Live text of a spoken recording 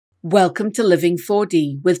Welcome to Living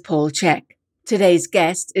 4D with Paul Chek. Today's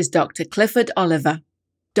guest is Dr. Clifford Oliver.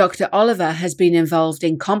 Dr. Oliver has been involved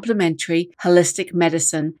in complementary holistic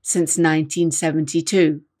medicine since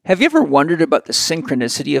 1972. Have you ever wondered about the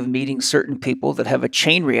synchronicity of meeting certain people that have a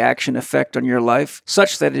chain reaction effect on your life,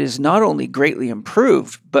 such that it is not only greatly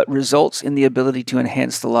improved, but results in the ability to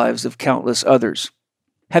enhance the lives of countless others?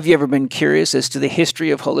 Have you ever been curious as to the history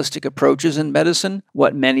of holistic approaches in medicine,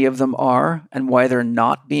 what many of them are, and why they're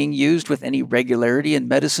not being used with any regularity in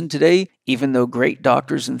medicine today, even though great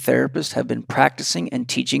doctors and therapists have been practicing and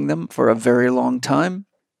teaching them for a very long time?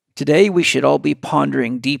 Today, we should all be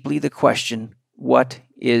pondering deeply the question, what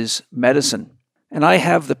is medicine? And I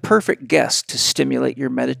have the perfect guest to stimulate your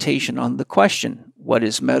meditation on the question, what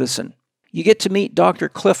is medicine? You get to meet Dr.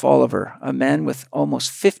 Cliff Oliver, a man with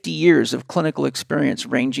almost 50 years of clinical experience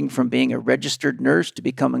ranging from being a registered nurse to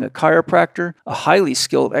becoming a chiropractor, a highly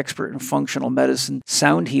skilled expert in functional medicine,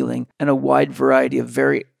 sound healing, and a wide variety of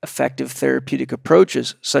very effective therapeutic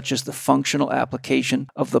approaches, such as the functional application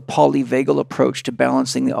of the polyvagal approach to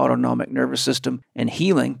balancing the autonomic nervous system and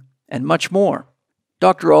healing, and much more.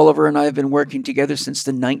 Dr. Oliver and I have been working together since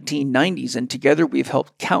the 1990s, and together we've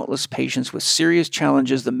helped countless patients with serious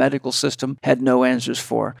challenges the medical system had no answers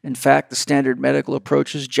for. In fact, the standard medical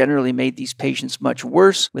approaches generally made these patients much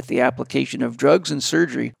worse with the application of drugs and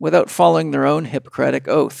surgery without following their own Hippocratic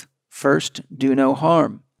oath. First, do no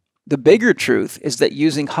harm. The bigger truth is that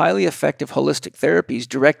using highly effective holistic therapies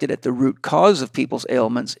directed at the root cause of people's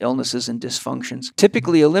ailments, illnesses, and dysfunctions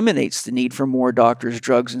typically eliminates the need for more doctors,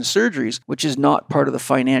 drugs, and surgeries, which is not part of the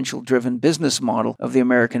financial-driven business model of the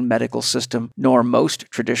American medical system, nor most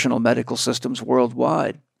traditional medical systems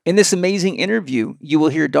worldwide. In this amazing interview, you will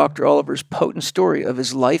hear Dr. Oliver's potent story of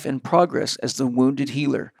his life and progress as the wounded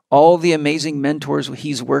healer, all the amazing mentors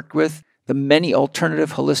he's worked with, the many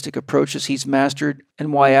alternative holistic approaches he's mastered,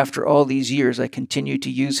 and why after all these years I continue to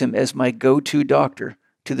use him as my go-to doctor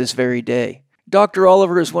to this very day. Dr.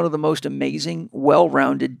 Oliver is one of the most amazing,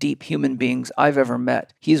 well-rounded, deep human beings I've ever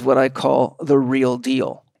met. He's what I call the real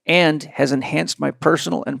deal, and has enhanced my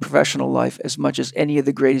personal and professional life as much as any of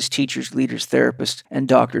the greatest teachers, leaders, therapists, and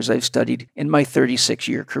doctors I've studied in my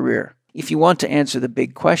 36-year career. If you want to answer the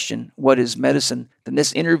big question, what is medicine, then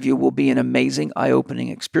this interview will be an amazing, eye-opening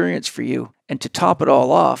experience for you. And to top it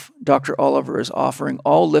all off, Dr. Oliver is offering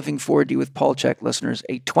all Living 4D with Paul Chek listeners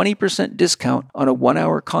a 20% discount on a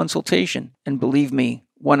 1-hour consultation. And believe me,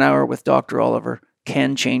 1 hour with Dr. Oliver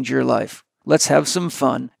can change your life. Let's have some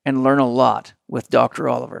fun and learn a lot with Dr.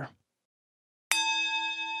 Oliver.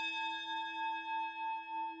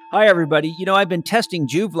 Hi, everybody. I've been testing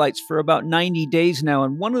Joovv lights for about 90 days now,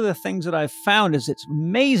 and one of the things that I've found is it's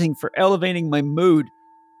amazing for elevating my mood.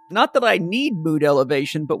 Not that I need mood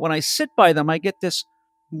elevation, but when I sit by them, I get this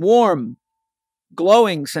warm,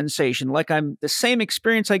 glowing sensation, like I'm the same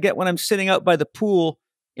experience I get when I'm sitting out by the pool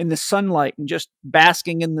in the sunlight and just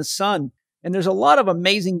basking in the sun. And there's a lot of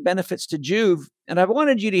amazing benefits to Joovv, and I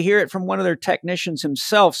wanted you to hear it from one of their technicians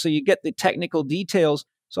himself so you get the technical details.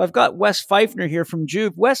 So I've got Wes Pfeifner here from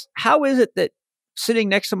Joovv. Wes, how is it that sitting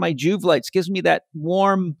next to my Joovv lights gives me that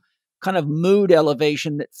warm kind of mood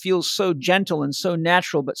elevation that feels so gentle and so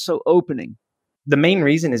natural, but so opening? The main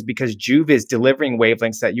reason is because Joovv is delivering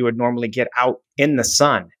wavelengths that you would normally get out in the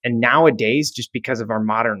sun. And nowadays, just because of our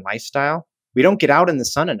modern lifestyle, we don't get out in the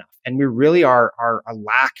sun enough. And we really are a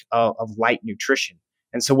lack of light nutrition.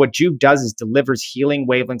 And so what Joovv does is delivers healing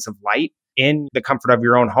wavelengths of light in the comfort of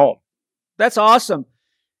your own home. That's awesome.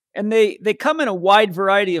 And they come in a wide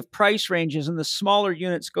variety of price ranges, and the smaller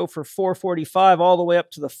units go for $445 all the way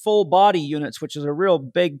up to the full body units, which is a real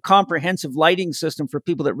big comprehensive lighting system for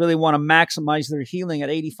people that really want to maximize their healing at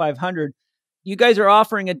 $8,500. You guys are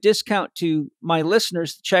offering a discount to my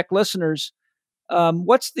listeners, the Chek listeners.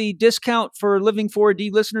 What's the discount for Living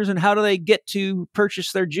 4D listeners, and how do they get to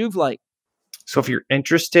purchase their Joovv light? So if you're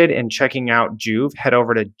interested in checking out Joovv, head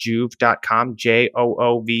over to joovv.com,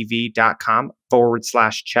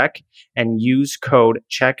 joovv.com/Chek, and use code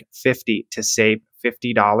CHEK50 to save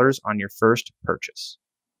 $50 on your first purchase.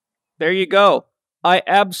 There you go. I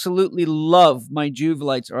absolutely love my Joovv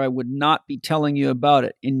lights, or I would not be telling you about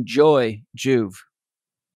it. Enjoy Joovv.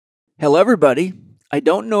 Hello, everybody. I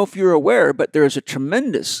don't know if you're aware, but there is a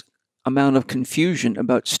tremendous amount of confusion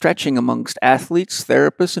about stretching amongst athletes,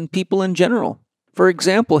 therapists, and people in general. For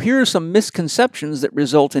example, here are some misconceptions that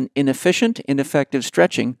result in inefficient, ineffective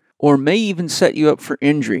stretching, or may even set you up for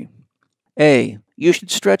injury. A. You should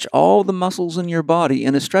stretch all the muscles in your body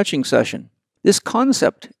in a stretching session. This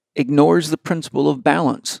concept ignores the principle of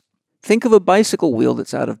balance. Think of a bicycle wheel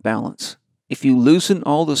that's out of balance. If you loosen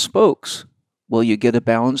all the spokes, will you get a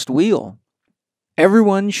balanced wheel?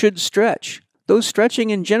 Everyone should stretch. Though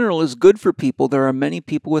stretching in general is good for people, there are many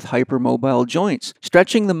people with hypermobile joints.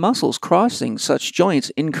 Stretching the muscles crossing such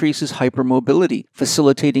joints increases hypermobility,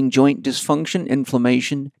 facilitating joint dysfunction,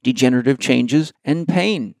 inflammation, degenerative changes, and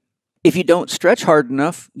pain. If you don't stretch hard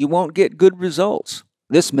enough, you won't get good results.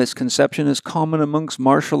 This misconception is common amongst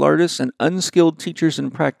martial artists and unskilled teachers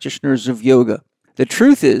and practitioners of yoga. The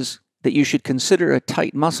truth is that you should consider a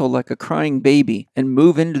tight muscle like a crying baby and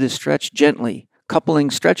move into the stretch gently. Coupling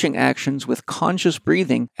stretching actions with conscious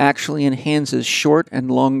breathing actually enhances short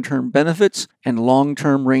and long-term benefits and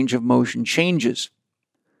long-term range of motion changes.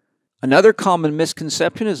 Another common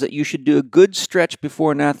misconception is that you should do a good stretch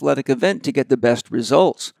before an athletic event to get the best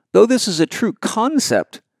results. Though this is a true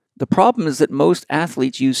concept, the problem is that most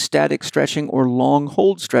athletes use static stretching or long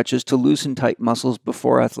hold stretches to loosen tight muscles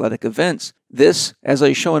before athletic events. This, as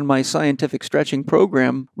I show in my scientific stretching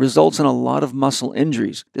program, results in a lot of muscle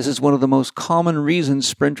injuries. This is one of the most common reasons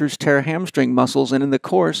sprinters tear hamstring muscles, and in the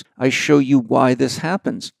course, I show you why this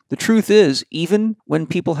happens. The truth is, even when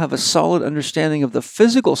people have a solid understanding of the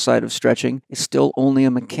physical side of stretching, it's still only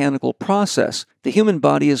a mechanical process. The human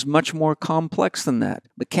body is much more complex than that.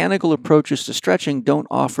 Mechanical approaches to stretching don't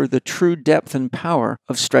offer the true depth and power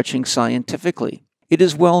of stretching scientifically. It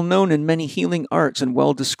is well known in many healing arts and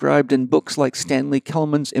well described in books like Stanley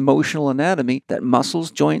Kelman's Emotional Anatomy that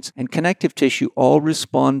muscles, joints, and connective tissue all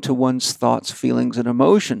respond to one's thoughts, feelings, and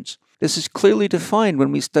emotions. This is clearly defined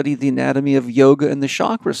when we study the anatomy of yoga and the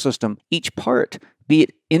chakra system. Each part, be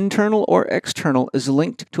it internal or external, is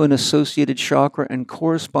linked to an associated chakra and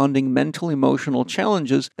corresponding mental emotional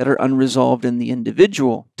challenges that are unresolved in the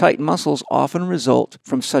individual. Tight muscles often result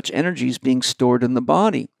from such energies being stored in the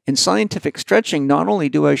body. In scientific stretching, not only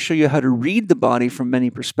do I show you how to read the body from many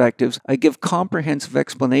perspectives, I give comprehensive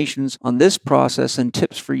explanations on this process and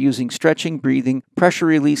tips for using stretching, breathing, pressure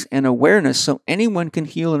release, and awareness so anyone can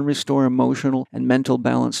heal and restore emotional and mental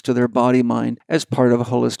balance to their body-mind as part of a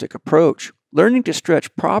holistic approach. Learning to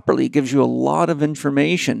stretch properly gives you a lot of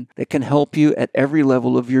information that can help you at every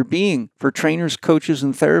level of your being. For trainers, coaches,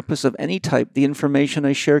 and therapists of any type, the information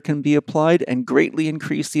I share can be applied and greatly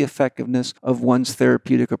increase the effectiveness of one's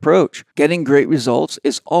therapeutic approach. Getting great results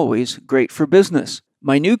is always great for business.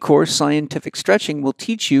 My new course, Scientific Stretching, will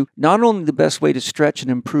teach you not only the best way to stretch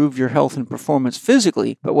and improve your health and performance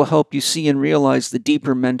physically, but will help you see and realize the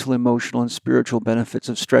deeper mental, emotional, and spiritual benefits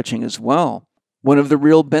of stretching as well. One of the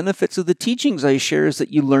real benefits of the teachings I share is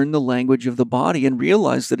that you learn the language of the body and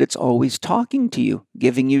realize that it's always talking to you,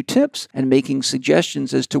 giving you tips, and making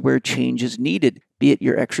suggestions as to where change is needed, be it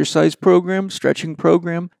your exercise program, stretching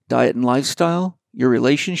program, diet and lifestyle, your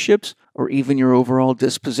relationships, or even your overall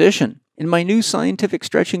disposition. In my new scientific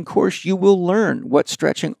stretching course, you will learn what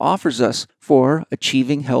stretching offers us for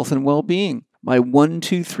achieving health and well-being. My 1,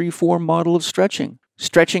 2, 3, 4 model of stretching.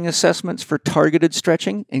 Stretching assessments for targeted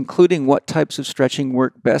stretching, including what types of stretching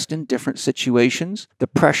work best in different situations, the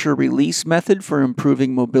pressure release method for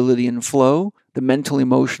improving mobility and flow, the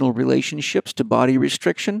mental-emotional relationships to body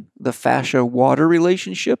restriction, the fascia-water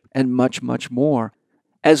relationship, and much, much more.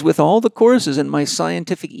 As with all the courses in my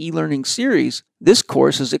scientific e-learning series, this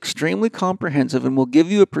course is extremely comprehensive and will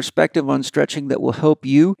give you a perspective on stretching that will help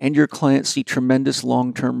you and your clients see tremendous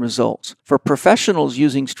long-term results. For professionals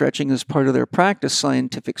using stretching as part of their practice,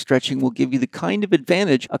 scientific stretching will give you the kind of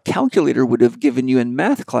advantage a calculator would have given you in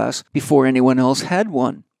math class before anyone else had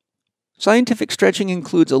one. Scientific stretching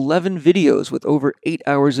includes 11 videos with over 8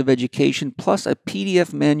 hours of education plus a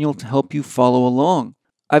PDF manual to help you follow along.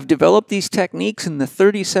 I've developed these techniques in the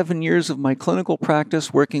 37 years of my clinical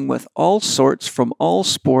practice working with all sorts from all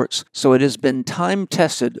sports, so it has been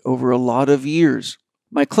time-tested over a lot of years.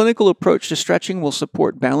 My clinical approach to stretching will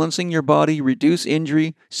support balancing your body, reduce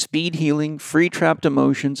injury, speed healing, free trapped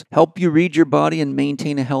emotions, help you read your body and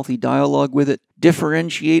maintain a healthy dialogue with it,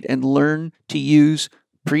 differentiate and learn to use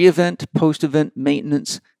pre-event, post-event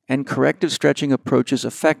maintenance, and corrective stretching approaches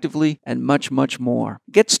effectively, and much, much more.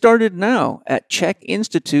 Get started now at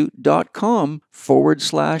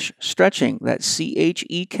chekinstitute.com/stretching. That's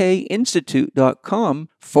CHEK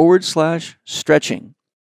institute.com/stretching.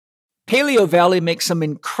 Paleo Valley makes some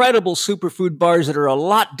incredible superfood bars that are a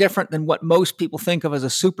lot different than what most people think of as a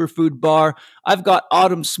superfood bar. I've got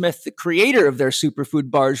Autumn Smith, the creator of their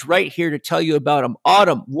superfood bars, right here to tell you about them.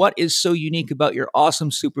 Autumn, what is so unique about your awesome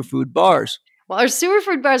superfood bars? Well, our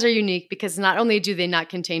superfood bars are unique because not only do they not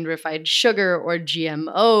contain refined sugar or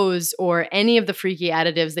GMOs or any of the freaky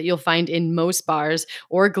additives that you'll find in most bars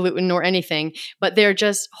or gluten or anything, but they're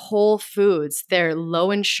just whole foods. They're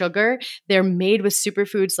low in sugar. They're made with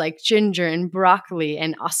superfoods like ginger and broccoli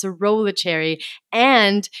and acerola cherry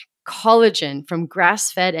and collagen from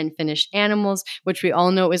grass-fed and finished animals, which we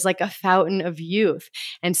all know is like a fountain of youth.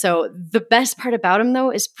 And so the best part about them, though,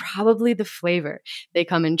 is probably the flavor. They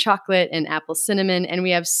come in chocolate and apple cinnamon, and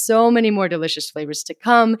we have so many more delicious flavors to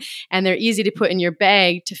come, and they're easy to put in your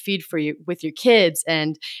bag to feed for you with your kids.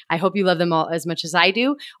 And I hope you love them all as much as I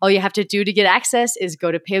do. All you have to do to get access is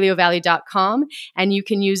go to paleovalley.com, and you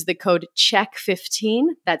can use the code CHEK15,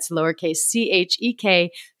 that's lowercase CHEK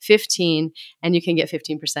 15, and you can get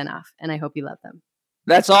 15% off. And I hope you love them.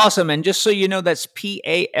 That's awesome. And just so you know, that's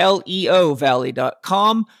PALEO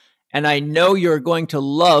Valley.com. And I know you're going to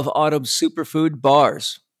love Autumn's Superfood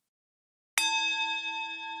Bars.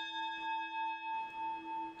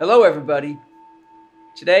 Hello, everybody.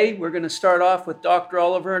 Today, we're going to start off with Dr.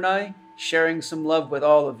 Oliver and I sharing some love with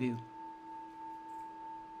all of you.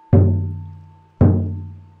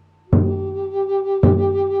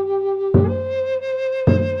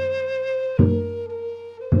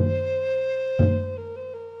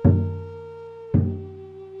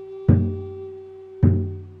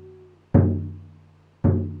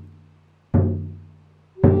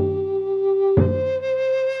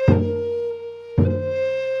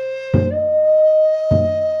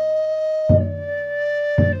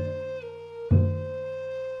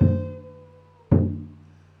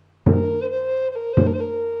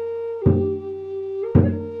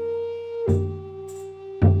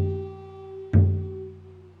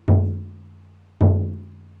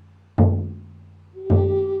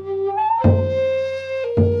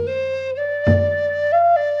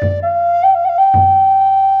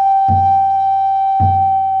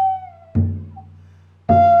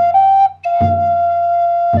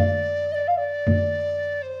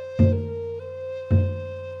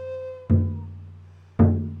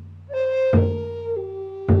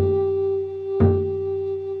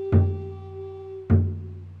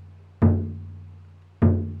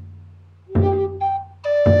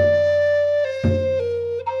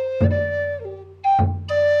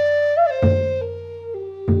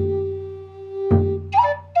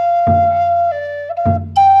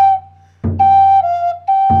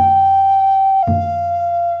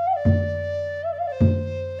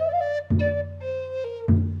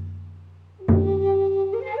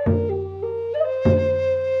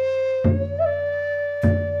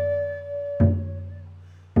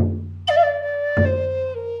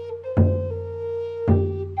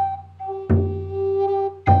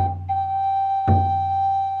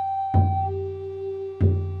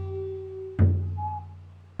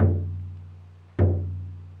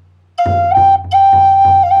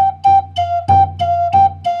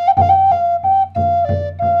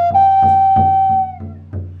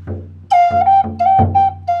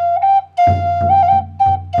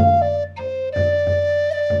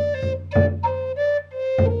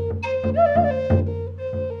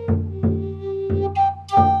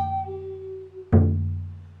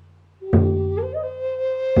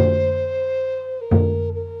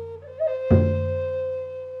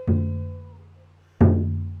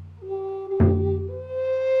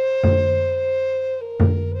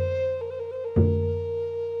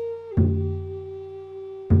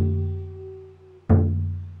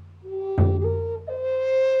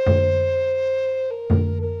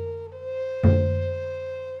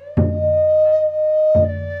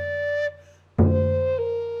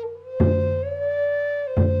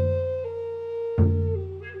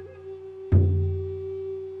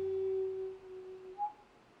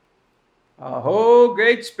 Oh,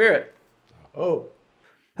 great spirit. Oh.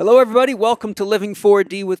 Hello, everybody. Welcome to Living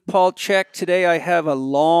 4D with Paul Chek. Today I have a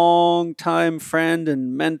long-time friend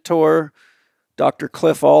and mentor, Dr.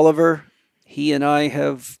 Cliff Oliver. He and I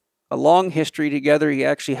have a long history together. He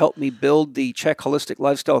actually helped me build the Chek Holistic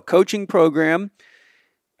Lifestyle Coaching Program.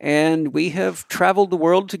 And we have traveled the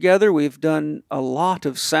world together. We've done a lot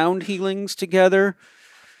of sound healings together,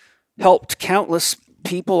 helped countless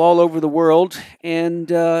people all over the world. And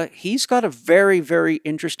he's got a very, very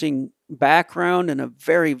interesting background and a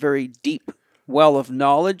very, very deep well of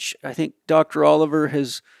knowledge. I think Dr. Oliver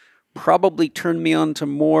has probably turned me on to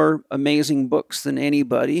more amazing books than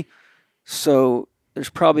anybody. So there's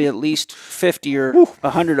probably at least 50 or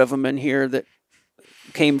 100 of them in here that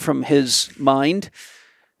came from his mind.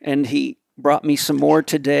 And he brought me some more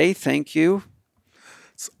today. Thank you.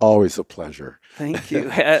 It's always a pleasure. Thank you.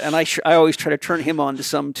 And I always try to turn him on to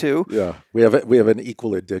some too. Yeah, we have an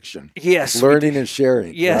equal addiction. Yes, learning and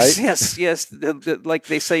sharing. Yes, right? yes. Like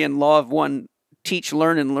they say in Law of One, teach,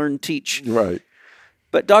 learn, and learn, teach. Right.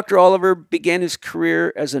 But Dr. Oliver began his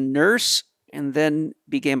career as a nurse and then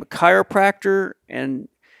became a chiropractor. And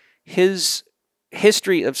his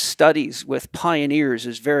history of studies with pioneers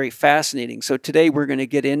is very fascinating. So today we're going to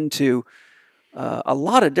get into a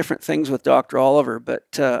lot of different things with Dr. Oliver,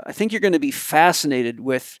 but I think you're going to be fascinated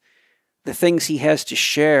with the things he has to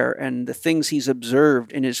share and the things he's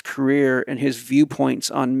observed in his career and his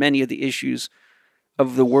viewpoints on many of the issues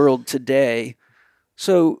of the world today.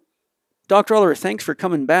 So, Dr. Oliver, thanks for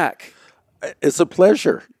coming back. It's a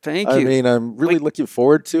pleasure. Thank you. I mean, I'm really looking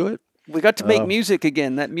forward to it. We got to make music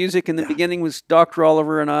again. That music in the beginning was Dr.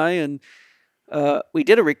 Oliver and I, and we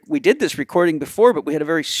did this recording before, but we had a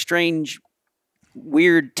very strange,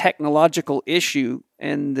 weird technological issue,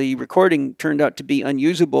 and the recording turned out to be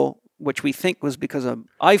unusable, which we think was because an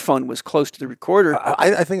iPhone was close to the recorder.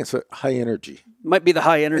 I think it's a high energy. Might be the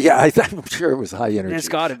high energy. Yeah, I'm sure it was high energy. It's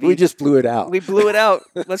got to be. We just blew it out. We blew it out.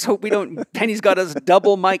 Let's hope we don't. Penny's got us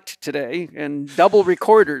double mic'd today and double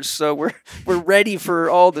recorders, so we're ready for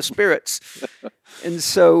all the spirits. And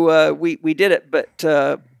so we did it, but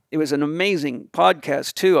it was an amazing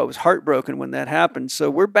podcast too. I was heartbroken when that happened. So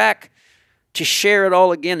we're back to share it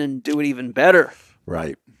all again and do it even better.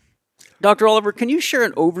 Right. Dr. Oliver, can you share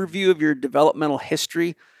an overview of your developmental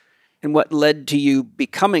history and what led to you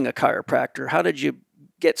becoming a chiropractor? How did you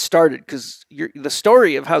get started? Because the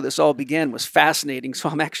story of how this all began was fascinating, so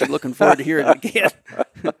I'm actually looking forward to hearing it again.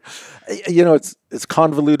 You know, it's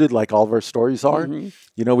convoluted like all of our stories are. Mm-hmm.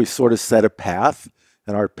 You know, we sort of set a path,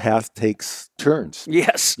 and our path takes turns.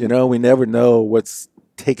 Yes. You know, we never know what's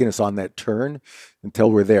taking us on that turn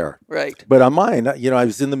until we're there. Right. But on mine, you know, I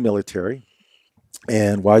was in the military.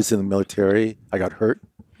 And while I was in the military, I got hurt.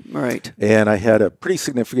 Right. And I had a pretty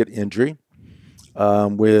significant injury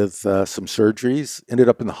with some surgeries. Ended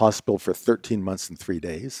up in the hospital for 13 months and 3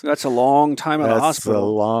 days. That's a long time in the hospital. That's a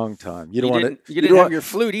long time. You didn't have your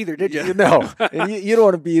flute either, did you? No. And you don't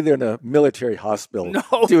want to be either in a military hospital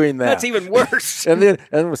doing that. That's even worse. and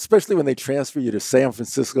especially when they transfer you to San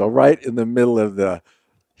Francisco, right in the middle of the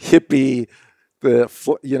hippie,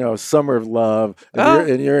 summer of love,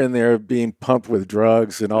 and you're in there being pumped with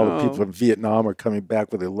drugs, and all the people in Vietnam are coming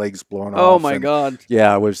back with their legs blown off. Oh my God!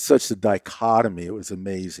 Yeah, it was such a dichotomy. It was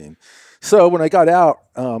amazing. So when I got out,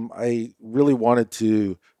 I really wanted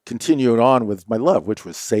to continue on with my love, which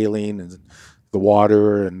was sailing and the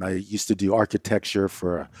water, and I used to do architecture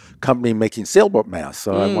for a company making sailboat masts.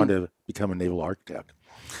 So I wanted to become a naval architect.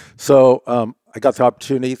 So I got the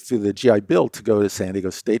opportunity through the GI Bill to go to San Diego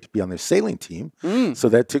State to be on their sailing team. So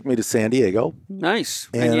that took me to San Diego. Nice.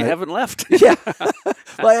 And you haven't left. Yeah.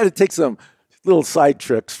 Well, I had to take some little side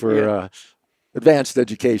trips for advanced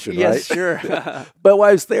education, right? Yes, sure. But while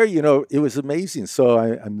I was there, you know, it was amazing. So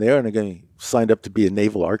I'm there, and I signed up to be a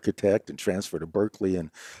naval architect and transferred to Berkeley.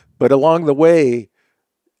 But along the way,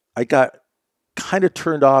 I got kind of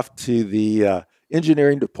turned off to the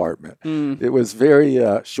engineering department. It was very,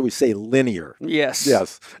 shall we say, linear. Yes.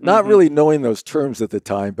 Yes. Not really knowing those terms at the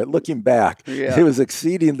time, but looking back, it was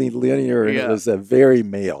exceedingly linear, and it was very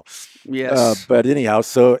male. Yes. But anyhow,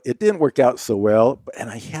 so it didn't work out so well. And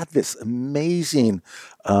I had this amazing,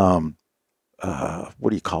 what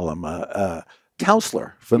do you call him?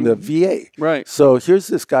 Counselor from the VA. Right. So here's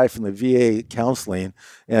this guy from the VA counseling,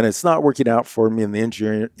 and it's not working out for me in the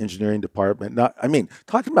engineering department.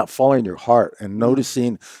 Talking about following your heart and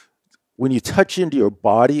noticing when you touch into your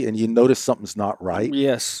body and you notice something's not right.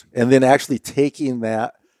 Yes. And then actually taking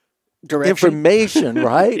that direction, information,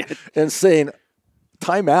 right? And saying,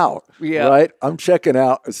 time out. Yeah. Right? I'm checking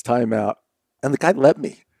out. It's time out. And the guy let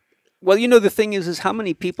me. Well, you know, the thing is how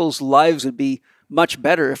many people's lives would be much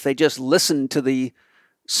better if they just listened to the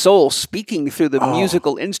soul speaking through the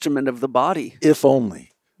musical instrument of the body. If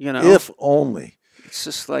only. You know? If only. It's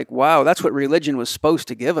just like, wow, that's what religion was supposed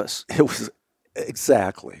to give us. It was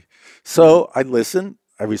exactly. So I listened,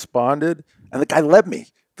 I responded, and the guy let me.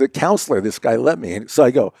 The counselor, this guy let me. And so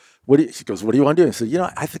I go, he goes, what do you want to do? I said, you know,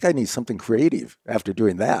 I think I need something creative after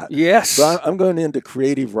doing that. Yes. So I'm going into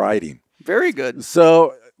creative writing. Very good.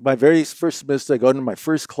 So my very first semester, I go into my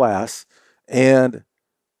first class, and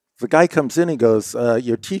the guy comes in and goes,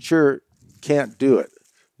 your teacher can't do it.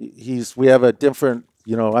 We have a different,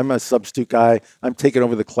 you know, I'm a substitute guy. I'm taking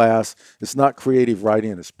over the class. It's not creative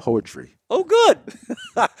writing, it's poetry. Oh, good.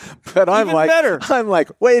 But I'm Even like, better. I'm like,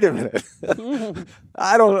 wait a minute.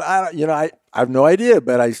 I have no idea,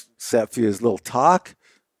 but I sat through his little talk.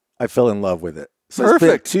 I fell in love with it. So I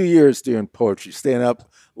spent 2 years doing poetry, staying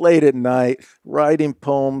up late at night, writing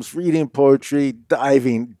poems, reading poetry,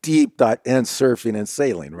 diving deep, and surfing and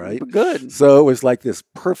sailing, right? Good. So it was like this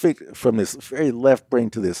perfect, from this very left brain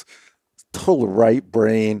to this total right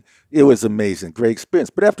brain. It was amazing, great experience.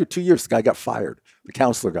 But after 2 years, the guy got fired. The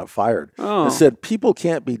counselor got fired and said, people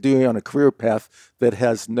can't be doing on a career path that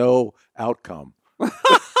has no outcome.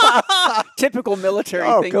 Typical military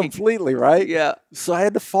Oh, thinking. completely, right? Yeah. So I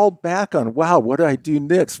had to fall back on, wow, what do I do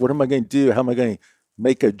next? What am I going to do? How am I going to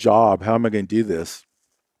make a job? How am I going to do this?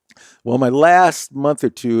 Well, my last month or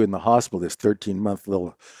two in the hospital, this 13-month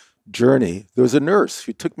little journey, there was a nurse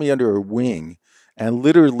who took me under her wing and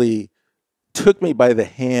literally took me by the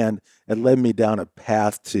hand and led me down a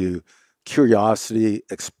path to curiosity,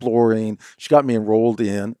 exploring. She got me enrolled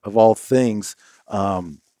in, of all things,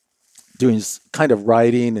 doing kind of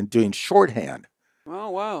writing and doing shorthand. Oh,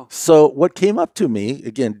 wow. So what came up to me,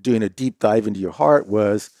 again, doing a deep dive into your heart,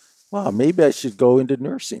 was, wow, maybe I should go into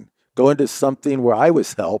nursing, go into something where I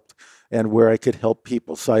was helped and where I could help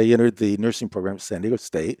people. So I entered the nursing program at San Diego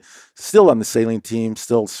State, still on the sailing team,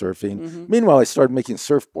 still surfing. Meanwhile, I started making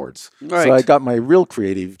surfboards. Right. So I got my real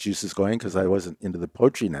creative juices going because I wasn't into the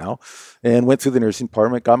poetry now, and went through the nursing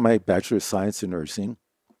department, got my Bachelor of Science in Nursing.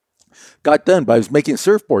 Got done, but I was making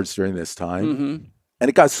surfboards during this time, and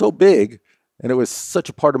it got so big, and it was such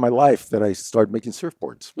a part of my life that I started making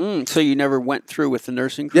surfboards. So you never went through with the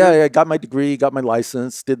nursing career? Yeah, I got my degree, got my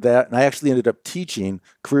license, did that, and I actually ended up teaching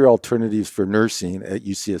career alternatives for nursing at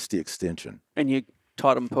UCSD Extension. And you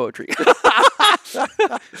taught them poetry.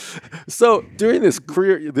 So during this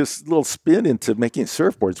career, this little spin into making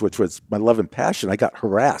surfboards, which was my love and passion, I got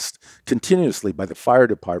harassed continuously by the fire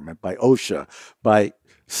department, by OSHA, by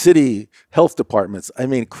city health departments. I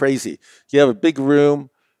mean, crazy. You have a big room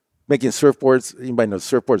making surfboards. Anybody knows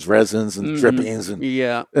surfboards, resins and drippings, and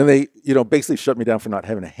they, basically shut me down for not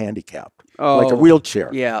having a handicap, like a wheelchair.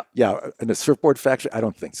 Yeah, in a surfboard factory, I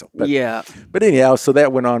don't think so. But, but anyhow, so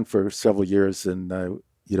that went on for several years, and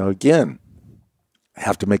again, I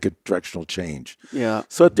have to make a directional change. Yeah.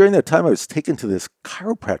 So during that time, I was taken to this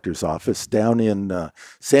chiropractor's office down in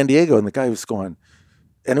San Diego, and the guy was going.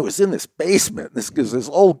 And it was in this basement. This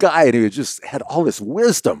old guy, and he just had all this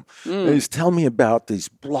wisdom. And he was telling me about these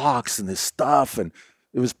blocks and this stuff, and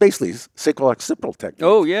it was basically sacral-occipital technique.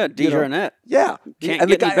 Oh yeah, Dijonette. Yeah, Can't get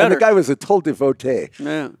any better. And the guy was a total devotee.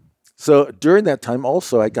 Yeah. So during that time,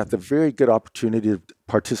 also, I got the very good opportunity to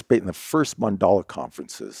participate in the first Mandala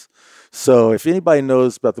conferences. So if anybody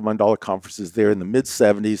knows about the Mandala conferences, they're in the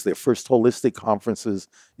mid-'70s. They're first holistic conferences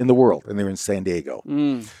in the world, and they're in San Diego.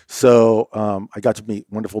 So I got to meet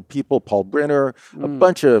wonderful people, Paul Brenner, a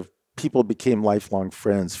bunch of people became lifelong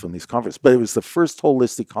friends from these conferences. But it was the first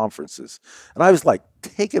holistic conferences. And I was like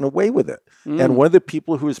taken away with it. And one of the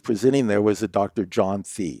people who was presenting there was a Dr. John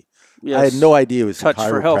Thie. Yes. I had no idea it was Touch a chiropractor.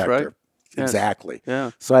 for Health, right? Exactly.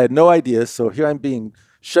 Yeah. So I had no idea. So here I'm being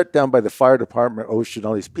shut down by the fire department, OSHA, and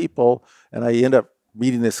all these people. And I end up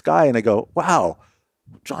meeting this guy, and I go, wow,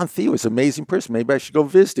 John Thie was an amazing person. Maybe I should go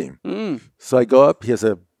visit him. So I go up. He has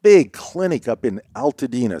a big clinic up in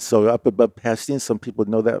Altadena. So up above Pasadena, some people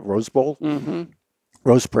know that, Rose Bowl,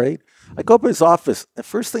 Rose Parade. I go up to his office. The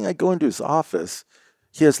first thing I go into his office,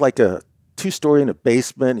 he has like a 2-story in a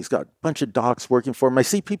basement. He's got a bunch of docs working for him. I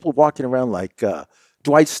see people walking around like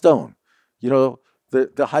Dwight Stone, the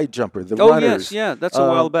high jumper, the runners. Oh, yes, yeah. That's a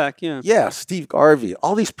while back, yeah. Yeah, Steve Garvey.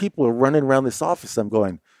 All these people are running around this office. I'm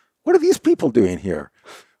going, what are these people doing here?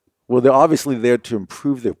 Well, they're obviously there to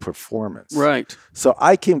improve their performance. Right. So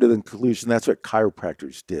I came to the conclusion that's what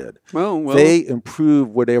chiropractors did. Well. They improve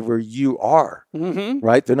whatever you are,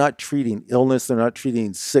 right? They're not treating illness. They're not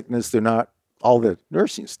treating sickness. They're not all the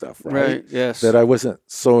nursing stuff, right? Yes. That I wasn't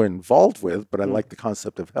so involved with, but I like the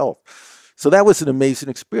concept of health. So that was an amazing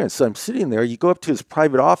experience. So I'm sitting there. You go up to his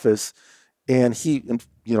private office, and he,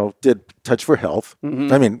 did Touch for Health.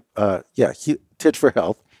 I mean, Touch for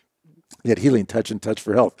Health. He had Healing Touch and Touch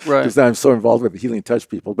for Health. Right. Because I'm so involved with the Healing Touch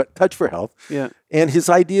people. But Touch for Health. Yeah. And his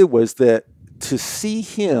idea was that to see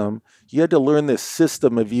him, you had to learn this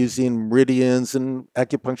system of using meridians and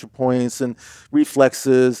acupuncture points and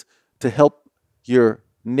reflexes to help your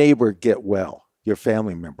neighbor get well, your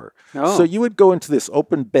family member. Oh. So you would go into this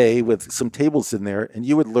open bay with some tables in there, and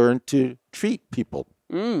you would learn to treat people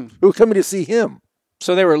who were coming to see him.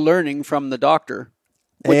 So they were learning from the doctor.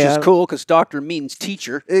 Which is cool because doctor means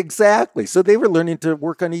teacher. Exactly. So they were learning to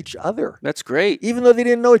work on each other. That's great. Even though they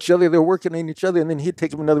didn't know each other, they were working on each other. And then he'd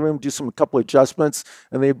take them in another room, do a couple of adjustments,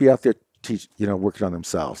 and they'd be out there working on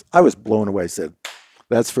themselves. I was blown away. I said,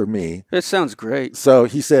 that's for me. It sounds great. So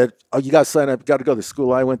he said, oh, you got to sign up. You got to go to the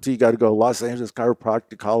school I went to. You got to go to Los Angeles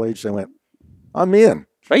Chiropractic College. I went, I'm in.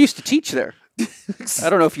 I used to teach there.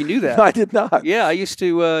 I don't know if you knew that. No, I did not. Yeah, I used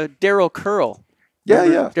to, Daryl Curl.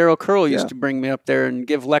 Daryl Curl used to bring me up there and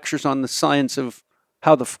give lectures on the science of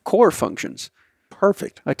how the core functions.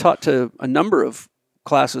 Perfect. I taught to a number of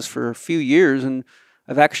classes for a few years, and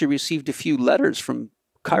I've actually received a few letters from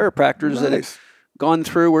chiropractors that have gone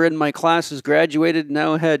through, were in my classes, graduated,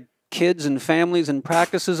 now had kids and families and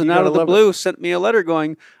practices, and You out of gotta the love blue sent me a letter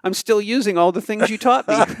going, I'm still using all the things you taught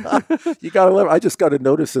me. You got to love it. I just got a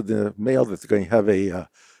notice in the mail that they're going to have the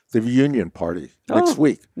reunion party next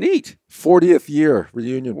week. Neat. 40th year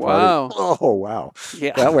reunion Wow. party. Oh, wow.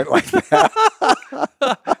 Yeah. That went like that.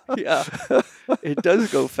 Yeah. It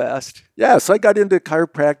does go fast. Yeah, so I got into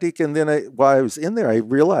chiropractic, and then while I was in there, I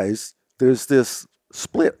realized there's this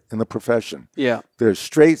split in the profession. Yeah. There's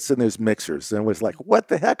straights and there's mixers. And it was like, what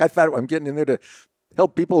the heck? I thought I'm getting in there to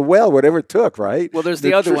help people well, whatever it took, right? Well, there's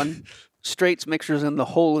the other one. Straights, mixers, and the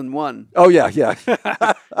hole-in-one. Oh, yeah, yeah.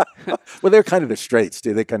 Well, they're kind of the straights,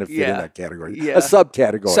 too. They kind of fit in that category. Yeah. A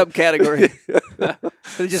subcategory. Subcategory.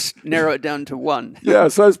 They just narrow it down to one. Yeah,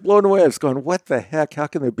 so I was blown away. I was going, what the heck? How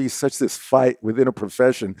can there be such this fight within a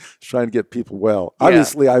profession trying to get people well? Yeah.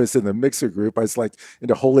 Obviously, I was in the mixer group. I was like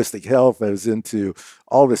into holistic health. I was into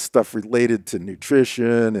all this stuff related to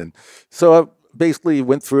nutrition. And so I basically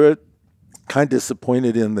went through it, kind of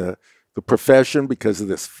disappointed in the profession because of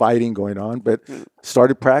this fighting going on, but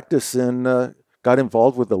started practice and got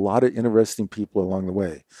involved with a lot of interesting people along the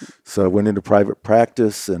way. So I went into private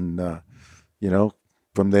practice and,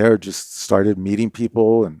 from there just started meeting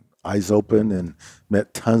people and eyes open and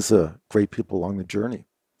met tons of great people along the journey.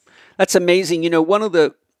 That's amazing. One of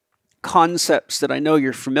the concepts that I know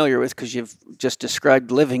you're familiar with because you've just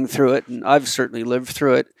described living through it, and I've certainly lived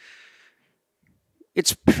through it.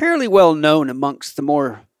 It's fairly well known amongst the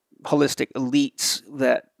more holistic elites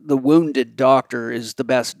that the wounded doctor is the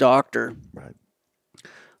best doctor. Right.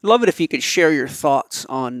 Love it if you could share your thoughts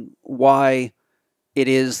on why it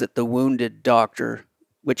is that the wounded doctor,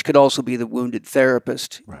 which could also be the wounded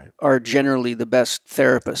therapist, are generally the best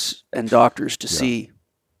therapists and doctors to see.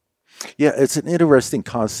 Yeah, it's an interesting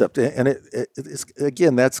concept, and it's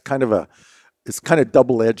again, that's kind of it's kind of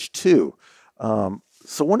double-edged too.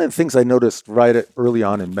 So one of the things I noticed early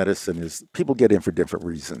on in medicine is people get in for different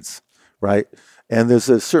reasons, right? And there's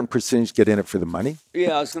a certain percentage get in it for the money.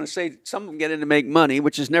 Yeah, I was going to say some of them get in to make money,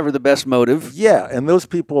 which is never the best motive. Yeah, and those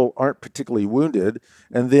people aren't particularly wounded.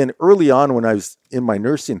 And then early on when I was in my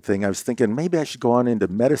nursing thing, I was thinking maybe I should go on into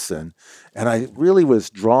medicine. And I really was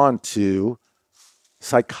drawn to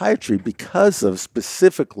psychiatry because of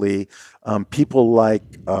specifically people like...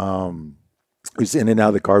 who's in and out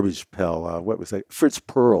of the garbage pail. What was that? Fritz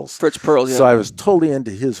Perls. Fritz Perls, yeah. So I was totally into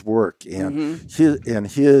his work and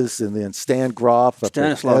then Stan Groff.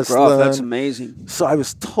 Stanislav Grof, that's amazing. So I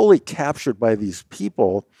was totally captured by these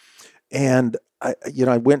people. And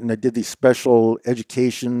I went and I did these special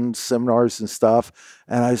education seminars and stuff.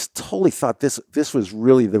 And I was totally thought this was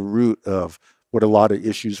really the root of what a lot of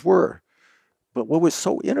issues were. But what was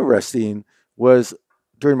so interesting was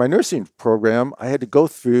during my nursing program, I had to go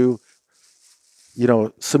through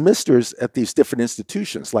semesters at these different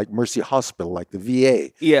institutions like Mercy Hospital, like the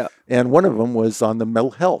VA. Yeah. And one of them was on the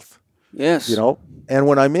mental health. Yes. And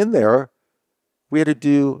when I'm in there, we had to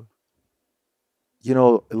do,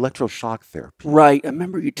 electroshock therapy. Right. I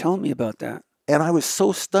remember you telling me about that. And I was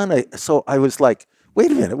so stunned. So I was like,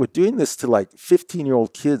 wait a minute, we're doing this to like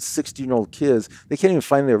 15-year-old kids, 16-year-old kids. They can't even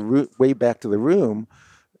find their way back to the room.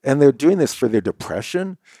 And they're doing this for their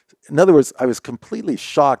depression. In other words, I was completely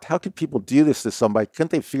shocked. How could people do this to somebody?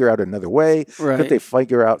 Couldn't they figure out another way? Right. Couldn't they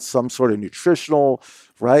figure out some sort of nutritional,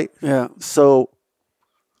 right? Yeah. So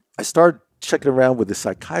I started checking around with the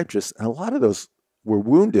psychiatrists, and a lot of those were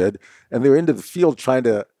wounded, and they were into the field trying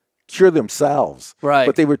to cure themselves. Right.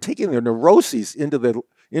 But they were taking their neuroses into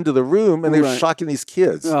the room, and they were shocking these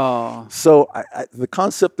kids. Oh. So the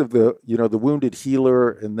concept of the wounded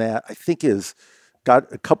healer and that, I think is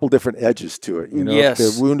got a couple different edges to it. Yes.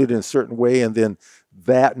 They're wounded in a certain way, and then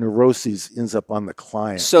that neuroses ends up on the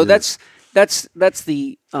client. So that's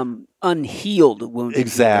the unhealed wounded.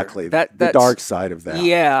 Exactly. That's the dark side of that.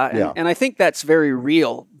 Yeah. And I think that's very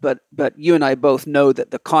real. But you and I both know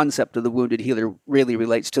that the concept of the wounded healer really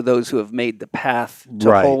relates to those who have made the path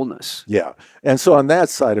to wholeness. Yeah. And so on that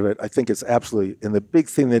side of it, I think it's absolutely, and the big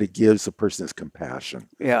thing that it gives a person is compassion.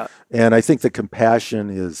 Yeah. And I think the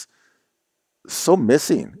compassion is so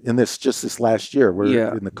missing in this last year.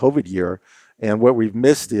 We're in the COVID year, and what we've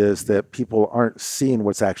missed is that people aren't seeing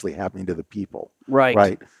what's actually happening to the people.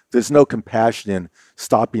 Right. There's no compassion in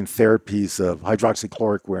stopping therapies of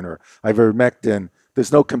hydroxychloroquine or ivermectin.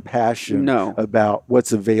 There's no compassion about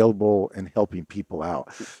what's available and helping people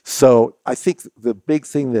out. So I think the big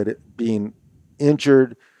thing that being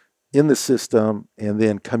injured in the system and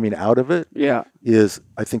then coming out of it is,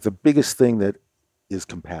 I think the biggest thing that is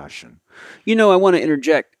compassion. I want to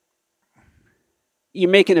interject. You're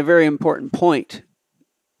making a very important point.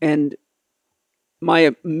 And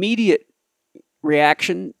my immediate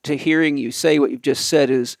reaction to hearing you say what you've just said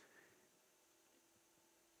is,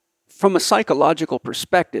 from a psychological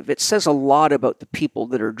perspective, it says a lot about the people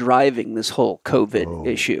that are driving this whole COVID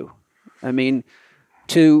issue. I mean,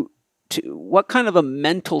 to what kind of a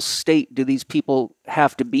mental state do these people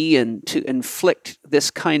have to be in to inflict this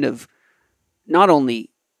kind of not only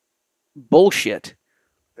bullshit,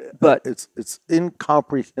 but it's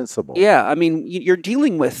incomprehensible. Yeah, I mean, you're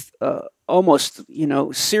dealing with almost,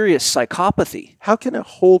 serious psychopathy. How can a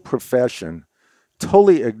whole profession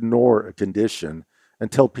totally ignore a condition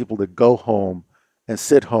and tell people to go home and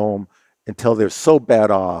sit home until they're so bad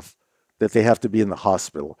off that they have to be in the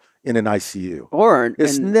hospital in an ICU?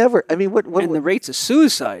 It's never. I mean, what the rates of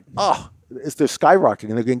suicide? They're skyrocketing,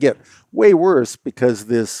 and they're going to get way worse because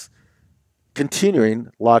this continuing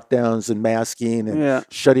lockdowns and masking and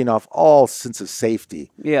shutting off all sense of safety.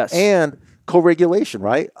 Yes. And co-regulation,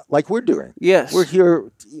 right? Like we're doing. Yes. We're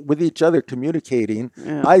here with each other communicating,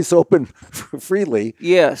 eyes open freely.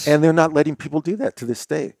 Yes. And they're not letting people do that to this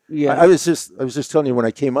day. Yeah. I was just telling you when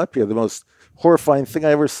I came up here, the most horrifying thing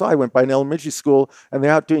I ever saw. I went by an elementary school and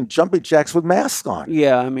they're out doing jumping jacks with masks on.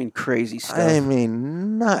 Yeah, I mean, crazy stuff. I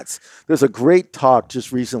mean, nuts. There's a great talk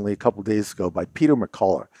just recently, a couple of days ago, by Peter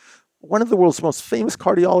McCullough, one of the world's most famous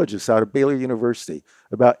cardiologists out of Baylor University.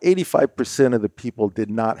 About 85% of the people did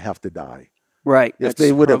not have to die. Right. If That's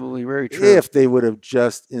they would probably have, very true. If they would have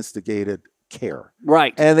just instigated care.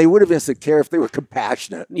 Right. And they would have instigated care if they were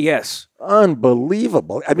compassionate. Yes.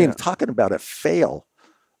 Unbelievable. I mean, talking about a fail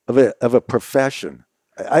of a profession.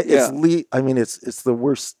 It's the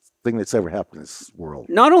worst thing that's ever happened in this world.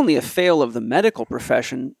 Not only a fail of the medical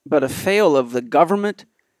profession, but a fail of the government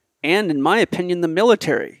and, in my opinion, the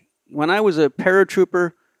military. When I was a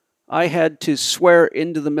paratrooper, I had to swear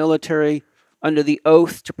into the military under the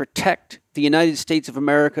oath to protect the United States of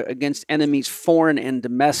America against enemies foreign and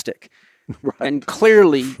domestic. Right. And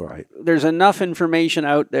clearly, there's enough information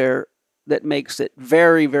out there that makes it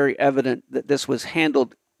very, very evident that this was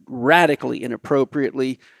handled radically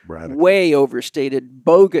inappropriately, way overstated,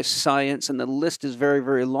 bogus science, and the list is very,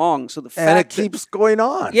 very long. So the fact and it keeps going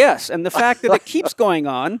on. Yes, and the fact that it keeps going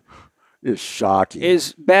on is shocking.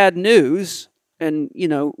 Is bad news. And,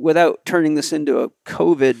 without turning this into a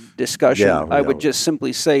COVID discussion, I would just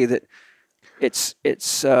simply say that it's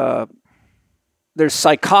there's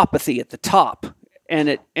psychopathy at the top,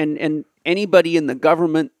 and anybody in the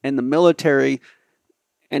government and the military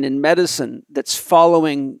and in medicine that's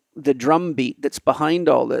following the drumbeat that's behind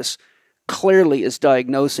all this clearly is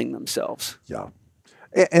diagnosing themselves. Yeah,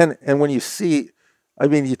 and when you see, I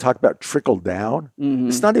mean, you talk about trickle down. Mm-hmm.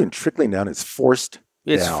 It's not even trickling down; it's forced.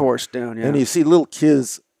 It's forced down, yeah. And you see little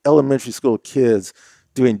kids, elementary school kids,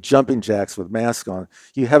 doing jumping jacks with masks on.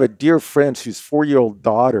 You have a dear friend whose 4-year-old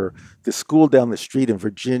daughter, the school down the street in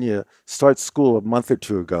Virginia, starts school a month or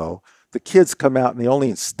two ago. The kids come out and they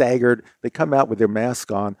only staggered. They come out with their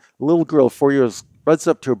mask on. A little girl, 4 years, runs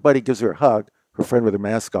up to her buddy, gives her a hug, her friend with her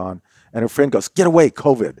mask on, and her friend goes, "Get away,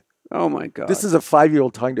 COVID." Oh, my God. This is a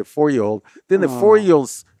 5-year-old talking to a 4-year-old. Then the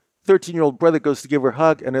 4-year-old's 13-year-old brother goes to give her a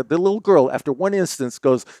hug, and the little girl, after one instance,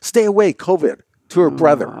 goes, "Stay away, COVID," to her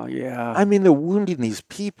brother. Oh, yeah. I mean, they're wounding these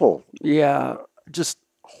people. Yeah. Just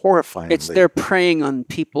horrifying. They're preying on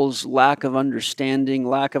people's lack of understanding,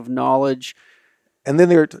 lack of knowledge. And then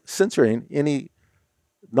they're censoring any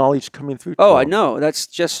knowledge coming through. Oh, I know. That's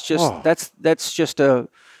just that's just the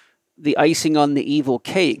icing on the evil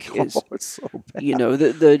cake. Is, it's so bad.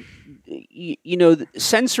 The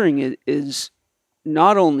censoring is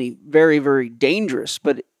not only very, very dangerous,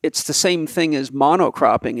 but it's the same thing as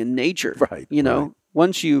monocropping in nature. Right.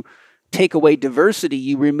 Once you take away diversity,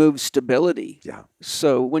 you remove stability. Yeah.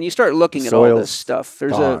 So when you start looking at all this stuff,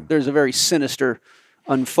 there's a very sinister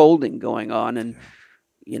unfolding going on, and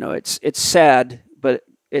it's sad, but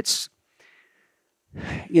it's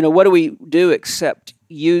what do we do except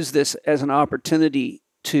use this as an opportunity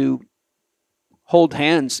to hold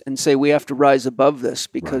hands and say we have to rise above this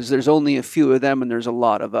because there's only a few of them and there's a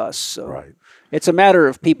lot of us. So it's a matter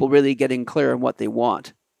of people really getting clear on what they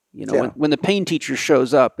want. When the pain teacher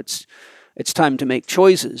shows up, it's time to make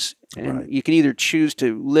choices, and you can either choose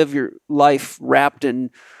to live your life wrapped in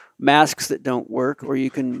masks that don't work, or you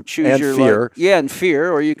can choose your fear. And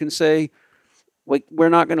fear, or you can say, we're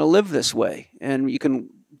not going to live this way, and you can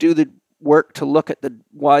do the work to look at the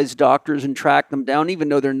wise doctors and track them down, even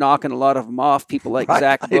though they're knocking a lot of them off. People like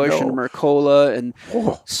Zach Bush and Mercola and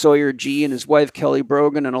Sawyer G and his wife Kelly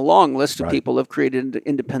Brogan, and a long list of people have created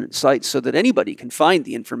independent sites so that anybody can find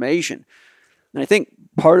the information. And I think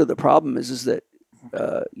part of the problem is that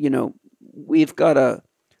we've got a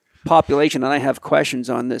population, and I have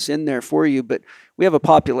questions on this in there for you, but we have a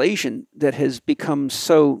population that has become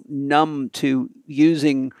so numb to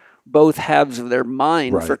using both halves of their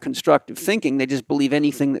mind Right. for constructive thinking. They just believe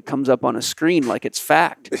anything that comes up on a screen like it's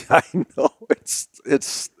fact. I know.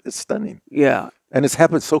 It's stunning. Yeah. And it's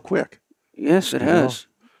happened so quick. Yes, it You know? has.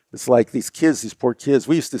 It's like these kids, these poor kids.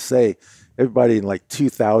 We used to say everybody in like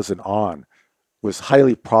 2000 on was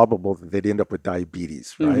highly probable that they'd end up with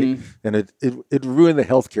diabetes, right? And it ruined the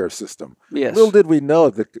healthcare system. Yes. Little did we know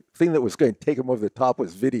that the thing that was going to take them over the top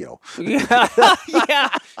was video. Yeah. Yeah.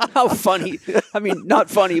 How funny. I mean, not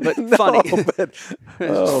funny, but funny. No, but,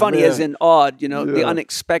 It's funny as in odd, the Yeah.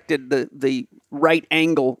 unexpected, the right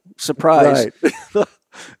angle surprise. right.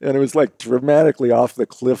 And it was like dramatically off the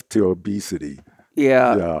cliff to obesity.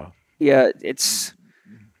 Yeah. Yeah.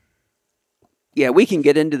 Yeah, we can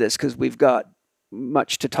get into this because we've got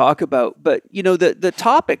much to talk about. But, the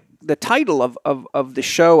topic, the title of the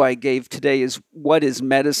show I gave today is What is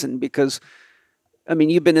Medicine? Because, I mean,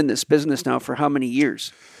 you've been in this business now for how many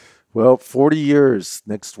years? Well, 40 years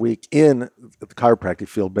next week in the chiropractic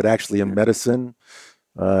field, but actually in medicine,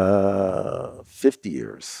 50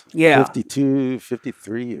 years. Yeah. 52,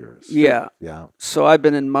 53 years. Yeah. Yeah. So I've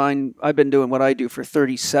been doing what I do for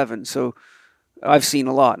 37. So I've seen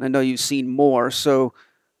a lot, and I know you've seen more. So,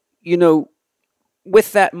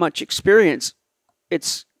 with that much experience,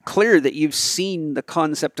 it's clear that you've seen the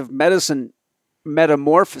concept of medicine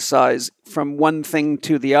metamorphosize from one thing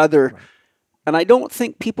to the other. Right. And I don't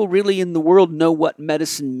think people really in the world know what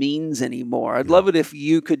medicine means anymore. I'd love it if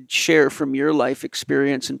you could share from your life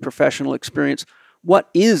experience and professional experience, what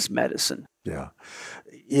is medicine? Yeah.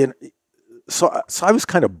 So I was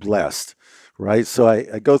kind of blessed, right? So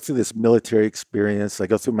I go through this military experience. I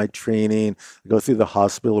go through my training. I go through the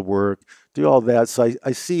hospital work, do all that. So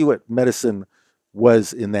I see what medicine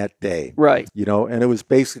was in that day. Right. And it was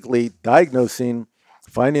basically diagnosing,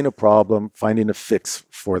 finding a problem, finding a fix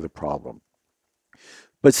for the problem.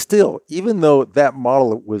 But still, even though that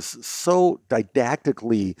model was so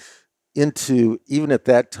didactically even at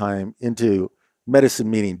that time, into medicine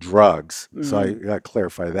meaning drugs. So I got to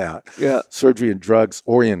clarify that. Yeah. Surgery and drugs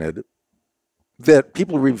oriented, that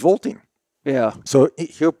people were revolting. Yeah. So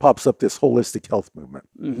here pops up this holistic health movement.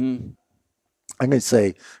 I'm going to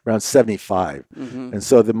say around 75. And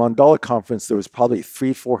so the Mandala conference, there was probably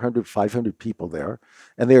 300, 400, 500 people there.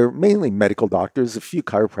 And they were mainly medical doctors, a few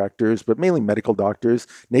chiropractors, but mainly medical doctors.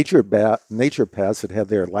 Naturopaths had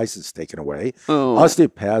their license taken away.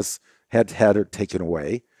 Osteopaths had it taken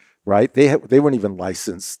away, right? They weren't even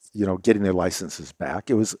licensed, getting their licenses back.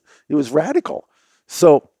 It was radical.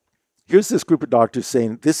 So here's this group of doctors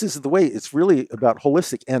saying, this is the way. It's really about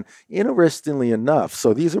holistic. And interestingly enough,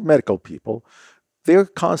 so these are medical people. Their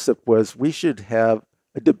concept was we should have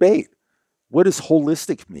a debate. What does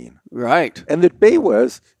holistic mean? Right. And the debate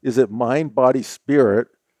was, is it mind, body, spirit?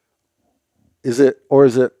 Is it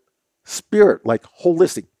spirit, like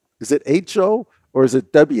holistic? Is it HO or is it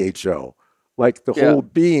WHO? Like the whole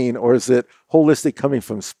being, or is it holistic coming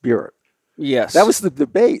from spirit? Yes. That was the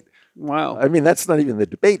debate. Wow. I mean, that's not even the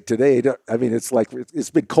debate today. I mean, it's like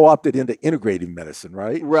it's been co-opted into integrating medicine,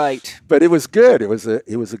 right? Right. But it was good. It was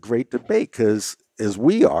a great debate because as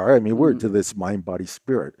we are, I mean, we're into this mind, body,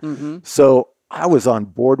 spirit. So I was on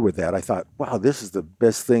board with that. I thought, wow, this is the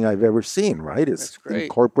best thing I've ever seen, right? It's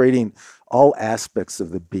incorporating all aspects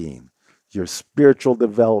of the being. Your spiritual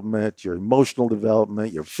development, your emotional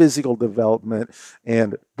development, your physical development,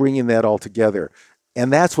 and bringing that all together.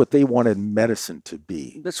 And that's what they wanted medicine to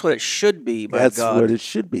be. That's what it should be, by That's God. what it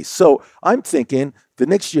should be. So I'm thinking the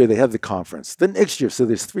next year they have the conference. The next year, so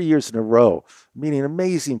there's 3 years in a row, meeting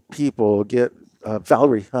amazing people, get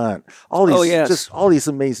Valerie Hunt, all these, just all these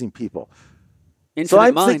amazing people.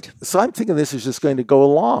 Infinite mind. So I'm thinking this is just going to go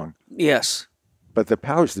along. Yes. But the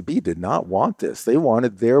powers that be did not want this. They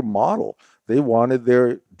wanted their model. They wanted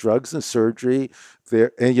their drugs and surgery,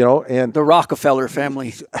 and the Rockefeller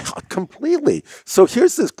family. Completely. So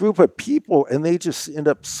here's this group of people, and they just end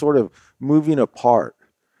up sort of moving apart.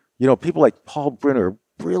 People like Paul Brenner,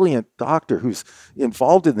 brilliant doctor who's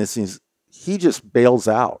involved in this. He just bails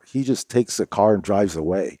out. He just takes a car and drives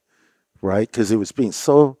away, right? Because it was being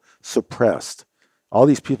so suppressed. All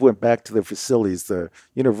these people went back to their facilities, the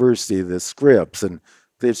university, the scripts, and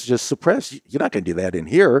it's just suppressed. You're not going to do that in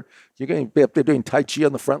here. You're going to be up there doing Tai Chi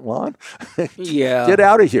on the front lawn. Yeah. Get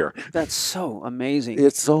out of here. That's so amazing.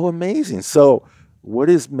 It's so amazing. So what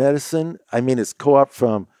is medicine? I mean, it's co-op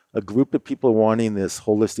from a group of people wanting this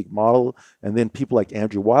holistic model. And then people like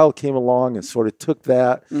Andrew Weil came along and sort of took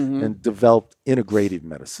that and developed integrative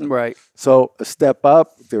medicine. Right. So a step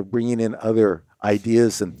up, they're bringing in other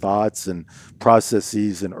ideas and thoughts and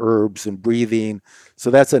processes and herbs and breathing.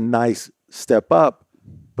 So that's a nice step up.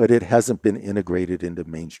 but it hasn't been integrated into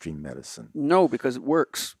mainstream medicine. No, because it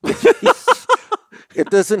works. It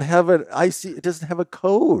doesn't have an it doesn't have a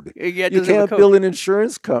code. Yeah, it you doesn't have a can't code. bill an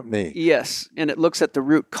insurance company. Yes, and it looks at the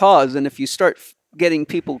root cause, and if you start getting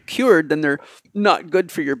people cured, then they're not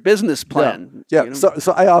good for your business plan. Yeah. You know?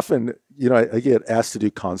 So I often, I get asked to do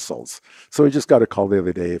consults. So we just got a call the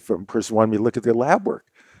other day from a person wanting me to look at their lab work.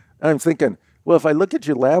 And I'm thinking, well, if I look at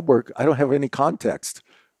your lab work, I don't have any context,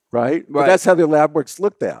 right? But that's how their lab work's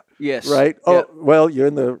looked at. Yes. Right? Oh, well, you're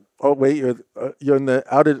in the, you're in the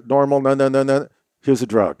out of normal. No. Here's a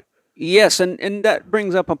drug. Yes, and that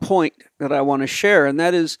brings up a point that I want to share, and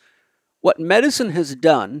that is what medicine has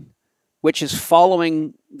done, which is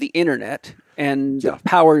following the internet and the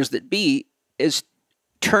powers that be, is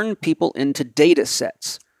turn people into data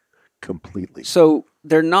sets. Completely. So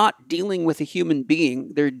they're not dealing with a human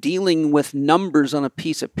being. They're dealing with numbers on a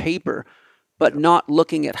piece of paper, but not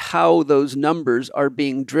looking at how those numbers are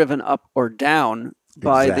being driven up or down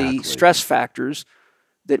by the stress factors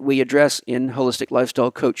that we address in holistic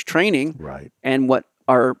lifestyle coach training, and what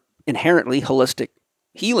are inherently holistic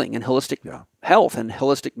healing and holistic health and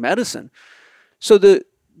holistic medicine. So the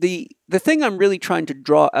thing I'm really trying to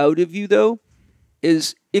draw out of you, though,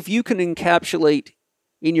 is if you can encapsulate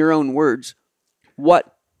in your own words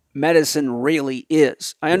what medicine really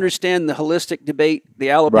is. I understand the holistic debate,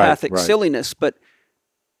 the allopathic silliness, but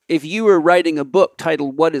if you were writing a book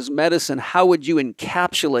titled What is Medicine, how would you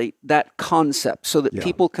encapsulate that concept so that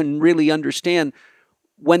people can really understand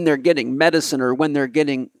when they're getting medicine or when they're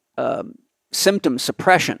getting symptom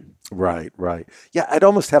suppression? Right. Yeah, I'd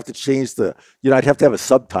almost have to change I'd have to have a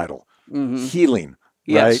subtitle, healing.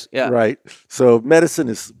 Yes, right. So medicine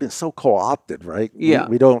has been so co-opted, right? Yeah.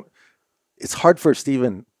 We don't, it's hard for us to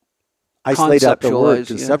even isolate out the word,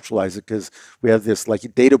 conceptualize it, because we have this like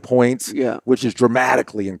data points, which is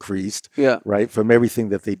dramatically increased, right, from everything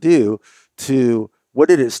that they do to what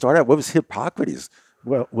did it start out? What was Hippocrates?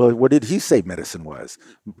 Well, what did he say medicine was?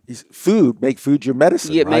 Make food your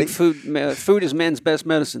medicine, right? Make food is man's best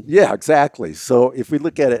medicine. Yeah, exactly. So if we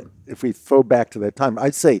look at it, if we throw back to that time,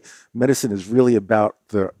 I'd say medicine is really about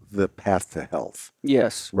the path to health.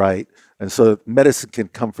 Yes. Right? And so medicine can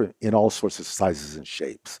come from in all sorts of sizes and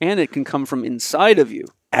shapes. And it can come from inside of you.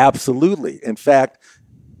 Absolutely. In fact,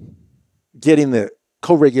 getting the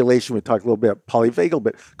co-regulation, we talked a little bit about polyvagal,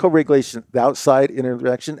 but co-regulation, the outside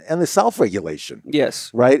interaction, and the self-regulation.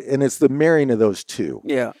 Yes. Right? And it's the marrying of those two.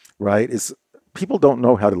 Yeah. Right? People don't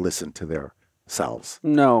know how to listen to their selves.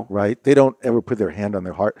 No. Right? They don't ever put their hand on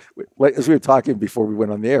their heart. Like, as we were talking before we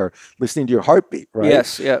went on the air, listening to your heartbeat, right?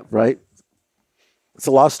 Yes, yeah. Right? It's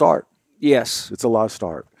a lost art. Yes. It's a lost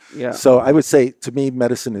art. Yeah. So I would say, to me,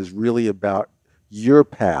 medicine is really about your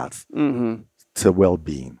path to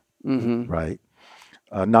well-being, right?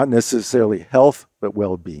 Not necessarily health, but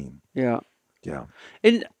well-being. Yeah. Yeah.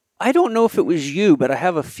 And I don't know if it was you, but I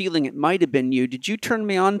have a feeling it might have been you. Did you turn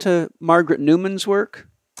me on to Margaret Newman's work?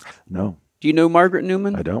 No. Do you know Margaret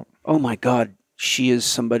Newman? I don't. Oh my God. She is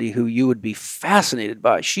somebody who you would be fascinated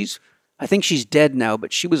by. I think she's dead now,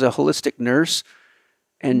 but she was a holistic nurse,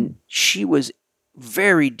 and she was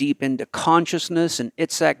very deep into consciousness and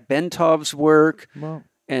Itzhak Bentov's work. Well,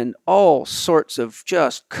 and all sorts of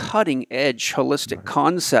just cutting-edge holistic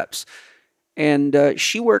concepts. And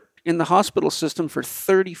she worked in the hospital system for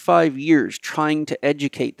 35 years trying to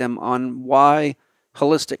educate them on why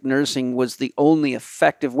holistic nursing was the only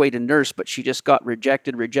effective way to nurse, but she just got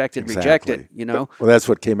rejected, you know? Well, that's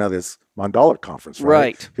what came out of this Mandala conference,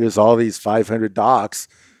 right? Here's all these 500 docs,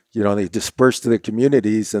 they dispersed to their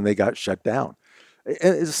communities and they got shut down.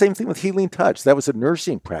 And it's the same thing with healing touch. That was a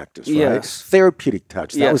nursing practice, right? Yes. Therapeutic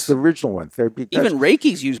touch. That was the original one. Therapeutic touch. Even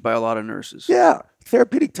Reiki's used by a lot of nurses. Yeah.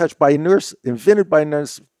 Therapeutic touch by a nurse, invented by a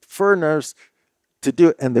nurse, for a nurse to do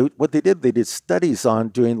it. And what they did studies on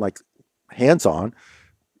doing like hands-on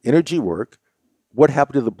energy work. What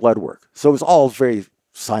happened to the blood work? So it was all very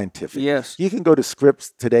scientific. Yes. You can go to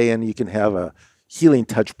Scripps today and you can have a healing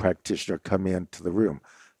touch practitioner come into the room.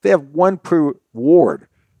 They have one per ward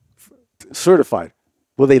certified.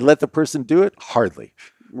 Will they let the person do it? Hardly.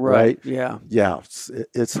 Right? Yeah. Yeah.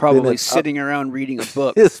 It's probably sitting around reading a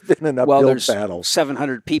book. It's been an uphill there's battle.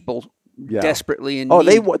 700 people desperately in need.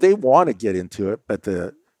 They want to get into it, but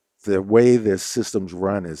the way the system's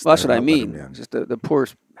run is. Well, that's what I mean. Just the poor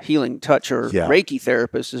healing touch or Reiki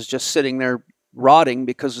therapist is just sitting there rotting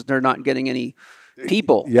because they're not getting any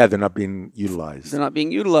people. Yeah, they're not being utilized.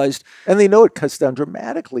 And they know it cuts down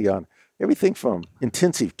dramatically on everything from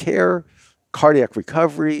intensive care, cardiac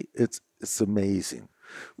recovery. It's amazing.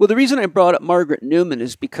 Well, the reason I brought up Margaret Newman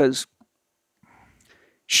is because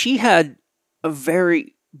she had a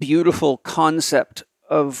very beautiful concept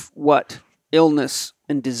of what illness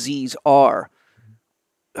and disease are.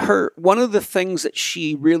 One of the things that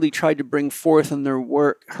she really tried to bring forth in her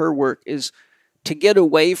work is to get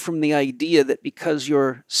away from the idea that because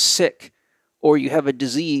you're sick or you have a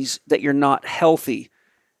disease that you're not healthy.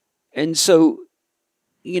 And so,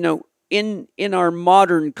 in our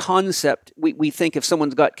modern concept, we think if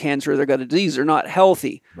someone's got cancer or they've got a disease, they're not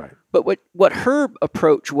healthy. Right. But what her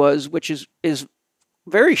approach was, which is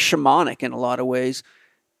very shamanic in a lot of ways,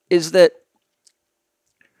 is that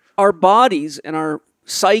our bodies and our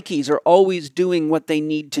psyches are always doing what they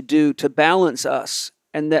need to do to balance us,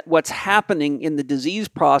 and that what's happening in the disease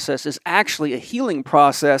process is actually a healing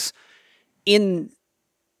process in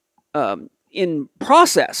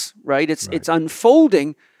process, right? It's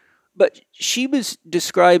unfolding. But she was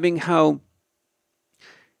describing how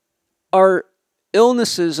our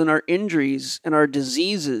illnesses and our injuries and our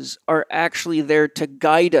diseases are actually there to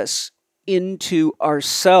guide us into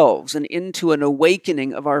ourselves and into an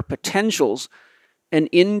awakening of our potentials and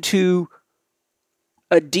into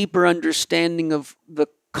a deeper understanding of the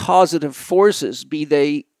causative forces, be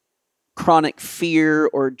they chronic fear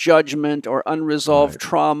or judgment or unresolved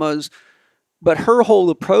traumas. But her whole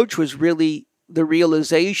approach was really the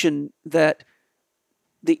realization that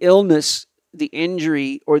the illness, the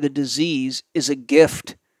injury, or the disease is a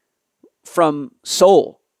gift from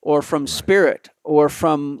soul or from spirit or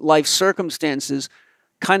from life circumstances,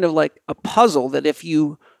 kind of like a puzzle that if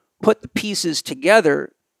you put the pieces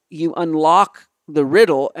together, you unlock the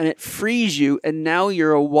riddle and it frees you, and now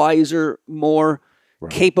you're a wiser, more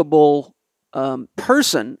capable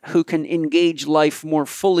person who can engage life more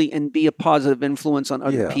fully and be a positive influence on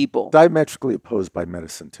other people. Diametrically opposed by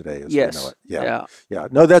medicine today, as we know it. Yeah.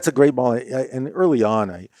 No, that's a great model. And early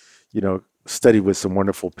on, I studied with some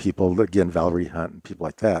wonderful people, again, Valerie Hunt and people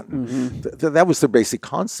like that. And that was their basic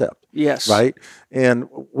concept. Yes. Right. And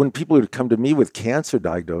when people would come to me with cancer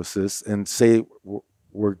diagnosis and say,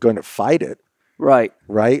 we're going to fight it. Right.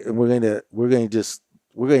 And we're going to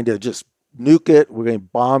just nuke it. We're going to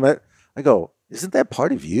bomb it. I go, isn't that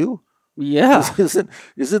part of you? Yeah.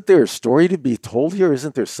 Isn't there a story to be told here?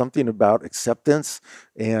 Isn't there something about acceptance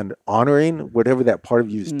and honoring whatever that part of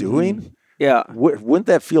you is doing? Yeah. Wouldn't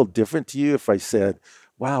that feel different to you if I said,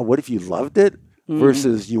 wow, what if you loved it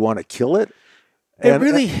versus you want to kill it? It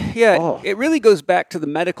really goes back to the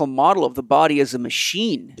medical model of the body as a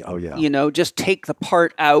machine. Oh, yeah. Just take the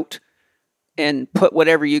part out and put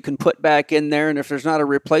whatever you can put back in there. And if there's not a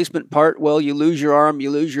replacement part, well, you lose your arm,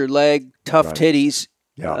 you lose your leg, tough titties.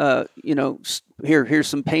 Yeah. Here's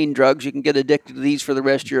some pain drugs. You can get addicted to these for the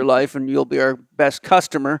rest of your life and you'll be our best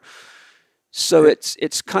customer. So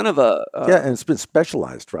it's kind of and it's been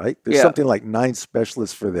specialized, right? There's something like 9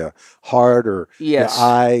 specialists for the heart or the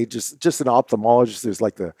eye, just an ophthalmologist. There's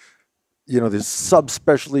like there's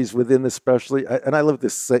subspecialties within the specialty. And I love the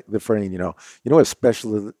phrase, what a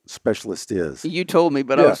specialist is. You told me,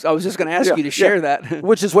 but I was just going to ask you to share that.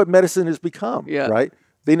 Which is what medicine has become, right?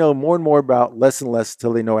 They know more and more about less and less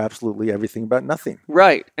till they know absolutely everything about nothing.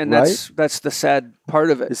 Right. And that's the sad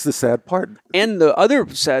part of it. It's the sad part. And the other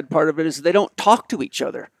sad part of it is they don't talk to each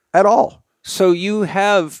other. At all. So you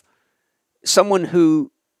have someone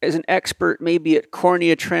who is an expert maybe at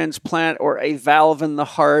cornea transplant or a valve in the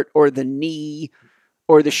heart or the knee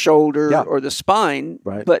or the shoulder or the spine,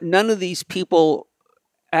 but none of these people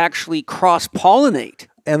actually cross-pollinate.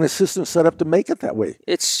 And the system's set up to make it that way.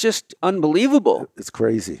 It's just unbelievable. It's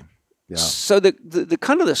crazy. Yeah. So the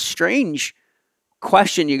kind of the strange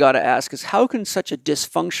question you got to ask is, how can such a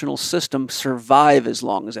dysfunctional system survive as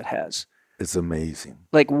long as it has? It's amazing.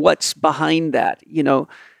 Like, what's behind that?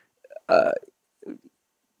 I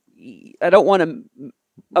don't want to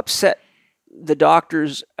upset the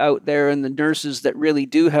doctors out there and the nurses that really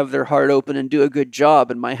do have their heart open and do a good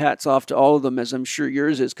job. And my hat's off to all of them, as I'm sure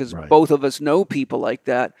yours is, because both of us know people like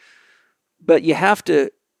that. But you have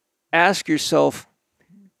to ask yourself,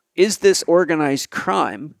 is this organized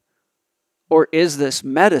crime or is this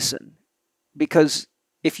medicine? Because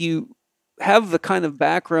if you have the kind of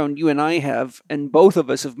background you and I have, and both of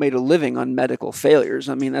us have made a living on medical failures.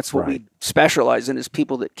 I mean, that's what we specialize in, is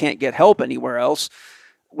people that can't get help anywhere else,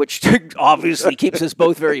 which obviously keeps us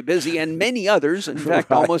both very busy, and many others. In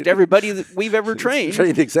fact, almost everybody that we've ever trained.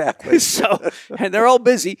 Exactly. And they're all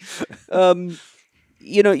busy.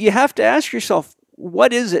 You have to ask yourself,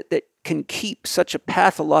 what is it that can keep such a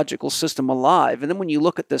pathological system alive? And then when you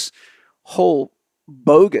look at this whole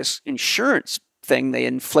bogus insurance thing they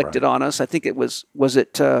inflicted on us, I think it was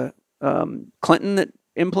it Clinton that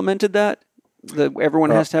implemented that?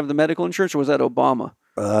 Everyone has to have the medical insurance, or was that Obama?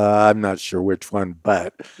 I'm not sure which one,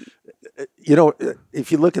 but you know,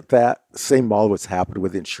 if you look at that same model, what's happened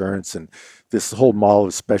with insurance and this whole model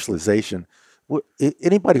of specialization,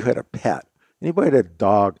 anybody who had a pet, anybody who had a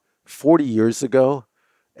dog 40 years ago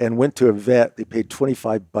and went to a vet, they paid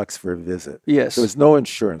 $25 for a visit. Yes. There was no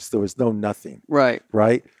insurance. There was no nothing. Right.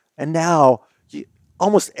 Right. And now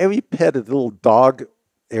almost every pet at the little dog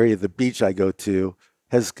area, the beach I go to,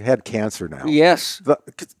 has had cancer now. Yes.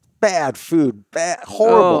 Bad food,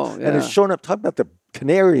 horrible. Oh, yeah. And it's showing up, talk about the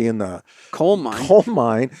canary in the coal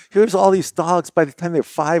mine. Here's all these dogs. By the time they're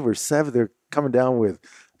 5 or 7, they're coming down with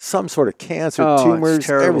some sort of cancer, tumors,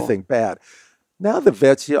 everything bad. Now the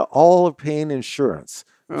vets, all are paying insurance.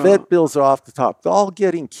 Vet bills are off the top. They're all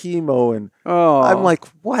getting chemo. And I'm like,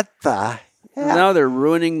 what the heck? Now they're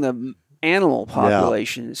ruining the animal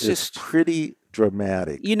population. It's just pretty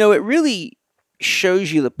dramatic. You know, it really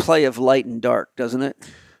shows you the play of light and dark, doesn't it?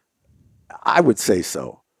 I would say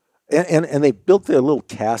so. And they built their little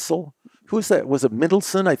castle. Who's that? Was it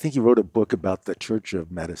Mendelssohn? I think he wrote a book about the Church of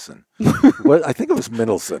Medicine. I think it was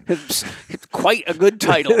Mendelssohn. It's quite a good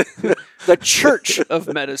title. The Church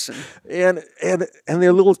of Medicine. And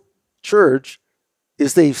their little church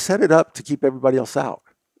is they set it up to keep everybody else out.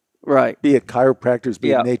 Right. Be it chiropractors,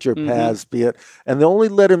 be it naturopaths, be it. And they only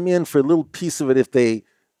let them in for a little piece of it if they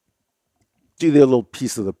do their little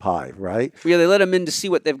piece of the pie, right? Yeah, they let them in to see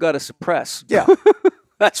what they've got to suppress. Yeah.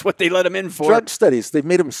 That's what they let them in for. Drug studies. They've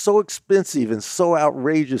made them so expensive and so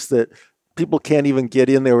outrageous that people can't even get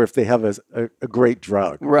in there if they have a great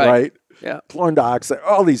drug, right? Yeah. Chlorine dioxide,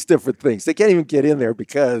 all these different things. They can't even get in there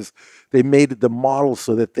because they made the model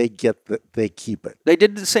so that they keep it. They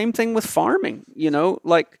did the same thing with farming,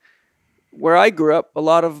 like where I grew up, a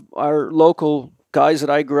lot of our local guys that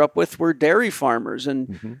I grew up with were dairy farmers,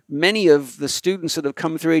 and many of the students that have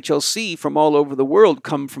come through HLC from all over the world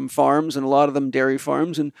come from farms, and a lot of them dairy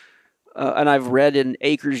farms. And I've read in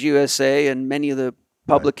Acres USA and many of the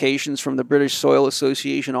publications from the British Soil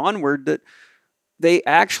Association onward that they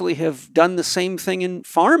actually have done the same thing in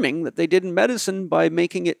farming that they did in medicine by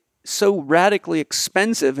making it so radically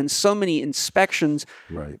expensive and so many inspections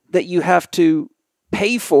that you have to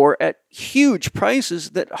pay for at huge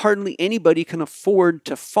prices that hardly anybody can afford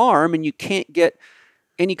to farm, and you can't get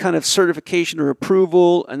any kind of certification or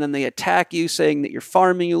approval, and then they attack you saying that you're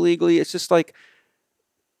farming illegally. It's just like,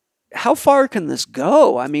 how far can this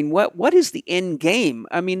go? I mean, what is the end game?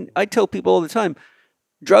 I mean, I tell people all the time,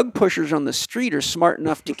 drug pushers on the street are smart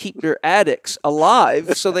enough to keep their addicts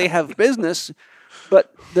alive so they have business,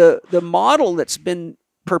 but the model that's been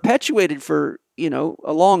perpetuated for,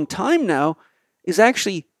 a long time now is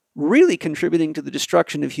actually really contributing to the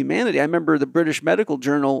destruction of humanity. I remember the British Medical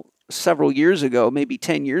Journal several years ago, maybe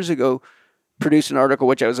 10 years ago, produced an article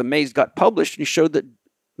which I was amazed got published, and showed that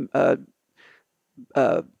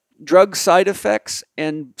drug side effects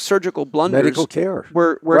and surgical blunders medical care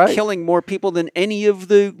were killing more people than any of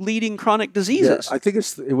the leading chronic diseases. Yeah, I think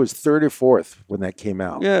it was third or fourth when that came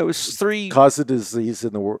out. Yeah, it was 3 cause of disease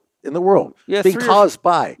in the world. Yeah, being caused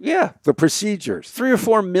by the procedures. 3 or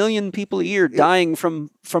 4 million people a year dying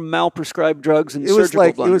from malprescribed drugs and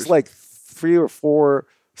surgical blunders. It was like 3 or 4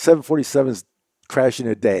 747s crashing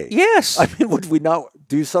a day. Yes. I mean, would we not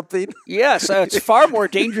do something? Yes, it's far more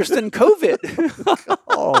dangerous than COVID.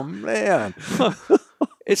 Oh man,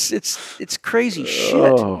 it's crazy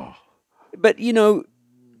shit. But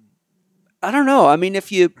I don't know. I mean,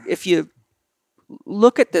 if you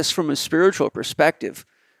look at this from a spiritual perspective,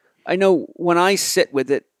 I know when I sit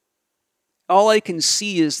with it, all I can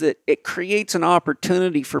see is that it creates an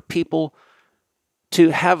opportunity for people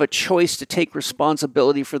to have a choice to take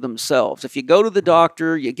responsibility for themselves. If you go to the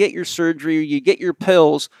doctor, you get your surgery, you get your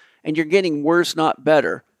pills, and you're getting worse, not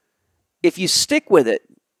better. If you stick with it,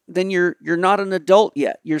 then you're not an adult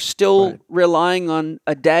yet. You're still relying on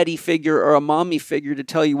a daddy figure or a mommy figure to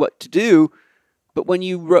tell you what to do. But when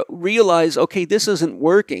you realize, okay, this isn't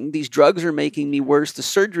working, these drugs are making me worse, the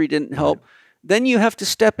surgery didn't help, then you have to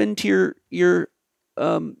step into your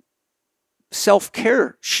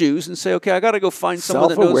self-care shoes and say, okay, I got to go find someone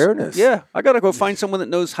that knows. Self-awareness. Yeah, I got to go find someone that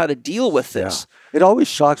knows how to deal with this. Yeah. It always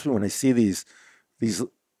shocks me when I see these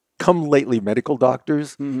come lately medical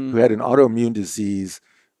doctors who had an autoimmune disease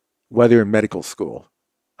while they're in medical school.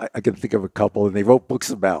 I can think of a couple, and they wrote books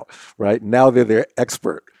about, right? Now they're their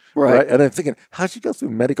expert. Right. And I'm thinking, how'd you go through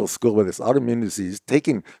medical school with this autoimmune disease,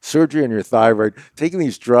 taking surgery on your thyroid, taking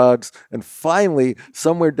these drugs, and finally,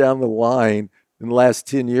 somewhere down the line in the last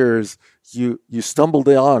 10 years, you stumbled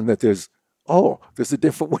on that there's a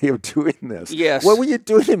different way of doing this. Yes. What were you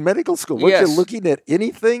doing in medical school? Weren't you looking at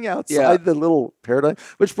anything outside the little paradigm?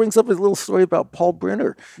 Which brings up a little story about Paul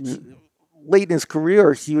Brenner. late in his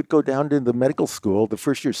career, he would go down to the medical school, the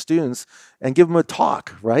first year students, and give them a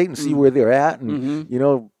talk, right? And see where they're at and,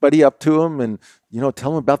 buddy up to them and,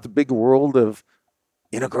 tell them about the big world of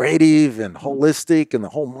integrative and holistic and the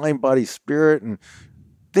whole mind, body, spirit. And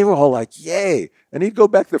they were all like, yay. And he'd go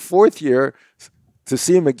back the fourth year to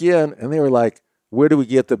see him again. And they were like, where do we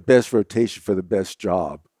get the best rotation for the best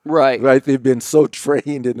job? Right. Right. They've been so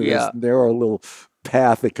trained into this narrow little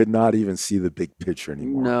path they could not even see the big picture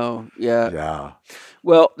anymore. No. Yeah. Yeah.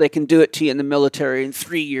 Well, they can do it to you in the military in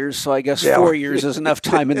 3 years. So I guess 4 years is enough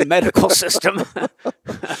time in the medical system.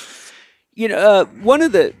 One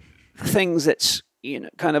of the things that's,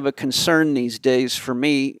 kind of a concern these days for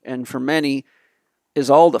me and for many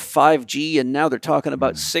is all the 5G, and now they're talking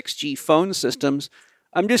about 6G phone systems.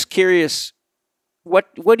 I'm just curious,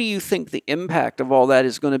 what do you think the impact of all that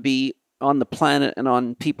is going to be on the planet and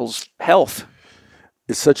on people's health?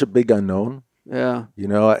 It's such a big unknown. Yeah.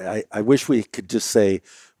 I wish we could just say,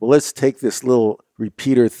 well, let's take this little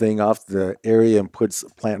repeater thing off the area and put a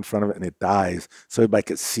plant in front of it and it dies so everybody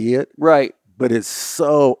could see it. Right. But it's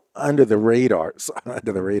so under the radar. Yeah,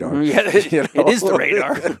 it is the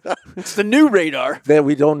radar. It's the new radar. That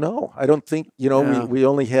we don't know. I don't think, we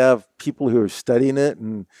only have people who are studying it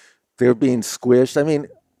and they're being squished. I mean,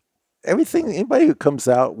 anybody who comes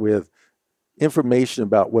out with information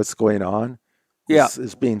about what's going on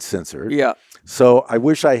is being censored. Yeah. So I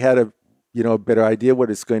wish I had a better idea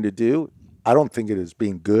what it's going to do. I don't think it is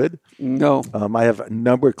being good. No. I have a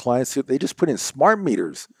number of clients who they just put in smart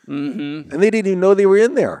meters and they didn't even know they were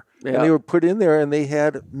in there. Yeah. And they were put in there and they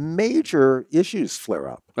had major issues flare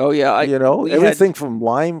up. Oh, yeah. Everything from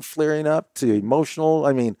Lyme flaring up to emotional.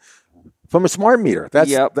 I mean, from a smart meter.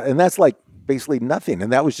 And that's like basically nothing.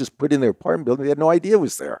 And that was just put in their apartment building. They had no idea it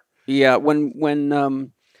was there. Yeah.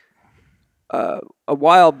 When a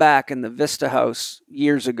while back in the Vista House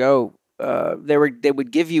years ago, they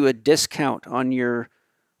would give you a discount on your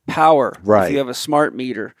power if you have a smart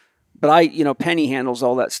meter. But Penny handles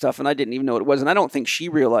all that stuff, and I didn't even know what it was. And I don't think she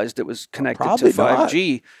realized it was connected to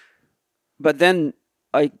 5G. Not. But then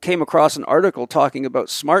I came across an article talking about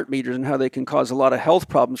smart meters and how they can cause a lot of health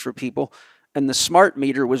problems for people. And the smart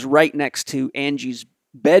meter was right next to Angie's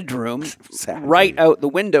bedroom, right out the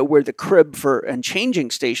window where the crib and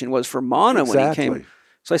changing station was for Mana when he came.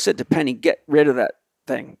 So I said to Penny, get rid of that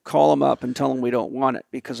thing. Call them up and tell them we don't want it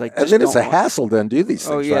because I just and then it's a hassle to undo these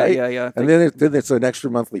things, right? Yeah. And then it's an extra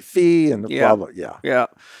monthly fee and blah, blah. Yeah.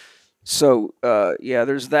 So,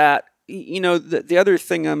 there's that. The other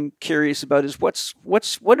thing I'm curious about is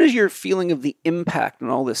what is your feeling of the impact on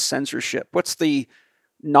all this censorship? What's the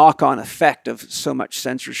knock-on effect of so much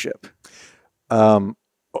censorship?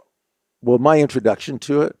 Well, my introduction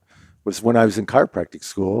to it was when I was in chiropractic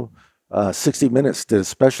school. 60 Minutes did a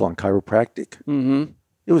special on chiropractic. Mm-hmm.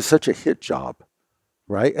 It was such a hit job,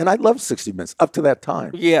 right? And I loved 60 Minutes up to that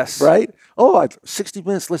time. Yes. Right? 60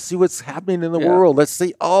 Minutes, let's see what's happening in the world. Let's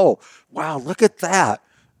see, wow, look at that.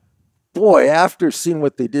 Boy, after seeing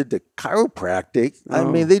what they did to chiropractic, I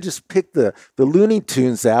mean, they just picked the Looney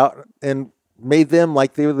Tunes out and made them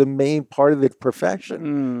like they were the main part of the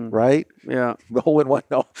profession, right? Yeah. The hole-in-one,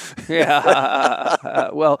 no.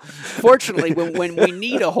 Yeah. Well, fortunately, when we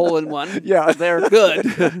need a hole-in-one, they're good.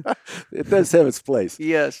 It does have its place.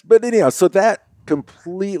 Yes. But anyhow, so that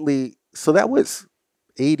was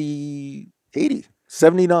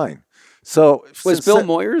 79. So was Bill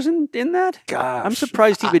Moyers in that? Gosh. I'm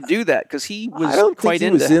surprised he would do that because he was quite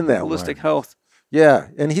into holistic health. Yeah,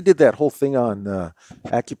 and he did that whole thing on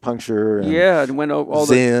acupuncture and and went over all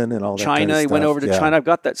Zen and all that China. kind of He stuff. went over to China. I've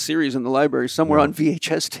got that series in the library somewhere on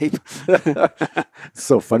VHS tape. It's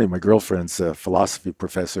so funny. My girlfriend's a philosophy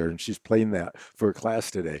professor, and she's playing that for a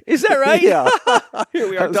class today. Is that right? Yeah. Here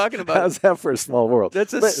we are talking about how's that for a small world?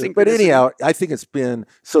 That's but anyhow, I think it's been,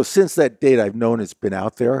 so since that date I've known it's been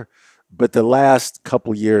out there, but the last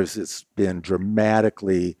couple years it's been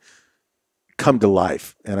dramatically come to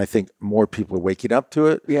life. And I think more people are waking up to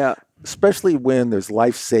it. Yeah. Especially when there's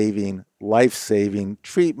life-saving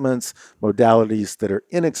treatments, modalities that are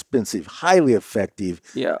inexpensive, highly effective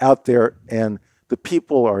out there. And the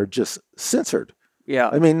people are just censored. Yeah.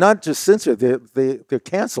 I mean, not just censored, they're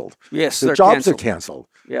canceled. Yes, their jobs are canceled.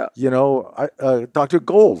 Yeah. Dr.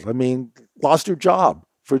 Gold, lost her job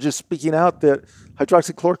for just speaking out that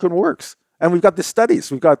hydroxychloroquine works. And we've got the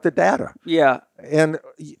studies, we've got the data. Yeah. And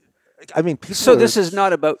so this is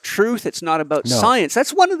not about truth. It's not about science.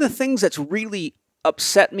 That's one of the things that's really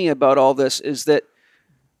upset me about all this is that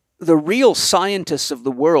the real scientists of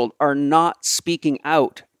the world are not speaking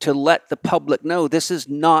out to let the public know this is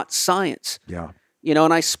not science. Yeah.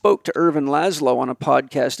 And I spoke to Irvin Laszlo on a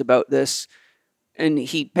podcast about this, And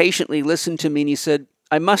he patiently listened to me and he said,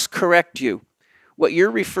 I must correct you. What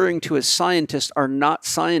you're referring to as scientists are not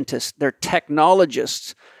scientists. They're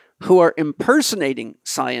technologists who are impersonating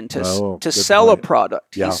scientists to sell a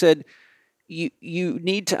product. Yeah. He said, you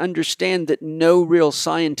need to understand that no real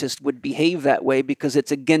scientist would behave that way because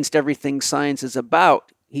it's against everything science is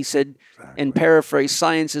about. He said, and paraphrase,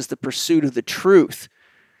 science is the pursuit of the truth.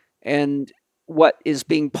 And what is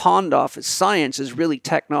being pawned off as science is really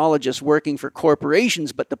technologists working for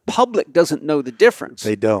corporations, but the public doesn't know the difference.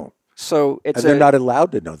 They don't. So it's and they're not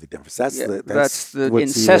allowed to know the difference. That's the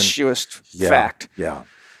incestuous fact. Yeah.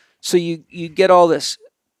 So you get all this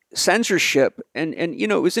censorship, and you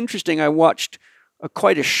know, it was interesting. I watched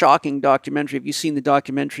quite a shocking documentary. Have you seen the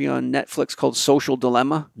documentary on Netflix called Social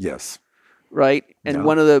Dilemma? Yes. Right? And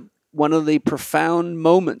one of the profound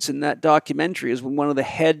moments in that documentary is when one of the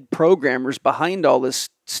head programmers behind all this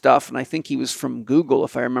stuff, and I think he was from Google,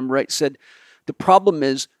 if I remember right, said, the problem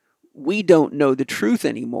is we don't know the truth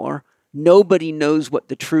anymore. Nobody knows what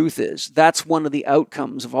the truth is. That's one of the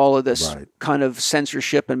outcomes of all of this kind of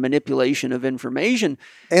censorship and manipulation of information.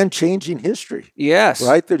 And changing history. Yes.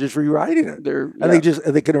 Right? They're just rewriting it.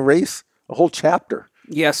 They can erase a whole chapter.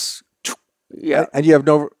 Yes. Yeah. And you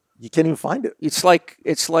can't even find it. It's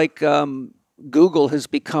like Google has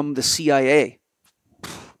become the CIA.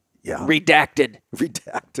 Yeah. Redacted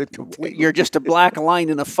completely. You're just a black line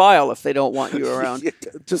in a file if they don't want you around.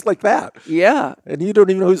 Just like that. Yeah. And you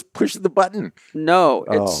don't even know who's pushing the button. No,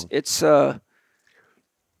 it's I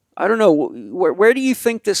don't know. Where do you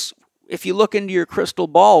think this, if you look into your crystal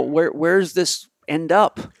ball, where's this end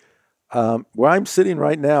up? Where I'm sitting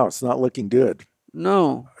right now, it's not looking good.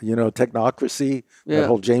 No. You know, technocracy, that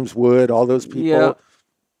whole James Wood, all those people. Yeah.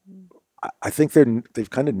 I think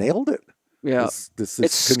they've kind of nailed it. Yeah,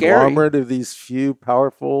 this conglomerate of these few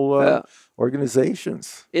powerful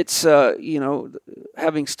organizations. It's you know,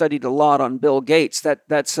 having studied a lot on Bill Gates,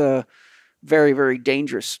 that's a very, very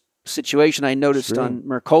dangerous situation. I noticed on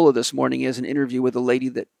Mercola this morning is an interview with a lady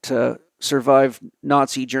that survived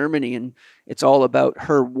Nazi Germany, and it's all about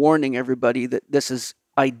her warning everybody that this is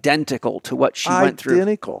identical to what she went through.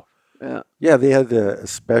 Identical. Yeah, they had a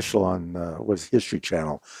special on History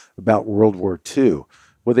Channel about World War II.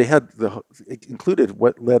 Well, it included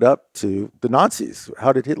what led up to the Nazis.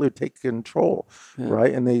 How did Hitler take control,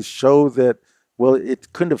 right? And they show that, well,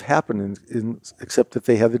 it couldn't have happened except that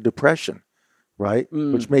they had the Depression, right?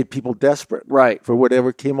 Which made people desperate for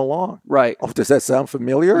whatever came along. Right. Oh, does that sound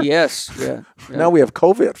familiar? Yes. Yeah. Now we have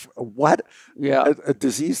COVID. What? Yeah. A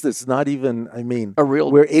disease that's not even, I mean, a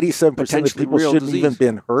real, where 87% of people shouldn't even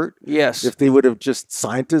been hurt. Yes. If they would have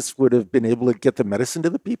scientists would have been able to get the medicine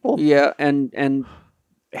to the people. Yeah, and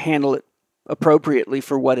handle it appropriately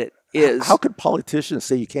for what it is. How could politicians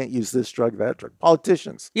say you can't use this drug, that drug?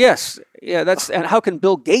 Politicians. Yes. Yeah, and how can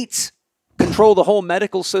Bill Gates control the whole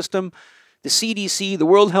medical system, the CDC, the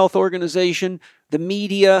World Health Organization, the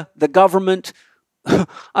media, the government?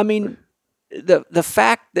 I mean, the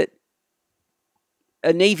fact that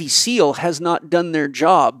a Navy SEAL has not done their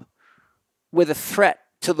job with a threat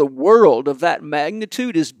to the world of that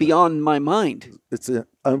magnitude is beyond my mind. It's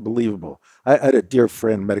unbelievable. I had a dear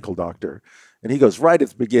friend, medical doctor, and he goes right at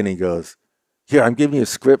the beginning, he goes, here, I'm giving you a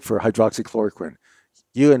script for hydroxychloroquine.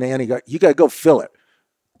 You and Annie, you got to go fill it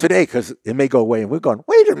today because it may go away. And we're going,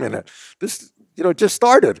 wait a minute. This, just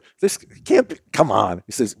started. This can't be, come on.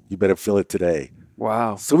 He says, you better fill it today.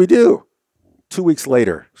 Wow. So we do. 2 weeks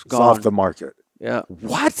later, it's off the market. Yeah.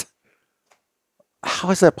 What?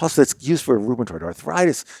 How is that possible? It's used for rheumatoid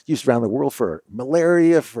arthritis, used around the world for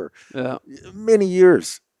malaria for many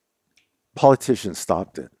years. Politicians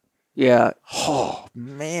stopped it. Yeah. Oh,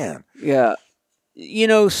 man. Yeah.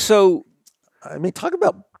 So... I mean, talk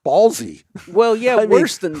about ballsy. Well, yeah,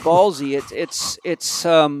 worse than ballsy.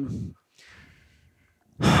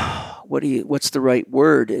 What's the right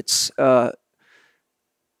word? It's a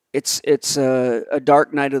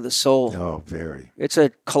dark night of the soul. Oh, very. It's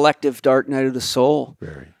a collective dark night of the soul.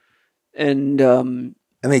 Very. And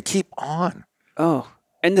they keep on. Oh,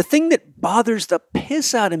 and the thing that bothers the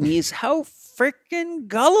piss out of me is how freaking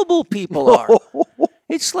gullible people are.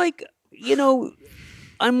 It's like,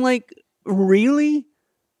 I'm like, really?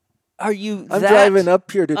 Are you I'm driving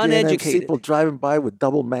up here today uneducated? And people driving by with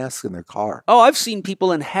double masks in their car. Oh, I've seen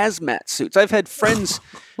people in hazmat suits. I've had friends,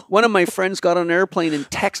 one of my friends got on an airplane and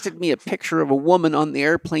texted me a picture of a woman on the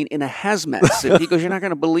airplane in a hazmat suit. He goes, you're not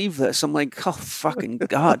going to believe this. I'm like, oh, fucking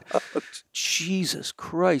God. Jesus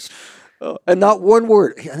Christ. And not one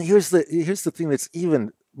word. And here's the thing that's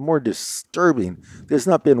even more disturbing, there's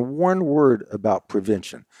not been one word about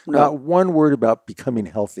prevention, not one word about becoming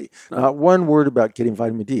healthy, not one word about getting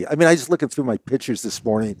vitamin D. I mean, I just looking through my pictures this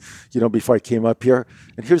morning, before I came up here,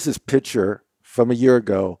 and here's this picture from a year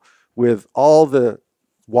ago with all the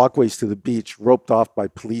walkways to the beach roped off by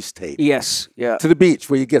police tape. Yes, yeah. To the beach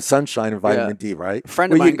where you get sunshine and vitamin D, right? A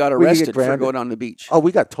friend of mine got arrested for going on the beach. Oh,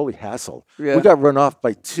 we got totally hassled. Yeah. We got run off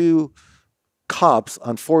by 2 cops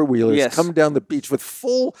on 4-wheelers coming down the beach with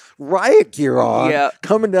full riot gear on,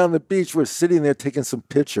 coming down the beach. We're sitting there taking some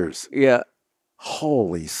pictures. Yeah.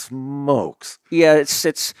 Holy smokes. Yeah,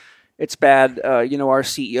 it's bad. Our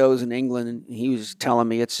CEO's in England, and he was telling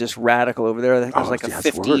me it's just radical over there. I think there's like a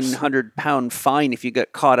 1,500-pound fine if you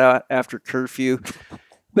get caught out after curfew.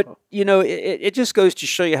 But, it just goes to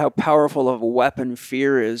show you how powerful of a weapon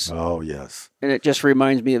fear is. Oh, yes. And it just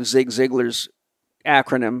reminds me of Zig Ziglar's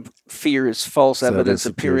acronym, fear is false evidence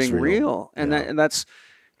appearing real. And that's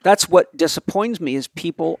what disappoints me is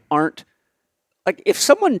people aren't, like, if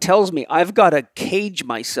someone tells me I've got to cage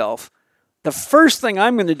myself, the first thing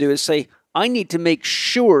I'm going to do is say, I need to make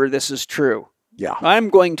sure this is true. Yeah. I'm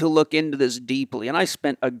going to look into this deeply. And I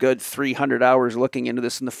spent a good 300 hours looking into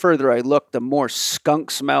this. And the further I looked, the more skunk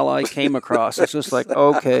smell I came across. It's just like,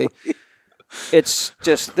 okay, it's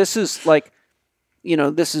just, this is like,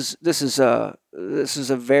 this is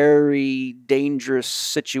a very dangerous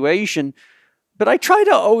situation. But I try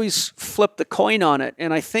to always flip the coin on it.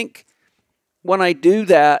 And I think when I do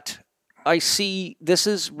that, I see this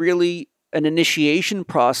is really an initiation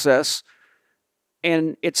process,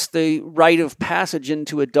 and it's the rite of passage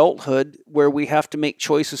into adulthood where we have to make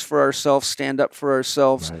choices for ourselves, stand up for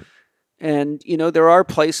ourselves. Right. And, there are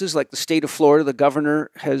places like the state of Florida, the governor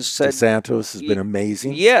has said... DeSantis has been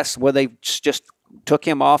amazing. Yes, well, they just took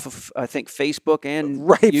him off of, I think, Facebook and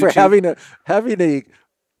YouTube. For having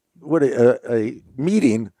a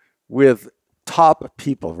meeting with top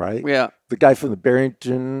people, right? Yeah. The guy from the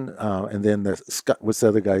Barrington, and then what's the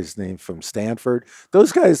other guy's name from Stanford?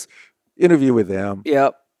 Those guys, interview with them.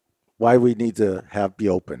 Yep. Why we need to be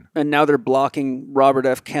open. And now they're blocking Robert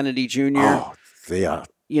F. Kennedy Jr. Oh, they are.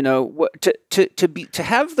 To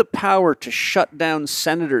have the power to shut down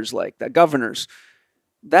senators like that, governors,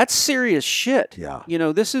 that's serious shit. Yeah.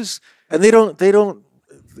 This is... And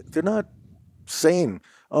they're not saying,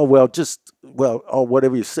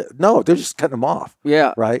 whatever you said. No, they're just cutting them off.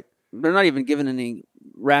 Yeah. Right? They're not even giving any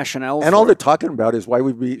rationale. And all they're talking about is why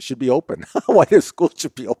we should be open, why the schools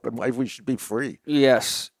should be open, why we should be free.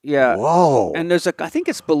 Yes. Yeah. Whoa. And I think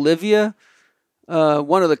it's Bolivia,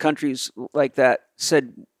 one of the countries like that,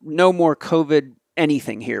 said no more COVID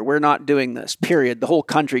anything here. We're not doing this, period. The whole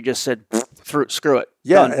country just said, screw it.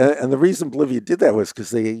 Yeah, and the reason Bolivia did that was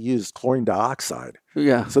because they used chlorine dioxide.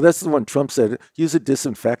 Yeah. So that's the one Trump said, use a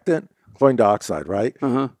disinfectant, chlorine dioxide, right?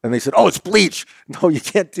 Uh-huh. And they said, it's bleach. No, you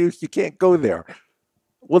can't go there.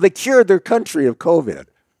 Well, they cured their country of COVID.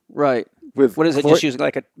 Right. With what is it? Just using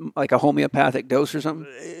like a homeopathic dose or something?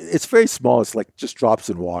 It's very small. It's like just drops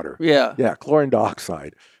in water. Yeah. Yeah, chlorine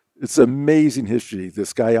dioxide. It's amazing history.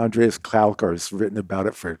 This guy, Andreas Klauker, has written about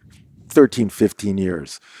it for 13, 15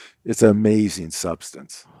 years. It's an amazing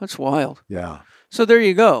substance. That's wild. Yeah. So there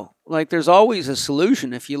you go. Like, there's always a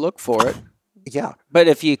solution if you look for it. Yeah. But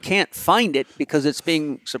if you can't find it because it's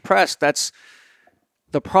being suppressed, that's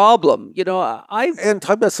the problem. And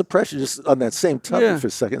talk about suppression, just on that same topic for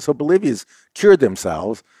a second. So Bolivia's cured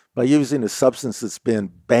themselves by using a substance that's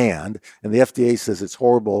been banned, and the FDA says it's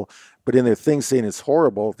horrible. But in their thing saying it's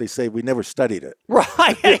horrible, they say we never studied it.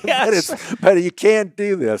 Right. Yes. but you can't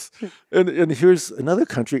do this. And here's another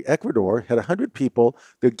country, Ecuador, had 100 people.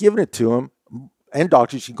 They're giving it to them, and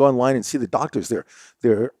doctors. You can go online and see the doctors.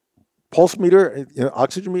 Their pulse meter,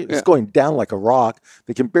 oxygen meter is going down like a rock.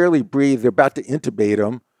 They can barely breathe. They're about to intubate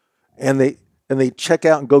them, and they check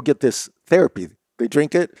out and go get this therapy. They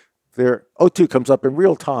drink it. Their O2 comes up in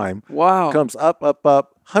real time. Wow. Comes up, up,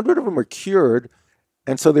 up. 100 of them are cured.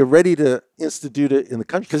 And so they're ready to institute it in the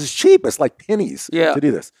country because it's cheap. It's like pennies to do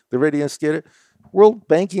this. They're ready to institute it. World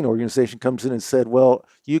Banking Organization comes in and said, well,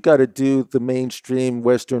 you got to do the mainstream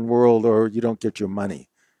Western world or you don't get your money.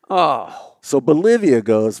 Oh. So Bolivia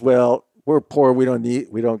goes, well, we're poor. We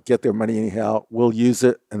don't get their money anyhow. We'll use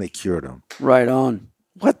it. And they cured them. Right on.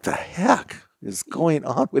 What the heck is going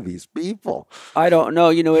on with these people? I don't know.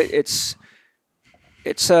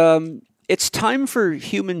 It's time for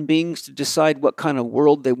human beings to decide what kind of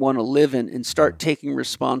world they want to live in and start taking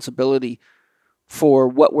responsibility for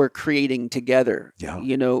what we're creating together. Yeah.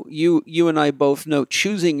 You and I both know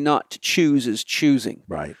choosing not to choose is choosing.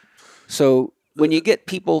 Right. So when you get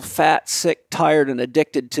people fat, sick, tired, and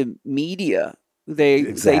addicted to media,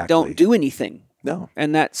 they don't do anything. No.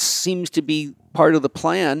 And that seems to be part of the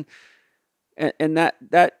plan. And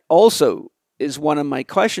that also is one of my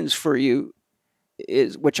questions for you,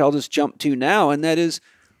 is which I'll just jump to now, and that is,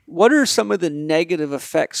 what are some of the negative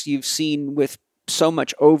effects you've seen with so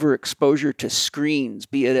much overexposure to screens,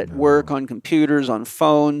 be it at work, on computers, on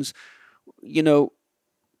phones? You know,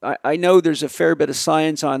 I know there's a fair bit of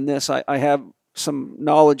science on this. I have some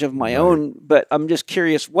knowledge of my own, but I'm just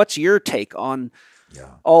curious, what's your take on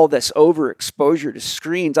all this overexposure to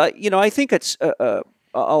screens? I think it's,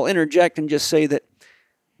 I'll interject and just say that,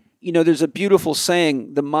 there's a beautiful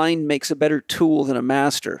saying, the mind makes a better tool than a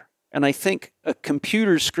master. And I think a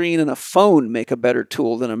computer screen and a phone make a better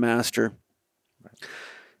tool than a master.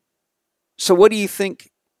 So what do you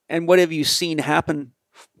think, and what have you seen happen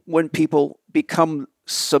when people become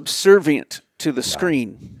subservient to the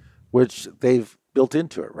screen? Which they've built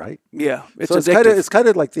into it, right? Yeah. It's kind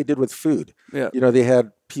of like they did with food. Yeah. They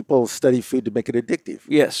had people study food to make it addictive.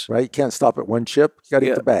 Yes. Right? You can't stop at one chip. You got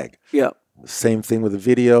to eat the bag. Yeah. Same thing with the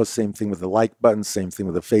video, same thing with the like button, same thing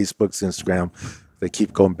with the Facebooks, Instagram. They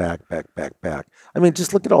keep going back. I mean,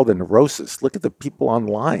 just look at all the neurosis. Look at the people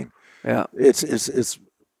online. Yeah. It's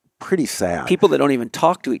pretty sad. People that don't even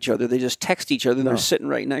talk to each other, they just text each other, and they're sitting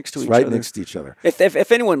right next to each other. Right next to each other.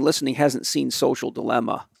 If anyone listening hasn't seen Social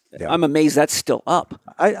Dilemma, I'm amazed that's still up.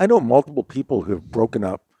 I know multiple people who have broken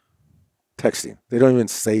up texting. They don't even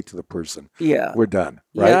say to the person, we're done.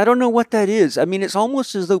 Right? Yeah, I don't know what that is. I mean, it's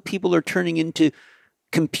almost as though people are turning into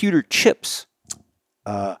computer chips,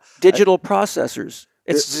 digital processors.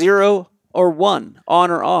 It's 0 or 1, on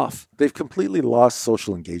or off. They've completely lost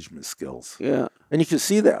social engagement skills. Yeah. And you can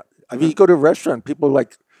see that. I mean, you go to a restaurant, people are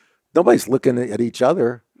like, nobody's looking at each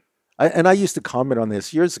other. I used to comment on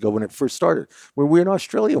this years ago when it first started. When we were in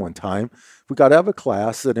Australia one time, we got out of a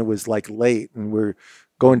class and it was like late and we're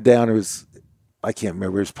going down. It was, I can't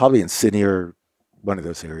remember, it was probably in Sydney or one of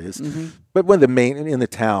those areas, but one of the main in the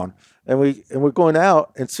town. And we're going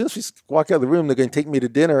out, and as soon as we walk out of the room, they're going to take me to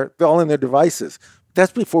dinner. They're all in their devices.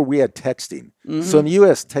 That's before we had texting. So in the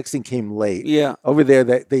U.S., texting came late. Yeah. Over there,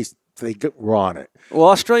 they were on it. Well,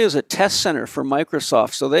 Australia's a test center for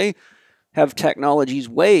Microsoft, so they have technologies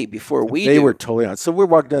way before we do. They were totally on. So we're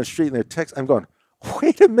walking down the street, and they're texting. I'm going,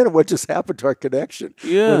 wait a minute, what just happened to our connection?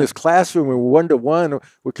 Yeah. In this classroom, we're one-to-one,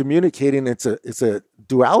 we're communicating. It's a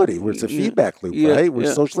duality where it's a feedback loop, right?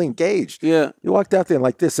 We're socially engaged. Yeah. You walked out there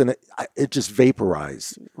like this, and it just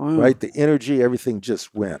vaporized, right? The energy, everything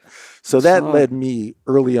just went. So that led me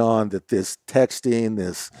early on that this texting,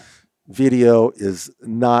 this video is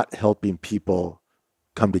not helping people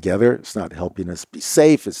come together. It's not helping us be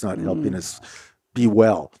safe. It's not helping us be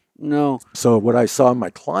well. No. So what I saw in my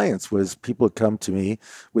clients was people would come to me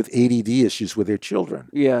with ADD issues with their children.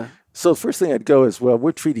 Yeah. So the first thing I'd go is, well,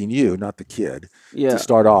 we're treating you, not the kid, to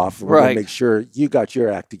start off. We're going to make sure you got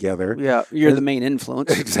your act together. Yeah, you're the main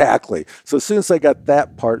influence. Exactly. So as soon as I got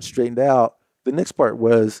that part straightened out, the next part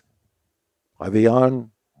was, are they online?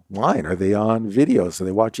 Are they on videos? Are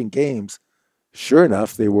they watching games? Sure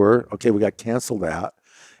enough, they were. Okay, we got canceled out.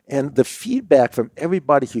 And the feedback from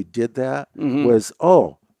everybody who did that was,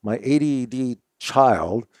 oh, my ADD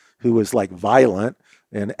child who was like violent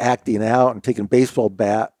and acting out and taking a baseball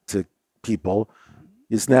bat to people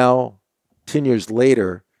is now 10 years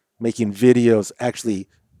later making videos actually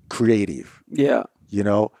creative. Yeah.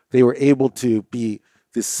 They were able to be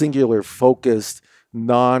this singular focused,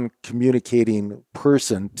 non-communicating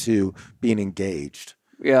person to being engaged.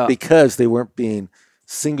 Yeah. Because they weren't being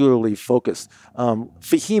singularly focused.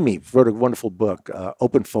 Fahimi wrote a wonderful book,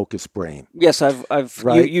 Open Focus Brain. Yes,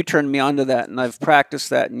 you turned me on to that, and I've practiced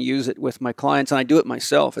that and use it with my clients, and I do it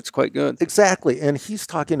myself. It's quite good. Exactly. And he's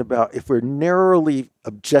talking about if we're narrowly,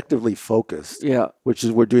 objectively focused, which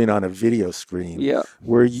is we're doing on a video screen,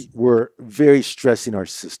 we're very stressing our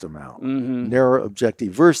system out. Narrow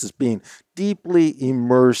objective versus being deeply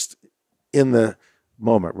immersed in the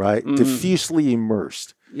moment, right? Diffusely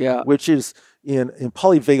immersed. Yeah. Which is, in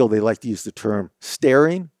polyvagal, they like to use the term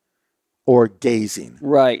staring or gazing.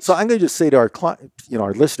 Right. So I'm going to just say to our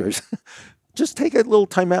our listeners, just take a little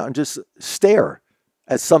time out and just stare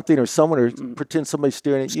at something or someone, or pretend somebody's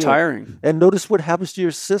staring at you. It's tiring. And notice what happens to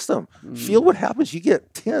your system. Feel what happens. You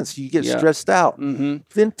get tense. You get stressed out.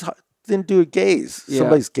 Then do a gaze.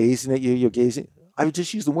 Somebody's gazing at you. You're gazing. I would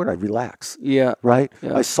just use the word, I relax. Yeah. Right?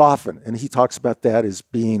 Yeah. I soften. And he talks about that as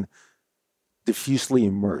being diffusely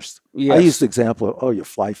immersed. Yes. I use the example of, you're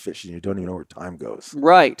fly fishing, you don't even know where time goes.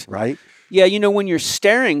 Right. Right? Yeah, when you're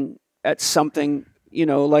staring at something,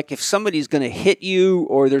 like if somebody's going to hit you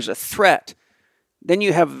or there's a threat, then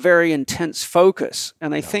you have very intense focus.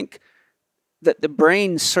 And I think that the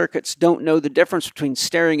brain circuits don't know the difference between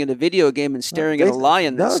staring at a video game and staring at a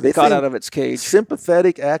lion that's got out of its cage.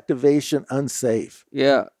 Sympathetic activation unsafe.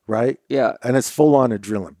 Yeah. Right? Yeah. And it's full on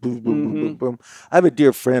adrenaline. Boom, boom, boom, boom, boom. I have a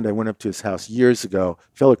dear friend. I went up to his house years ago,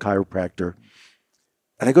 fellow chiropractor.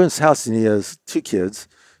 And I go in his house and he has 2 kids.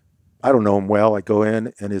 I don't know him well. I go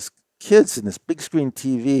in and his kids in this big screen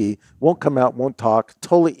TV won't come out, won't talk,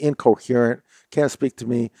 totally incoherent, can't speak to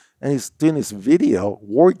me. And he's doing this video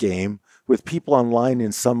war game with people online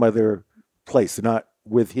in some other place. They're not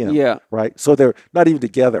with him. Yeah. Right? So they're not even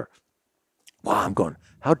together. Wow, I'm going,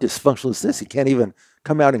 how dysfunctional is this? He can't even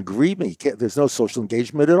come out and greet me. There's no social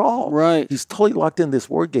engagement at all. Right. He's totally locked in this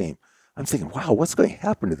war game. I'm thinking, wow, what's going to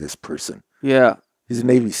happen to this person? Yeah. He's a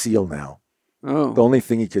Navy SEAL now. Oh. The only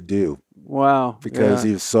thing he could do. Wow. Because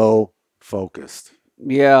he was so focused.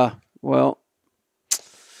 Yeah. Well,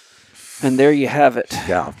 and there you have it.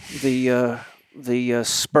 Yeah. The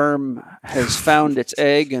sperm has found its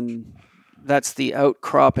egg, and that's the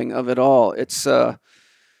outcropping of it all. It's a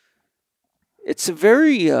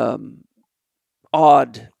very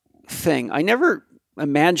odd thing. I never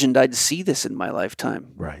imagined I'd see this in my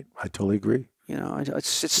lifetime. Right. I totally agree. You know,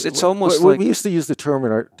 it's almost like we used to use the term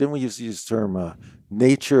didn't we used to use the term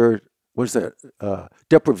nature? What is that?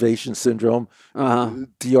 Deprivation syndrome,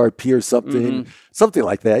 DRP or something, something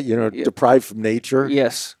like that. You know, deprived from nature.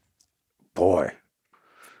 Yes. Boy,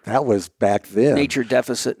 that was back then. Nature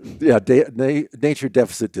deficit. Yeah, nature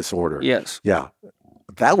deficit disorder. Yes. Yeah,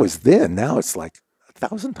 that was then. Now it's like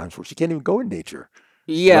 1,000 times worse. You can't even go in nature.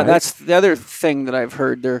 Yeah, right? That's the other thing that I've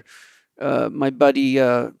heard. There, my buddy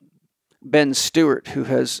Ben Stewart, who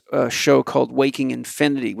has a show called Waking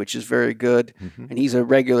Infinity, which is very good, and he's a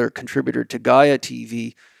regular contributor to Gaia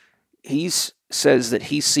TV. He says that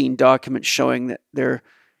he's seen documents showing that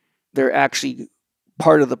they're actually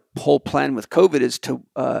part of the whole plan with COVID is to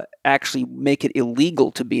actually make it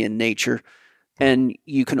illegal to be in nature, and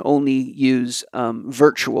you can only use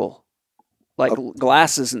virtual, like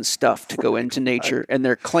glasses and stuff, to go into nature. And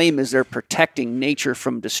their claim is they're protecting nature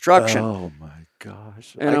from destruction. Oh my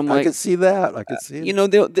gosh! And I could see that. I could see it. You know,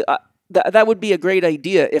 that would be a great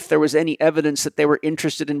idea if there was any evidence that they were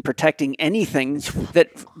interested in protecting anything that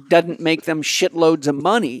doesn't make them shitloads of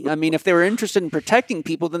money. I mean, if they were interested in protecting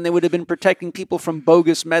people, then they would have been protecting people from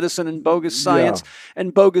bogus medicine and bogus science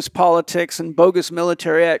and bogus politics and bogus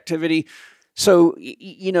military activity. So,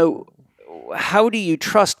 you know, how do you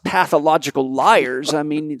trust pathological liars? I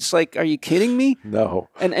mean, it's like, are you kidding me? No.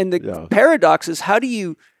 And the paradox is, how do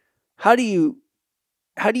you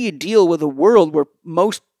deal with a world where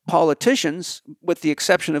most politicians, with the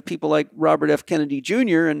exception of people like Robert F. Kennedy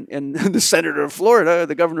Jr. and the senator of Florida,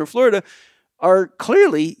 the governor of Florida, are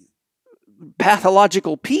clearly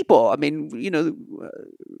pathological people? I mean, you know,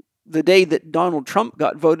 the day that Donald Trump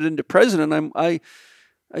got voted into president, I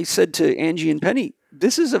said to Angie and Penny,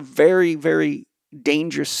 this is a very, very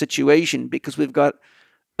dangerous situation, because we've got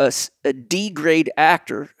a D-grade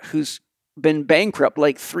actor who's been bankrupt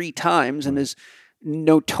like 3 times and is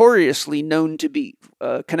notoriously known to be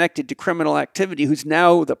connected to criminal activity, who's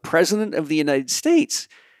now the president of the United States.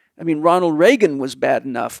 I mean, Ronald Reagan was bad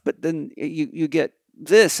enough, but then you get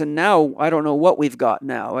this, and now I don't know what we've got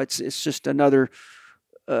now. It's just another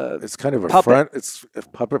it's kind of a puppet. front. It's a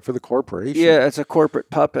puppet for the corporation. Yeah, it's a corporate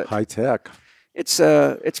puppet. High tech.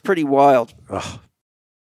 It's pretty wild. Ugh.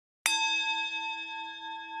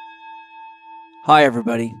 Hi,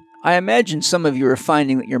 everybody. I imagine some of you are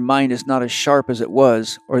finding that your mind is not as sharp as it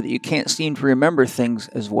was, or that you can't seem to remember things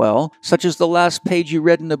as well, such as the last page you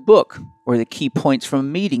read in a book, or the key points from a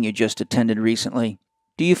meeting you just attended recently.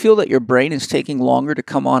 Do you feel that your brain is taking longer to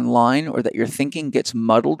come online, or that your thinking gets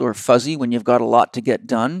muddled or fuzzy when you've got a lot to get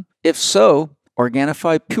done? If so,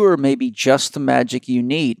 Organifi Pure may be just the magic you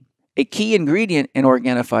need. A key ingredient in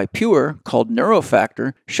Organifi Pure, called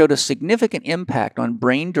neurofactor, showed a significant impact on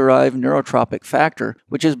brain-derived neurotropic factor,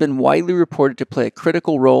 which has been widely reported to play a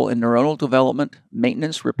critical role in neuronal development,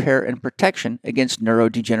 maintenance, repair, and protection against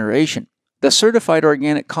neurodegeneration. The certified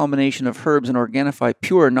organic combination of herbs in Organifi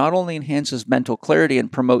Pure not only enhances mental clarity and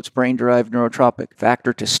promotes brain-derived neurotropic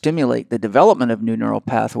factor to stimulate the development of new neural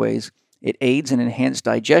pathways, it aids in enhanced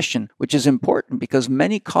digestion, which is important because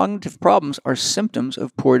many cognitive problems are symptoms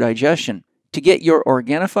of poor digestion. To get your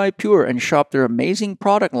Organifi Pure and shop their amazing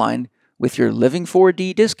product line with your Living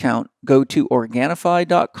 4D discount, go to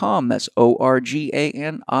Organifi.com, that's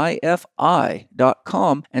Organifi.com,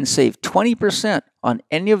 and save 20% on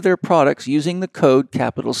any of their products using the code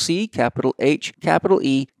capital C, capital H, capital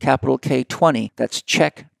E, capital K 20. That's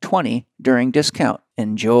Chek 20 during discount.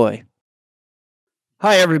 Enjoy.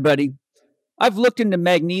 Hi, everybody. I've looked into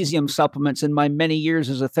magnesium supplements in my many years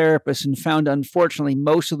as a therapist and found, unfortunately,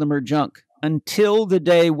 most of them are junk. Until the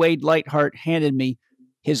day Wade Lightheart handed me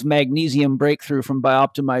his magnesium breakthrough from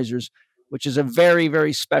Bioptimizers, which is a very,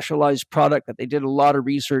 very specialized product that they did a lot of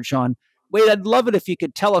research on. Wade, I'd love it if you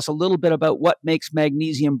could tell us a little bit about what makes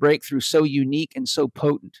magnesium breakthrough so unique and so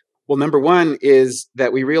potent. Well, number one is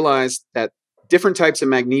that we realized that different types of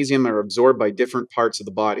magnesium are absorbed by different parts of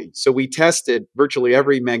the body. So we tested virtually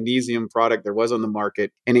every magnesium product there was on the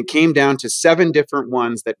market, and it came down to 7 different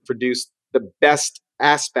ones that produced the best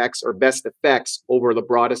aspects or best effects over the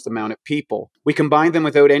broadest amount of people. We combined them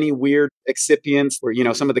without any weird excipients or,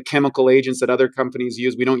 some of the chemical agents that other companies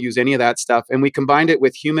use. We don't use any of that stuff. And we combined it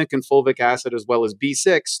with humic and fulvic acid as well as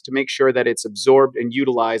B6 to make sure that it's absorbed and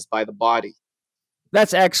utilized by the body.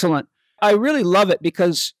 That's excellent. I really love it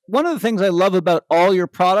because one of the things I love about all your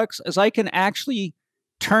products is I can actually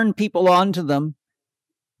turn people on to them.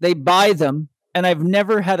 They buy them, and I've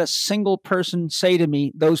never had a single person say to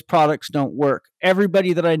me, those products don't work.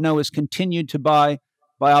 Everybody that I know has continued to buy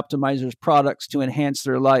Bioptimizers products to enhance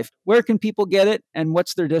their life. Where can people get it, and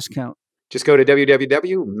what's their discount? Just go to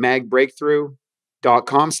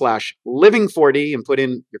www.magbreakthrough.com/living4D and put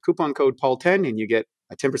in your coupon code Paul10 and you get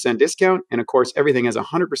a 10% discount. And of course, everything has a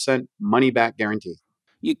 100% money back guarantee.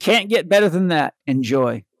 You can't get better than that.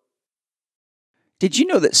 Enjoy. Did you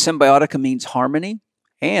know that Symbiotica means harmony?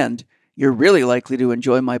 And you're really likely to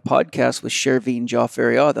enjoy my podcast with Shervin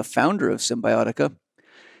Jaffaria, the founder of Symbiotica.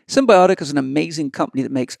 Symbiotica is an amazing company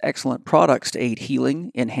that makes excellent products to aid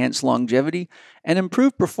healing, enhance longevity, and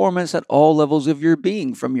improve performance at all levels of your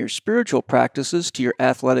being, from your spiritual practices to your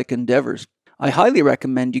athletic endeavors. I highly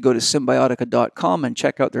recommend you go to Symbiotica.com and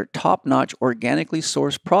check out their top-notch organically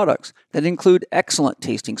sourced products that include excellent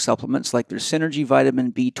tasting supplements like their Synergy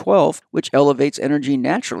Vitamin B12, which elevates energy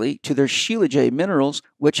naturally, to their Shilajit minerals,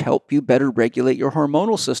 which help you better regulate your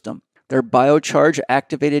hormonal system. Their Biocharge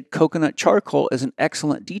activated coconut charcoal is an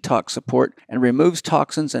excellent detox support and removes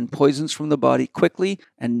toxins and poisons from the body quickly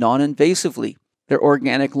and non-invasively. Their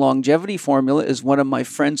organic longevity formula is one of my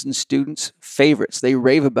friends and students' favorites. They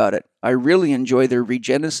rave about it. I really enjoy their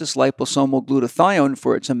Regenesis liposomal glutathione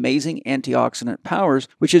for its amazing antioxidant powers,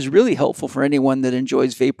 which is really helpful for anyone that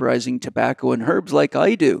enjoys vaporizing tobacco and herbs like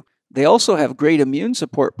I do. They also have great immune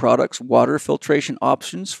support products, water filtration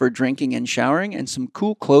options for drinking and showering, and some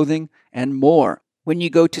cool clothing and more. When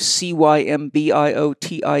you go to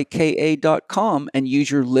CYMBIOTIKA.com and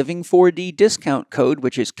use your Living4D discount code,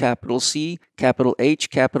 which is capital C, capital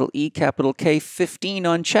H, capital E, capital K, 15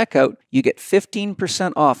 on checkout, you get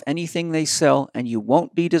 15% off anything they sell, and you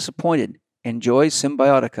won't be disappointed. Enjoy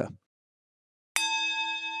Symbiotica.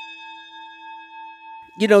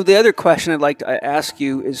 The other question I'd like to ask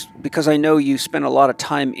you is, because I know you spend a lot of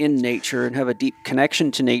time in nature and have a deep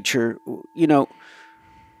connection to nature,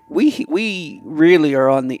 we really are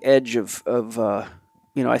on the edge of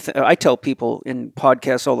I tell people in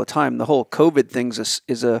podcasts all the time, the whole COVID thing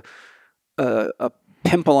is a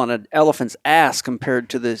pimple on an elephant's ass compared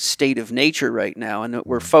to the state of nature right now, and that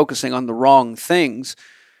we're focusing on the wrong things.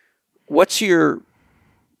 What's your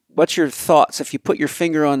thoughts? If you put your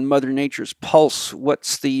finger on Mother Nature's pulse,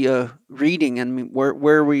 what's the reading? And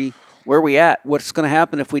where are we at? What's going to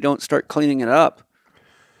happen if we don't start cleaning it up?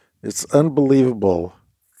 It's unbelievable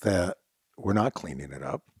that we're not cleaning it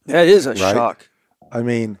up. That is a shock. I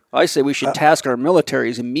mean, I say we should task our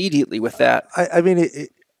militaries immediately with that.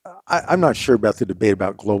 I'm not sure about the debate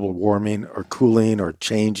about global warming or cooling or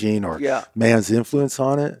changing or man's influence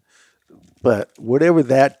on it. But whatever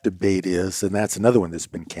that debate is, and that's another one that's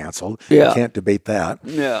been canceled. Yeah. You can't debate that.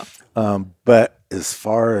 Yeah. But as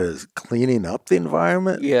far as cleaning up the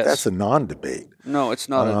environment, yes, that's a non-debate. No, it's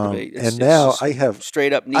not a debate. And now I have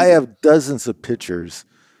straight up. I have dozens of pictures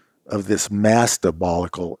of this mass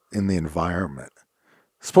debacle in the environment.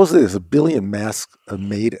 Supposedly there's 1 billion masks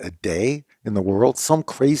made a day in the world, some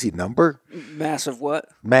crazy number. Massive what?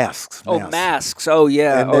 Masks. Oh, masks. Oh,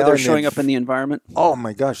 yeah. And they're showing up in the environment. Oh,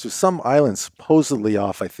 my gosh. There's some island supposedly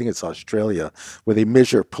off, I think it's Australia, where they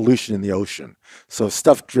measure pollution in the ocean. So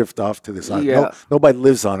stuff drift off to this island. Yeah. Nobody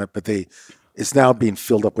lives on it, but it's now being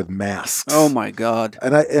filled up with masks. Oh, my God.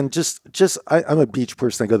 And I'm a beach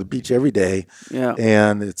person. I go to the beach every day. Yeah.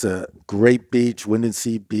 And it's a great beach, Wind and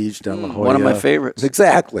Sea Beach down La Jolla. One of my favorites.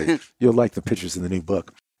 Exactly. You'll like the pictures in the new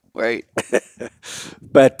book. Right.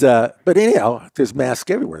 But anyhow, there's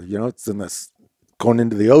masks everywhere. It's in this, going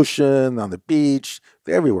into the ocean, on the beach,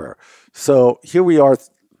 they're everywhere. So here we are,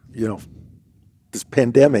 this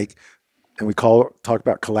pandemic, and we talk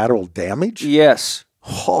about collateral damage. Yes.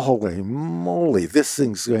 Holy moly, this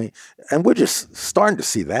thing's going, and we're just starting to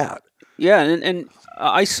see that. Yeah, and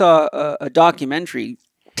I saw a documentary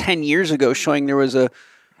 10 years ago showing there was a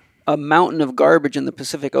mountain of garbage in the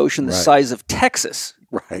Pacific Ocean the size of Texas.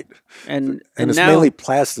 Right. And it's now, mainly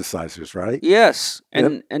plasticizers, right? Yes.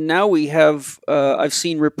 And now we have, I've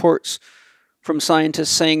seen reports from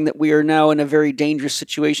scientists saying that we are now in a very dangerous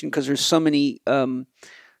situation because there's so many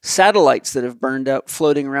satellites that have burned out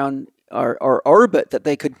floating around our orbit that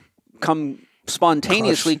they could come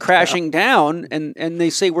spontaneously crashing down. And they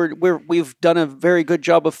say we've done a very good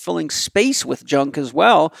job of filling space with junk as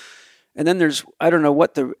well. And then there's, I don't know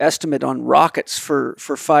what the estimate on rockets for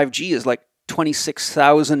 5G is, like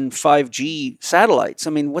 26,000 5G satellites. I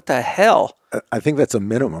mean, what the hell? I think that's a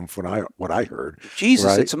minimum from what I heard. Jesus,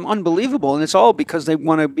 right? It's unbelievable. And it's all because they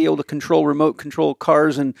want to be able to control remote control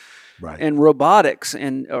cars and robotics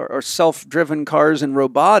or self-driven cars and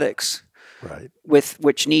robotics. Right.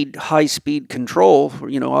 Which need high-speed control.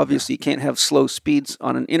 You know, obviously you can't have slow speeds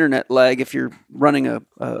on an internet lag if you're running a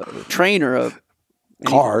train or a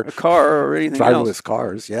car or anything driverless else.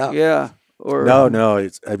 Cars, yeah. Yeah. Or no,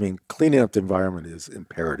 I mean, cleaning up the environment is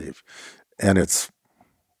imperative, and it's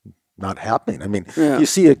not happening. I mean, you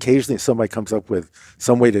see occasionally somebody comes up with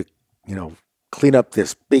some way to, clean up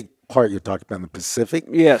this big part you're talking about in the Pacific.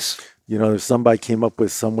 Yes. Somebody came up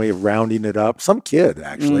with some way of rounding it up, some kid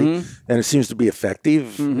actually, and it seems to be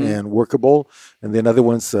effective and workable. And then other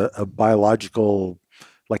ones, a biological,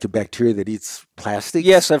 like a bacteria that eats plastic.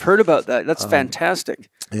 Yes, I've heard about that. That's fantastic.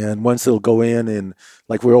 And once they'll go in and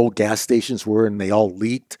like where old gas stations were and they all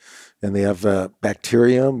leaked and they have a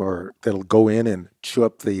bacterium or that'll go in and chew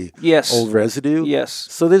up the old residue. Yes.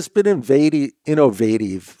 So there's been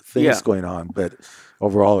innovative things going on, but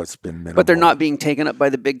overall it's been minimal. But they're not being taken up by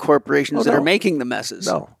the big corporations that are making the messes.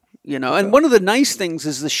 No. And one of the nice things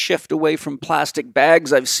is the shift away from plastic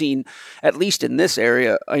bags I've seen, at least in this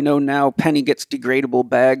area. I know now Penny gets degradable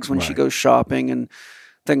bags when she goes shopping and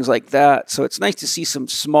things like that. So it's nice to see some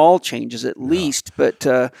small changes at least. But,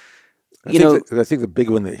 I think the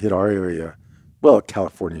big one that hit our area, well,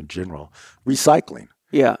 California in general, recycling.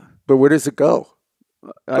 Yeah. But where does it go?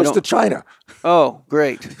 It goes to China. Oh,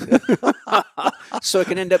 great. So it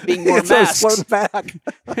can end up being more masks. It floats back.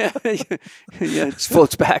 It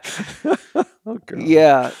floats back. Oh, God.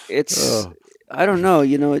 Yeah, it's, I don't know,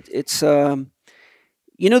 it's the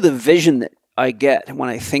vision that I get when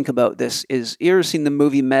I think about this is, you ever seen the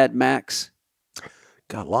movie Mad Max?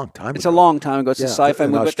 God, a long time ago. It's a long time ago. It's a sci-fi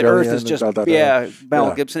movie, but the Earth is just,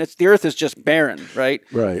 Mel Gibson. The Earth is just barren, right?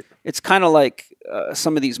 Right. It's kind of like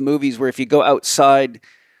some of these movies where if you go outside,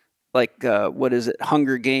 like, what is it,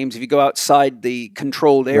 Hunger Games, if you go outside the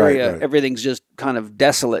controlled area, everything's just kind of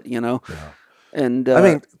desolate, Yeah. And I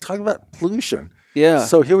mean, talking about pollution. Yeah.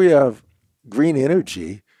 So here we have green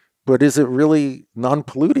energy, but is it really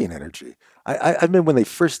non-polluting energy? I remember when they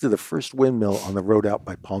first did the first windmill on the road out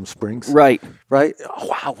by Palm Springs. Right. Oh,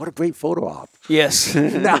 wow, what a great photo op. Yes.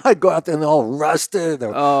 Now I go out there and they're all rusted.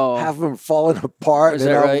 Half of them falling apart.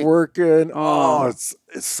 They're not working. Oh, it's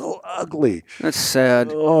so ugly. That's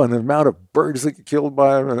sad. Oh, and the amount of birds that get killed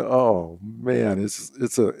by them. And, oh, man,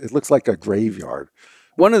 it looks like a graveyard.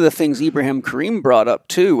 One of the things Ibrahim Karim brought up,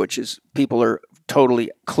 too, which is people are totally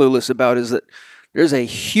clueless about, is that there's a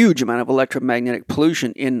huge amount of electromagnetic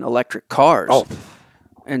pollution in electric cars. Oh.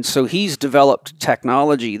 And so he's developed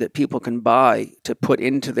technology that people can buy to put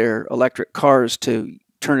into their electric cars to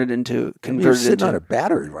turn it into, convert you're it sitting into on a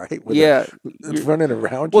battery, right? It's running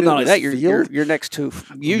around. Well, not only that, you're next to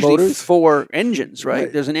usually motors? 4 engines,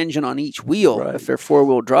 right? There's an engine on each wheel if they're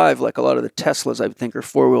 4-wheel drive, like a lot of the Teslas, I think, are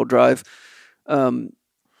 4-wheel drive.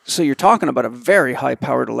 So you're talking about a very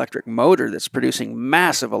high-powered electric motor that's producing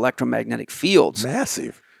massive electromagnetic fields.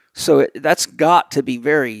 Massive. So that's got to be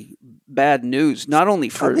very bad news, not only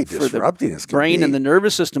for the brain and the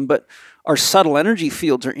nervous system, but our subtle energy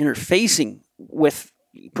fields are interfacing with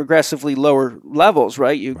progressively lower levels,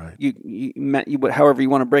 right? However you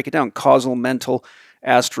want to break it down, causal, mental,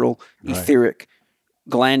 astral, etheric,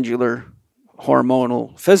 glandular,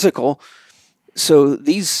 hormonal, physical. So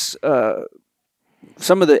these...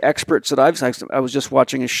 some of the experts that I was just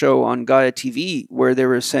watching a show on Gaia TV where they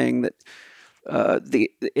were saying that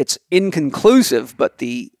it's inconclusive, but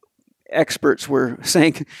the experts were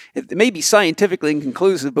saying it may be scientifically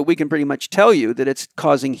inconclusive, but we can pretty much tell you that it's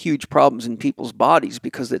causing huge problems in people's bodies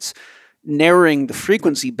because it's narrowing the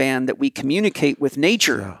frequency band that we communicate with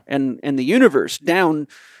nature and the universe down,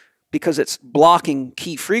 because it's blocking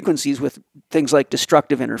key frequencies with things like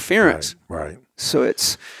destructive interference. Right. So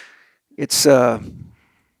it's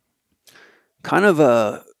kind of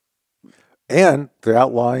a... And they're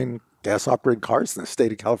outlawing gas-operated cars in the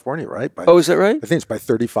state of California, right? Oh, is that right? I think it's by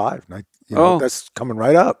 35. And that's coming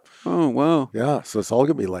right up. Oh, wow. Yeah, so it's all going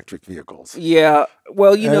to be electric vehicles. Yeah,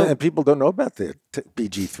 well, and people don't know about the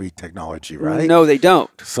BG3 technology, right? No, they don't.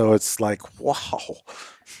 So it's like, wow.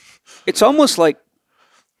 It's almost like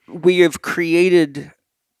we have created,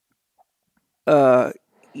 you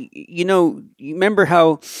remember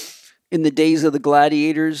how in the days of the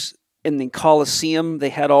gladiators in the Colosseum, they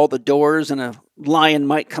had all the doors and a lion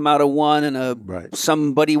might come out of one and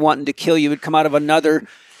somebody wanting to kill you would come out of another.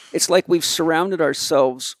 It's like we've surrounded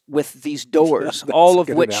ourselves with these doors, all of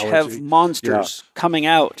which have monsters coming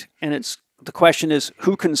out. And the question is,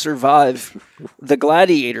 who can survive the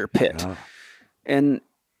gladiator pit? Yeah.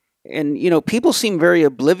 And people seem very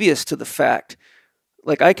oblivious to the fact.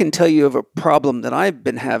 Like, I can tell you of a problem that I've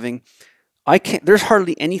been having. There's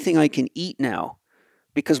hardly anything I can eat now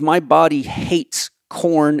because my body hates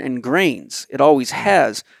corn and grains. It always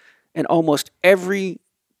has. And almost every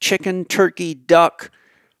chicken, turkey, duck,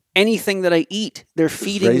 anything that I eat, they're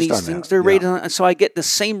feeding these things. They're raised on, so I get the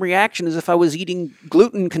same reaction as if I was eating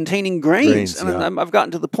gluten-containing grains. And I've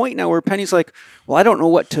gotten to the point now where Penny's like, well, I don't know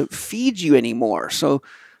what to feed you anymore. So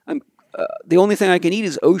the only thing I can eat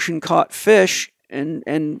is ocean-caught fish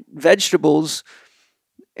and vegetables.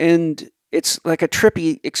 And it's like a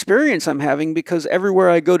trippy experience I'm having because everywhere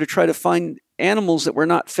I go to try to find animals that were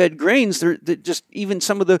not fed grains, they're just, even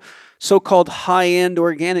some of the so-called high-end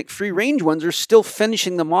organic free-range ones are still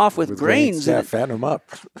finishing them off with grains. Yeah, fatten them up.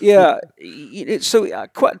 Yeah. So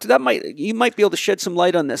you might be able to shed some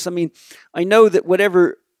light on this. I mean, I know that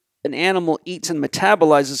whatever an animal eats and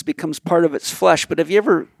metabolizes becomes part of its flesh, but have you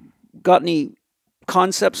ever got any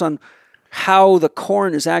concepts on how the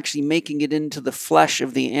corn is actually making it into the flesh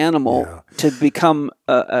of the animal to become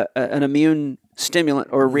an immune stimulant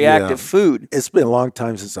or reactive food? It's been a long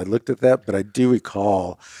time since I looked at that, but I do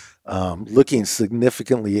recall looking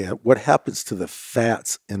significantly at what happens to the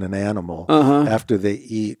fats in an animal after they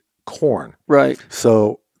eat corn. Right.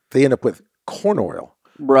 So they end up with corn oil.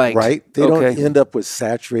 Right. They don't end up with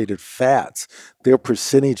saturated fats. Their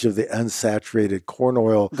percentage of the unsaturated corn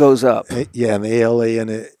oil goes up. Yeah, and the ALA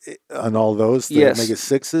and all those, the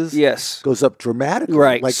omega-6s, goes up dramatically.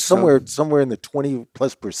 Right. Like somewhere in the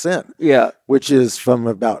 20+%. Yeah. Which is from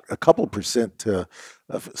about a couple percent to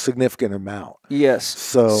a significant amount. Yes.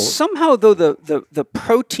 So somehow, though, the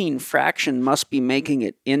protein fraction must be making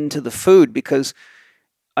it into the food because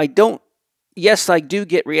I do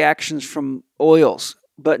get reactions from oils,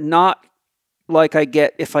 but not like I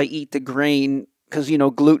get if I eat the grain, because,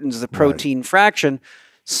 gluten's the protein fraction.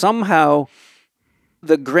 Somehow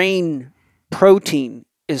the grain protein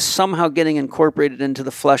is somehow getting incorporated into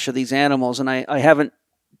the flesh of these animals. And I haven't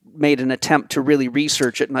made an attempt to really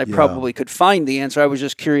research it, and I probably could find the answer. I was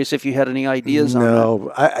just curious if you had any ideas on that.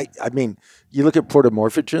 No, I mean, you look at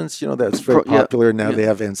protomorphogens, that's very popular. Now they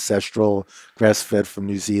have ancestral grass-fed from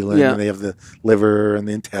New Zealand, and they have the liver and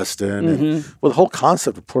the intestine. And, the whole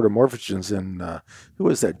concept of protomorphogens, and who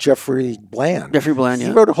was that? Jeffrey Bland.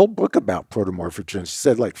 He wrote a whole book about protomorphogens. He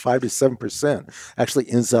said like 5 to 7% actually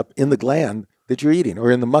ends up in the gland that you're eating,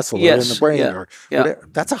 or in the muscle, or in the brain, or whatever.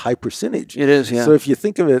 That's a high percentage. It is, So if you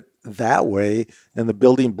think of it that way, and the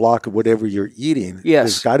building block of whatever you're eating,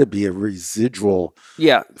 there's got to be a residual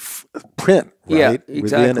print, right? Yeah, exactly.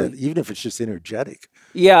 Within it, even if it's just energetic.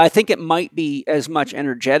 Yeah, I think it might be as much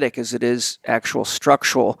energetic as it is actual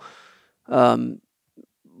structural,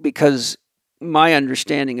 because my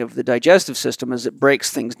understanding of the digestive system is it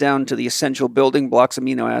breaks things down to the essential building blocks,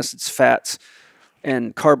 amino acids, fats,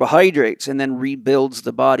 and carbohydrates, and then rebuilds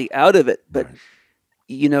the body out of it. But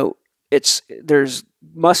there's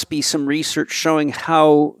must be some research showing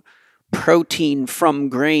how protein from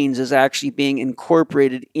grains is actually being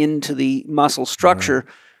incorporated into the muscle structure.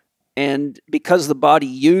 And because the body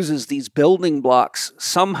uses these building blocks,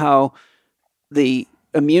 somehow the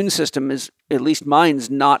immune system is, at least mine's,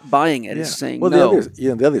 not buying it. It's saying no.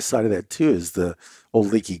 The other side of that too is the old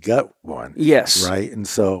leaky gut one. Yes. Right. And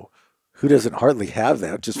so who doesn't hardly have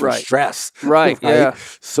that just from stress? Right. Yeah.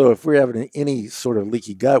 So if we're having any sort of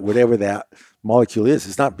leaky gut, whatever that molecule is,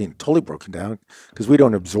 it's not being totally broken down because we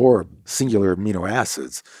don't absorb singular amino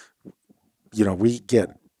acids. We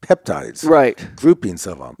get peptides, groupings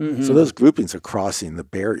of them. So those groupings are crossing the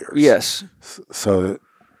barriers. Yes. So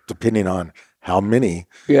depending on how many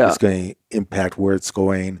is going to impact where it's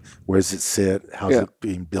going, where does it sit, how's it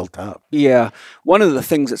being built up. Yeah. One of the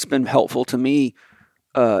things that's been helpful to me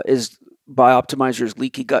is Bioptimizer's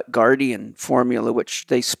Leaky Gut Guardian formula, which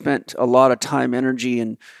they spent a lot of time, energy,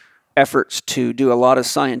 and efforts to do a lot of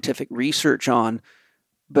scientific research on,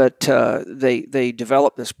 but they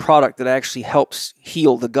developed this product that actually helps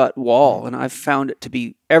heal the gut wall. And I've found it to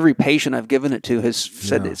be, every patient I've given it to has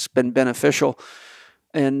said it's been beneficial.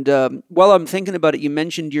 And while I'm thinking about it, you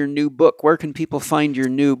mentioned your new book. Where can people find your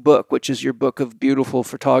new book, which is your book of beautiful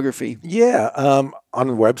photography? Yeah, on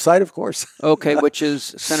the website, of course. Okay, which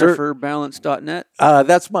is centerforbalance.net?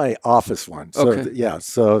 That's my office one. So, Okay.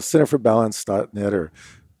 so centerforbalance.net or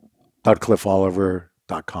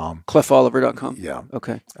 .cliffoliver.com. cliffoliver.com? Yeah.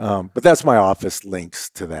 Okay. But that's my office links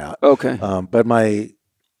to that. Okay. But my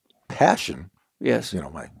passion, Yes.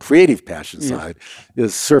 my creative passion side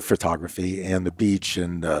is surf photography and the beach.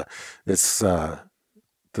 And it's the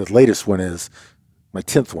latest one is my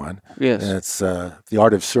 10th one. Yes. And it's The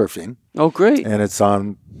Art of Surfing. Oh, great. And it's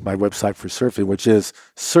on my website for surfing, which is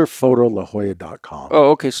surfphotolajolla.com. Oh,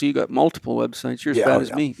 okay. So you got multiple websites. You're as bad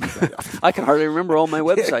as me. Yeah. I can hardly remember all my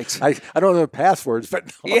websites. I don't know the passwords,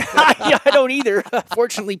 but no. Yeah, I don't either.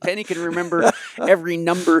 Fortunately, Penny can remember every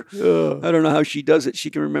number. I don't know how she does it. She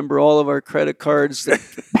can remember all of our credit cards, the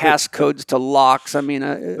passcodes to locks. I mean,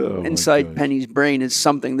 inside Penny's brain is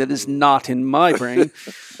something that is not in my brain.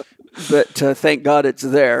 But thank God it's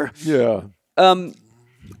there. Yeah.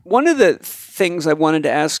 One of the things I wanted to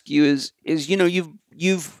ask you is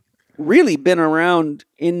you've really been around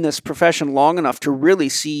in this profession long enough to really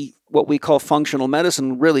see what we call functional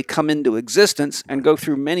medicine really come into existence and go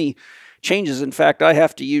through many changes. In fact, I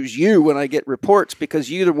have to use you when I get reports because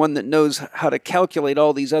you're the one that knows how to calculate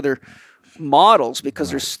all these other models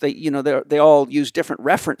because they all use different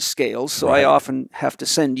reference scales. So I often have to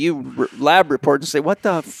send you lab reports and say, what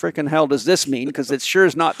the frickin' hell does this mean? Because it sure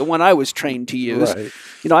is not the one I was trained to use. Right.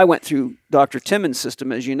 I went through Dr. Timmons'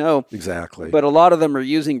 system, as you know. Exactly. But a lot of them are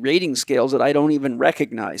using rating scales that I don't even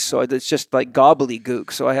recognize. So it's just like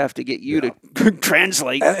gobbledygook. So I have to get you to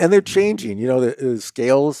translate. And they're changing, the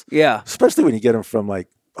scales. Yeah. Especially when you get them from like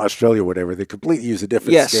Australia or whatever, they completely use a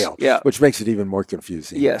different scale, which makes it even more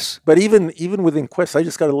confusing. Yes. But even within Quest, I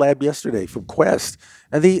just got a lab yesterday from Quest,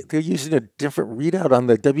 and they're using a different readout on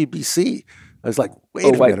the WBC. I was like, wait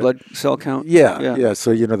a minute. White blood cell count? Yeah.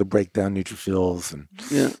 So, the breakdown neutrophils and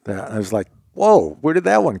that. I was like, whoa, where did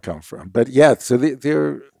that one come from? But yeah, so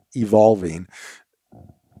they're evolving,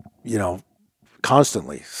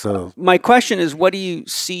 constantly. So my question is, what do you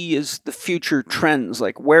see as the future trends?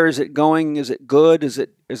 Like, where is it going? Is it good?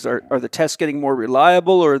 Are the tests getting more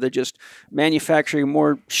reliable, or are they just manufacturing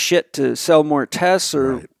more shit to sell more tests?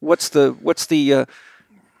 Or what's the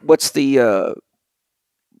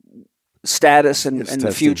status and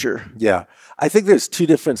the future? Yeah. I think there's two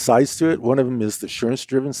different sides to it. One of them is the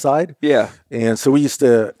assurance-driven side. Yeah. And so we used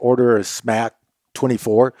to order a SMAC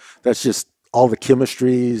 24. That's just all the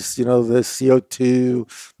chemistries, the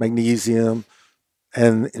CO2, magnesium,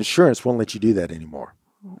 and insurance won't let you do that anymore.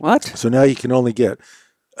 What? So now you can only get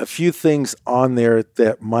a few things on there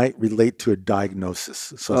that might relate to a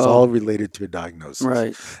diagnosis. So it's all related to a diagnosis.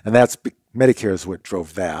 Right. And Medicare is what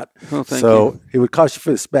drove that. Oh, thank you. It would cost you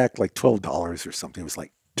for the SPAC like $12 or something. It was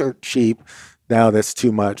like dirt cheap. Now that's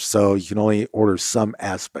too much. So you can only order some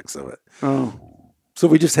aspects of it. Oh. So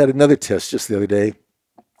we just had another test just the other day.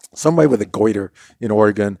 Somebody with a goiter in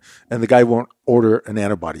Oregon, and the guy won't order an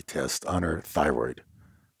antibody test on her thyroid.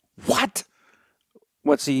 What?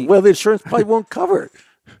 What's he? Well, the insurance probably won't cover it.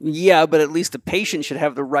 Yeah, but at least the patient should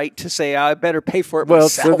have the right to say, I better pay for it Well,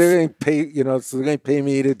 myself. so they're going to pay, so they're going to pay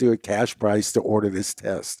me to do a cash price to order this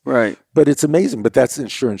test. Right. But it's amazing, but that's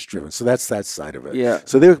insurance driven. So that's that side of it. Yeah.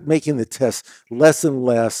 So they're making the test less and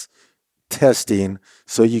less testing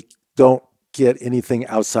so you don't get anything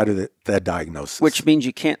outside of that diagnosis. Which means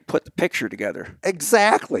you can't put the picture together.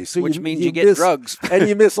 Exactly. So which means you get drugs. And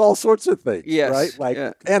you miss all sorts of things. Yes. Right?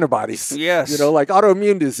 Like antibodies. Yes. Like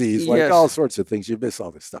autoimmune disease, like all sorts of things. You miss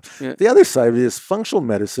all this stuff. Yeah. The other side of it is functional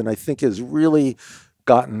medicine, I think, has really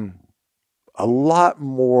gotten a lot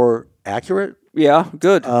more accurate. Yeah,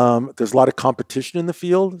 good. There's a lot of competition in the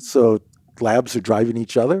field. So labs are driving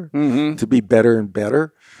each other to be better and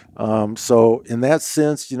better. So in that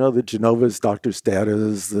sense, the Genovas, Dr.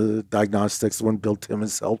 Status, the diagnostics, the one Bill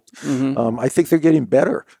Timmons helped, I think they're getting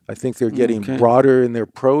better. I think they're getting broader in their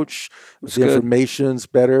approach. That's the information's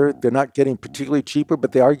better. They're not getting particularly cheaper,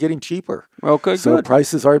 but they are getting cheaper. Okay, so good.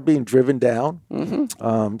 Prices are being driven down.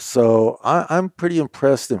 So I'm pretty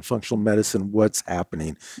impressed in functional medicine, what's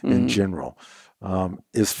happening in general.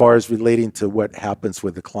 As far as relating to what happens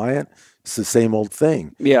with the client, it's the same old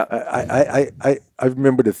thing. Yeah. I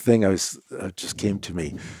remember the thing just came to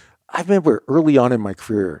me. I remember early on in my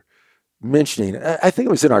career mentioning, I think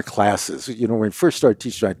it was in our classes, when we first started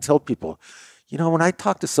teaching, I'd tell people, when I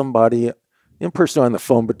talk to somebody in person or on the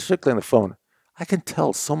phone, but particularly on the phone, I can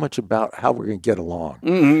tell so much about how we're going to get along,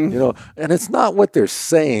 Mm-hmm. you know, and it's not what they're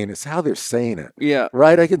saying, it's how they're saying it. Yeah.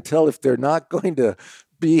 Right. I can tell if they're not going to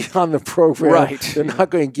be on the program, Right. they're not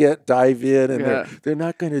going to dive in, and Yeah. they're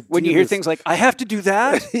not going to When do you hear this. things like, I have to do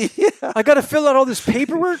that? Yeah. I got to fill out all this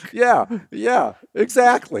paperwork? Yeah,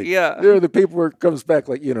 exactly. Yeah. You know, the paperwork comes back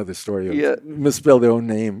like, you know, the story of Yeah. misspell their own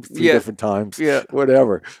name 3 Yeah. different times, Yeah.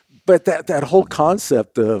 whatever. But that whole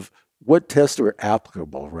concept of what tests are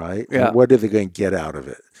applicable, right? Yeah. And what are they going to get out of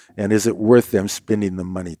it? And is it worth them spending the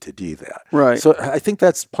money to do that? Right. So I think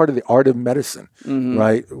that's part of the art of medicine, Mhm.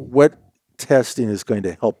 right? What testing is going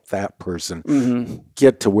to help that person Mhm.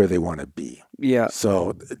 get to where they want to be. Yeah.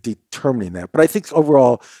 So determining that. But I think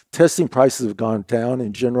overall, testing prices have gone down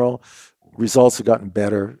in general. Results have gotten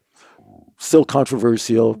better. Still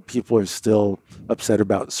controversial. People are still upset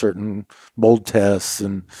about certain mold tests.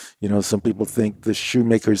 And, you know, some people think the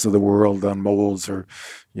shoemakers of the world on molds are,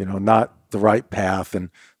 you know, not the right path. And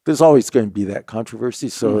there's always going to be that controversy.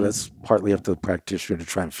 So that's partly up to the practitioner to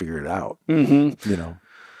try and figure it out, Mm-hmm. you know.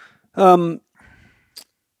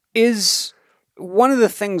 Is one of the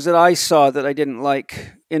things that I saw that I didn't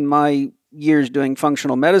like in my years doing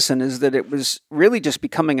functional medicine is that it was really just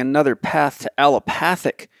becoming another path to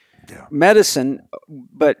allopathic medicine,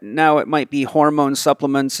 but now it might be hormone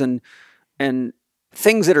supplements and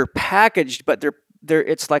things that are packaged, but they're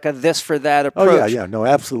it's like a this for that approach. Oh yeah, no,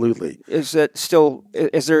 absolutely. Is it still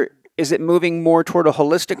is it moving more toward a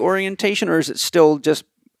holistic orientation, or is it still just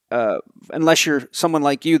unless you're someone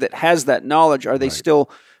like you that has that knowledge, are they still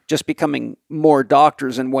just becoming more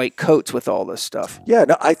doctors in white coats with all this stuff? Yeah,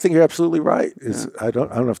 no, I think you're absolutely right. I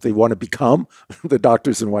don't know if they want to become the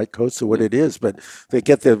doctors in white coats or what it is, but they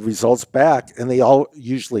get the results back, and they all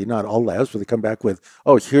usually, not all labs, but they come back with,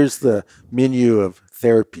 oh, here's the menu of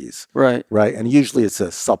therapies, Right. and usually it's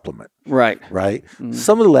a supplement, Right. Mm-hmm.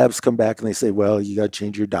 Some of the labs come back and they say, well, you got to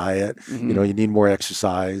change your diet, you know, you need more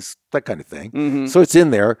exercise, that kind of thing. Mm-hmm. So it's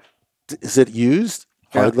in there. Is it used?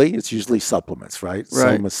 Hardly. It's usually supplements, right?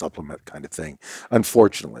 Some a supplement kind of thing,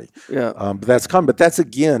 unfortunately. Yeah. But that's common. But that's,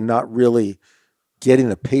 again, not really getting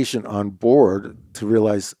the patient on board to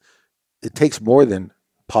realize it takes more than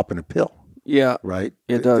popping a pill. Yeah. Right?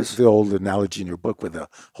 It does. The old analogy in your book with the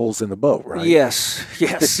holes in the boat, right? Yes.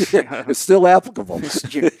 It's still applicable.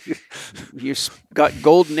 You got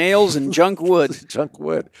gold nails and junk wood. Junk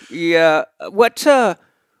wood. Yeah. What,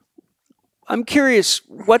 I'm curious,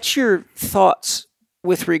 what's your thoughts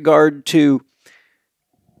with regard to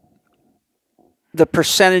the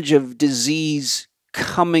percentage of disease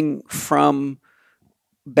coming from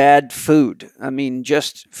bad food? I mean,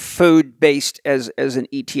 just food-based as an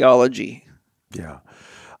etiology. Yeah.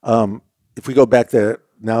 If we go back to the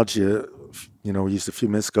analogy, you know, we used a few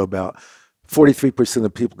minutes ago about 43% of the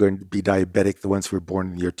people are going to be diabetic, the ones who were born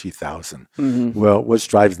in the year 2000. Mm-hmm. Well, what's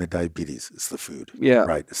driving the diabetes? It's the food. Yeah.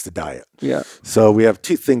 Right. It's the diet. Yeah. So we have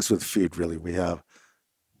two things with food, really. We have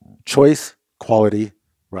choice, quality,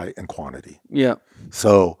 right, and quantity. Yeah.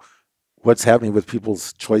 So what's happening with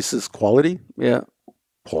people's choices, quality? Yeah.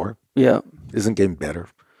 Poor. Yeah. Isn't getting better.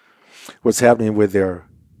 What's happening with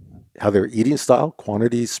how their eating style,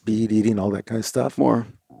 quantity, speed, eating, all that kind of stuff? More.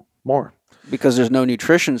 Because there's no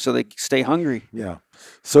nutrition, so they stay hungry. Yeah.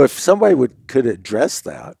 So if somebody could address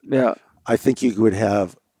that, I think you would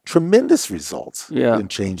have tremendous results in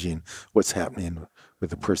changing what's happening with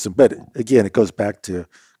the person. But again, it goes back to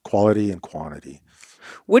quality and quantity.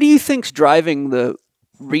 What do you think's driving the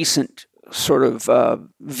recent sort of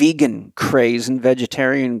vegan craze and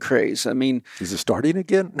vegetarian craze? I mean, is it starting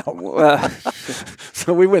again? No.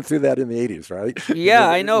 So we went through that in the 80s, right? Yeah,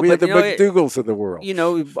 I know. We but had the McDougalls of the world. You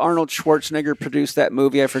know, Arnold Schwarzenegger produced that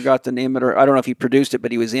movie. I forgot the name of it, or I don't know if he produced it,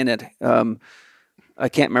 but he was in it. I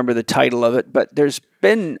can't remember the title of it, but there's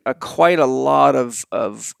been quite a lot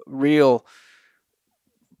of real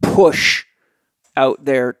push out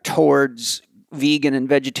there towards vegan and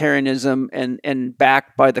vegetarianism, and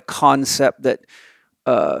backed by the concept that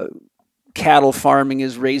cattle farming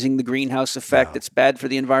is raising the greenhouse effect. It's bad for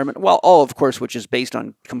the environment. Well, all, of course, which is based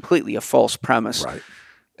on completely a false premise,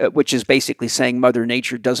 which is basically saying Mother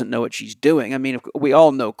Nature doesn't know what she's doing. I mean, we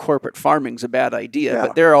all know corporate farming's a bad idea,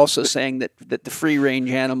 but they're also saying that the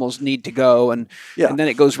free-range animals need to go, and then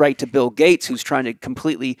it goes right to Bill Gates, who's trying to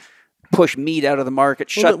completely push meat out of the market,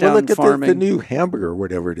 shut down look farming. At the new hamburger or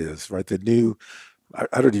whatever it is, right? The new,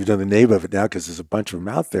 I don't even know the name of it now because there's a bunch of them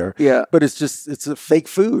out there. Yeah. But it's a fake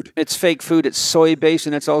food. It's fake food. It's soy-based,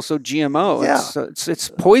 and it's also GMO. Yeah. It's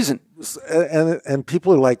poison. And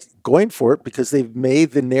people are like going for it because they've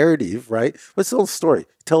made the narrative, right? What's the whole story?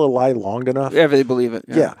 Tell a lie long enough. Yeah, they believe it.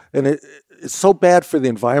 Yeah. And it's so bad for the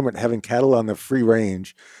environment having cattle on the free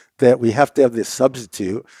range that we have to have this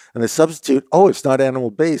substitute, and the substitute, oh, it's not animal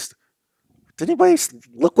based. Did anybody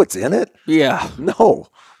look what's in it? Yeah. No.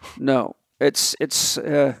 It's and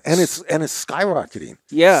it's skyrocketing.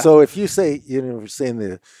 Yeah. So if you say, we're saying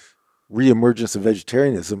the reemergence of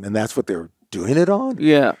vegetarianism, and that's what they're doing it on.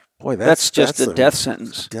 Yeah. Boy, that's just a death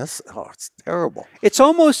sentence. It's terrible. It's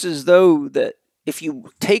almost as though that if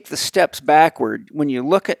you take the steps backward, when you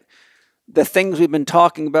look at the things we've been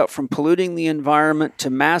talking about, from polluting the environment to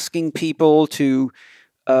masking people to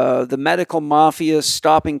the medical mafia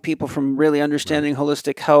stopping people from really understanding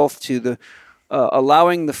holistic health, to the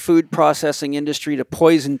allowing the food processing industry to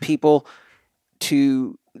poison people,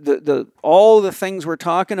 to the all the things we're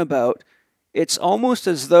talking about, it's almost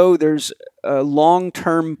as though there's a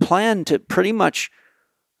long-term plan to pretty much.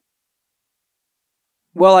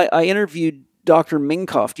 Well, I interviewed Dr.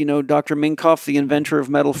 Minkoff. Do you know Dr. Minkoff, the inventor of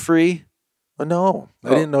metal-free? No, I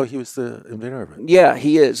didn't know he was the inventor of it. Yeah,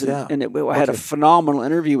 he is. Yeah. And I had a phenomenal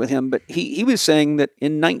interview with him. But he was saying that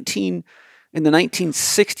in the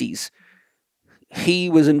 1960s,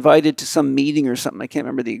 he was invited to some meeting or something. I can't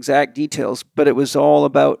remember the exact details, but it was all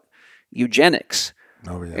about eugenics.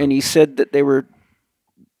 Oh, yeah. And he said that they were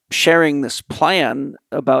sharing this plan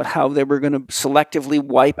about how they were going to selectively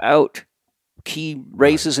wipe out key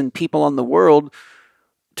races and people on the world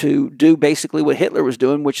to do basically what Hitler was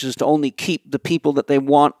doing, which is to only keep the people that they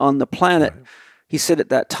want on the planet. Right. He said at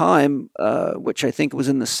that time, which I think was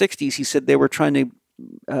in the 60s, he said they were trying to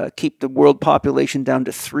keep the world population down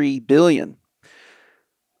to 3 billion.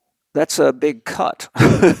 That's a big cut.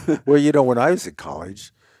 Well, when I was in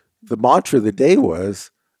college, the mantra of the day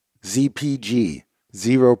was ZPG,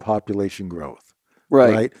 zero population growth.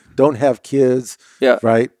 Right? Don't have kids. Yeah.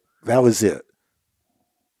 Right? That was it.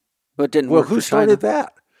 But it didn't work. Who started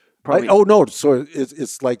that? Right? Oh no! So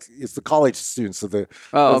it's like it's the college students of the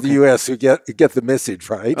U.S. who get the message,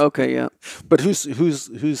 right? Okay, yeah. But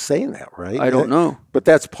who's saying that, right? I don't know. But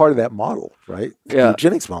that's part of that model, right? The Yeah.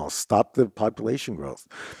 eugenics model, stop the population growth.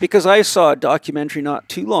 Because I saw a documentary not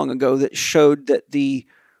too long ago that showed that the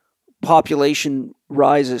population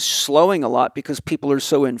rise is slowing a lot because people are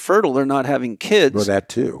so infertile, they're not having kids. Well, that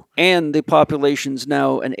too. And the population's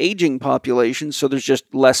now an aging population, so there's just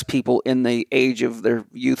less people in the age of their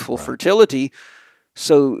youthful fertility.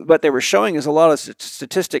 So what they were showing is a lot of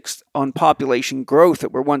statistics on population growth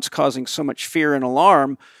that were once causing so much fear and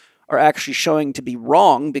alarm are actually showing to be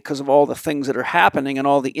wrong because of all the things that are happening and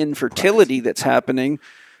all the infertility that's happening.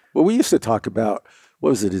 Well, we used to talk about, what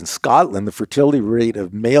was it, in Scotland, the fertility rate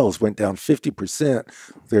of males went down 50%.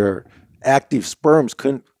 Their active sperms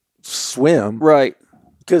couldn't swim. Right.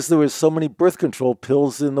 Because there was so many birth control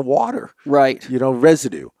pills in the water. Right.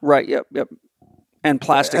 Residue. Right, yep. And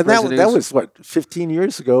plastic residues. That was, 15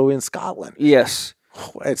 years ago in Scotland. Yes.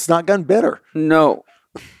 It's not gotten better. No,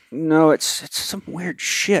 it's some weird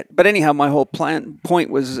shit. But anyhow, my whole point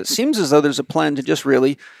was it seems as though there's a plan to just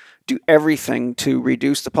really do everything to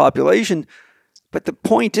reduce the population. But the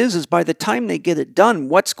point is by the time they get it done,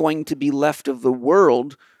 what's going to be left of the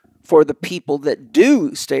world for the people that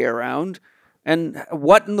do stay around? And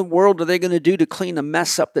what in the world are they going to do to clean a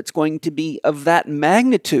mess up that's going to be of that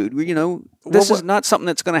magnitude? This is not something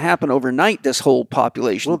that's going to happen overnight, this whole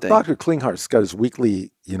population thing. Dr. Klinghart's got his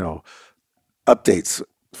weekly, updates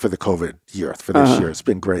for the COVID year, for this year. It's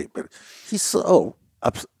been great. But he's so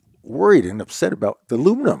worried and upset about the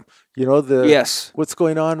aluminum. Yes. What's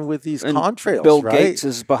going on with these contrails, Bill right? Gates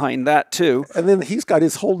is behind that too. And then he's got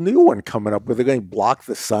his whole new one coming up where they're going to block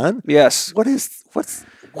the sun. Yes. What?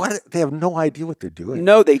 They have no idea what they're doing.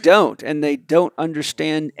 No, they don't. And they don't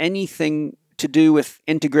understand anything to do with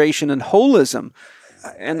integration and holism.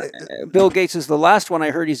 And Bill Gates is the last one I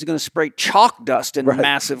heard. He's going to spray chalk dust in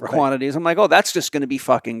massive quantities. I'm like, oh, that's just going to be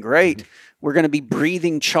fucking great. We're going to be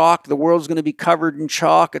breathing chalk. The world's going to be covered in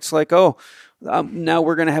chalk. It's like, now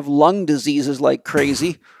we're going to have lung diseases like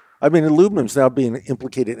crazy. I mean, aluminum's now being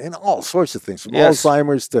implicated in all sorts of things, from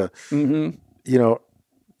Alzheimer's to,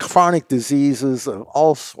 chronic diseases of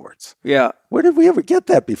all sorts. Yeah. Where did we ever get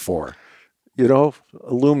that before?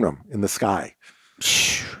 Aluminum in the sky.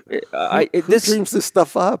 Who dreams this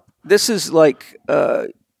stuff up? This is like,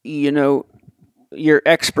 your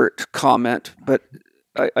expert comment, but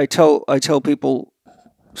I tell people,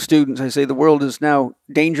 students, I say the world is now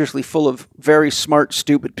dangerously full of very smart,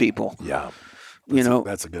 stupid people. Yeah.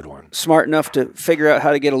 That's a good one. Smart enough to figure out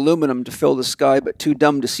how to get aluminum to fill the sky, but too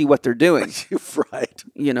dumb to see what they're doing. Right.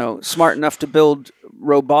 Smart enough to build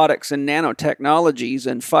robotics and nanotechnologies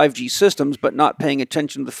and 5G systems, but not paying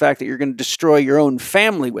attention to the fact that you're going to destroy your own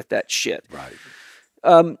family with that shit.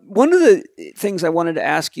 Right. One of the things I wanted to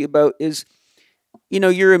ask you about is,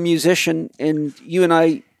 you're a musician, and you and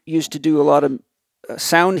I used to do a lot of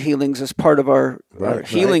sound healings as part of our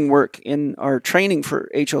healing work in our training for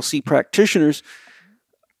HLC practitioners.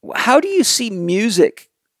 How do you see music?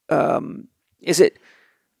 Is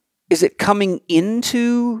it coming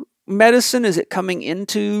into medicine? Is it coming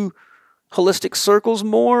into holistic circles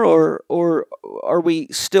more, or are we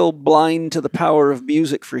still blind to the power of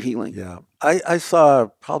music for healing? Yeah, I saw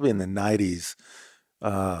probably in the 90s,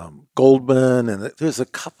 Goldman, and there's a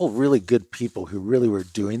couple really good people who really were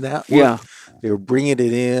doing that work. Yeah. They were bringing it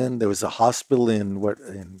in. There was a hospital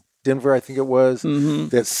in Denver, I think it was,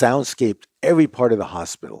 that soundscaped every part of the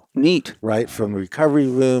hospital. Neat. Right, from the recovery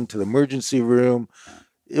room to the emergency room.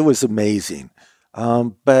 It was amazing.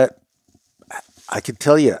 But I can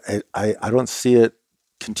tell you, I don't see it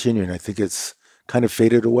continuing. I think it's kind of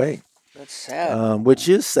faded away. That's sad. Which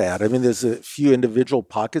is sad. I mean, there's a few individual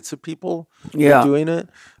pockets of people who are doing it.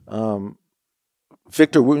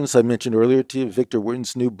 Victor Wooten's, I mentioned earlier to you, Victor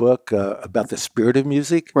Wooten's new book about the spirit of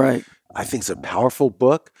music. Right. I think it's a powerful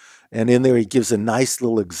book. And in there, he gives a nice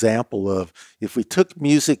little example of if we took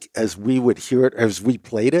music as we would hear it, as we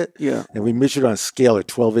played it, and we measured on a scale, a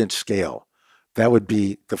 12-inch scale, that would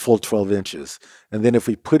be the full 12 inches. And then if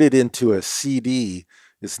we put it into a CD,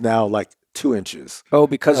 it's now like 2 inches. Oh,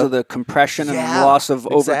 because of the compression and loss of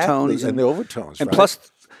overtones. And the overtones, and right? plus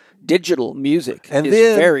digital music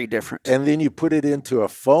is very different. And then you put it into a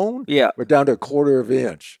phone, we're down to a 1/4 of an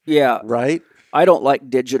inch. Yeah. Right? I don't like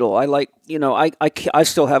digital. I like, I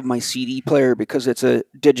still have my CD player because it's a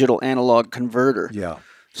digital analog converter. Yeah.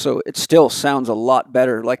 So it still sounds a lot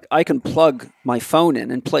better. Like I can plug my phone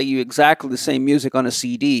in and play you exactly the same music on a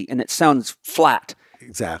CD and it sounds flat.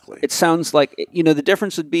 Exactly. It sounds like, the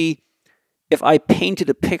difference would be if I painted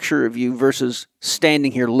a picture of you versus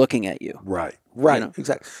standing here looking at you. Right.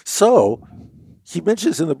 Exactly. So he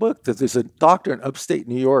mentions in the book that there's a doctor in upstate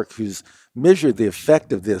New York who's measured the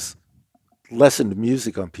effect of this lessened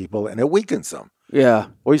music on people and it weakens them. Yeah.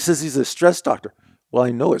 Well, he says he's a stress doctor. Well,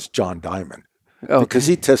 I know it's John Diamond. Okay. Because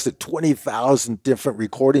he tested 20,000 different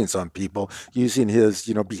recordings on people using his,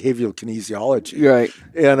 behavioral kinesiology. Right.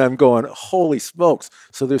 And I'm going, holy smokes.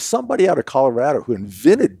 So there's somebody out of Colorado who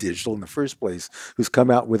invented digital in the first place who's come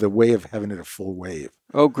out with a way of having it a full wave.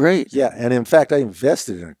 Oh, great. Yeah. And in fact, I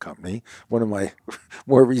invested in a company, one of my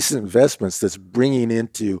more recent investments, that's bringing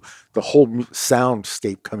into the whole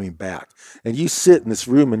soundscape coming back. And you sit in this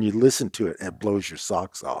room and you listen to it and it blows your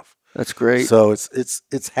socks off. That's great. So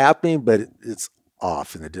it's happening, but it's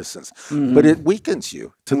off in the distance. But it weakens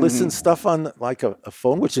you to listen stuff on like a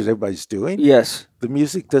phone, which is everybody's doing. Yes. The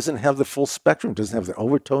music doesn't have the full spectrum, doesn't have the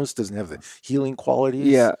overtones, doesn't have the healing qualities.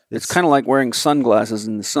 Yeah. It's kind of like wearing sunglasses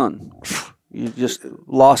in the sun. You just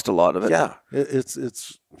lost a lot of it. Yeah.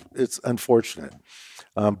 It's unfortunate.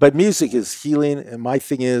 But music is healing. And my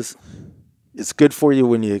thing is, it's good for you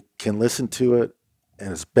when you can listen to it.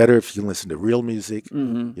 And it's better if you can listen to real music,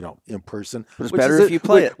 in person. But it's better if you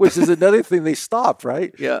play it. Which is another thing they stopped,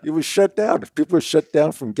 right? Yeah. It was shut down. People were shut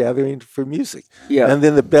down from gathering for music. Yeah. And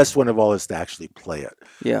then the best one of all is to actually play it.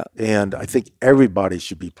 Yeah. And I think everybody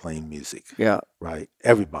should be playing music. Yeah. Right?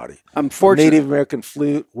 Everybody. I'm fortunate. Native American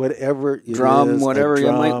flute, whatever it drum, is. Whatever.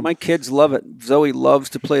 Yeah, my kids love it. Zoe loves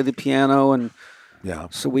to play the piano. And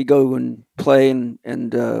so we go and play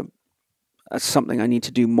and that's something I need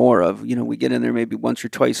to do more of. We get in there maybe once or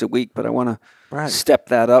twice a week, but I want to step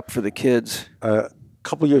that up for the kids. A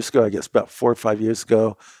couple years ago, I guess about 4 or 5 years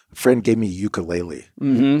ago, a friend gave me a ukulele.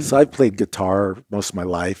 So I played guitar most of my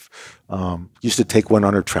life. Used to take one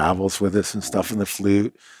on her travels with us and stuff, and the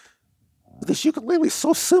flute. But this ukulele is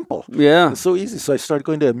so simple. Yeah. It's so easy. So I started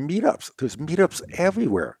going to meetups. There's meetups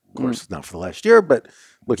everywhere. Of course, not for the last year, but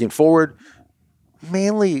looking forward,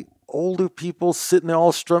 mainly older people sitting there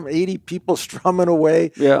all 80 people strumming away.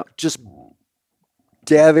 Yeah. Just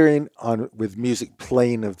gathering on with music,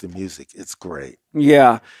 playing of the music. It's great.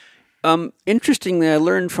 Yeah. Interestingly, I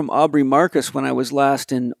learned from Aubrey Marcus when I was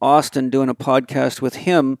last in Austin doing a podcast with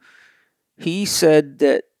him. He said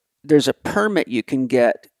that there's a permit you can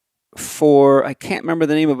get for, I can't remember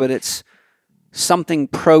the name of it. It's something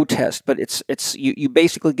protest, but you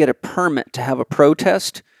basically get a permit to have a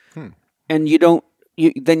protest, and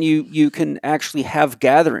you can actually have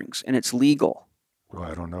gatherings, and it's legal. Well,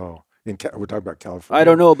 I don't know. We're talking about California. I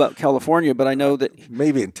don't know about California, but I know that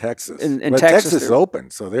maybe in Texas. In Texas is open,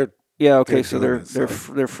 so they're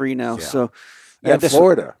they're free now. Yeah. So and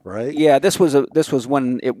Florida, right? Yeah, this was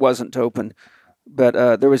when it wasn't open,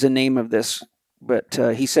 but there was a name of this But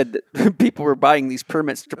he said that people were buying these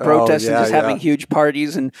permits to protest and just having huge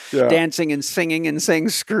parties and dancing and singing and saying,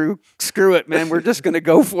 screw it, man, we're just going to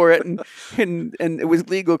go for it. And it was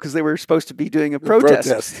legal because they were supposed to be doing a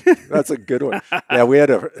protest. That's a good one. Yeah, we had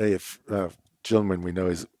a gentleman we know,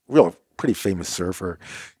 is real pretty famous surfer.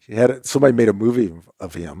 Somebody made a movie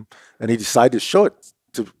of him, and he decided to show it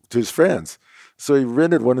to his friends. So he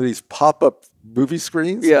rented one of these pop-up movie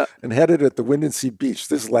screens and had it at the Windansea Beach.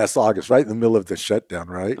 This is last August, right in the middle of the shutdown,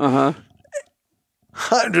 right? Uh-huh.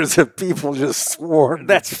 Hundreds of people just swarmed.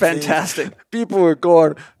 That's fantastic. People were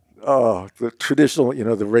going, the traditional,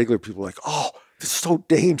 the regular people like, this is so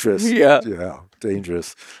dangerous. Yeah. Yeah,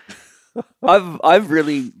 dangerous. I've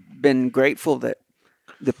really been grateful that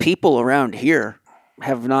the people around here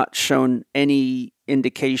have not shown any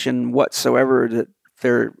indication whatsoever that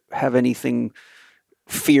they have anything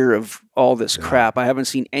fear of all this crap. I haven't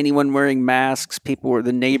seen anyone wearing masks.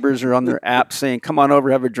 The neighbors are on their app saying, come on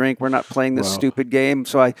over, have a drink. We're not playing this stupid game.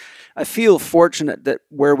 So I feel fortunate that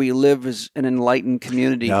where we live is an enlightened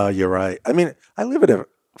community. No, you're right. I mean, I live in a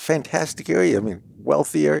fantastic area. I mean,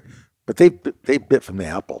 wealthy area, but they bit from the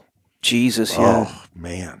apple. Jesus, yeah. Oh,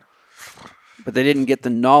 man. But they didn't get the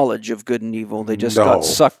knowledge of good and evil. They just got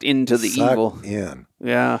sucked into the evil. In.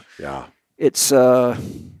 Yeah. Yeah. It's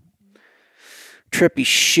trippy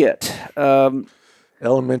shit.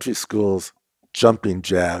 Elementary schools, jumping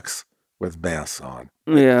jacks with masks on.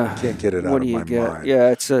 Yeah. Can't get it out of my mind.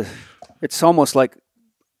 Yeah, it's almost like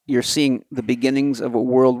you're seeing the beginnings of a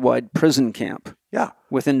worldwide prison camp. Yeah.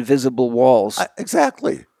 With invisible walls.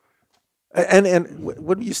 Exactly. And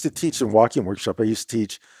when we used to teach in walking workshop, I used to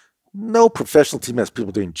teach no professional team has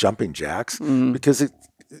people doing jumping jacks because it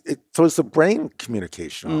throws the brain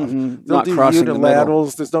communication off. They'll Not do crossing the middle.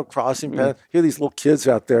 unilaterals. There's no crossing path. Here are these little kids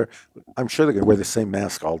out there. I'm sure they're going to wear the same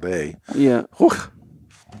mask all day. Yeah. Whew.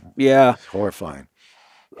 Yeah. It's horrifying.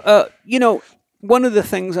 One of the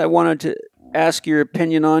things I wanted to ask your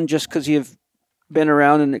opinion on, just because you've been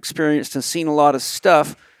around and experienced and seen a lot of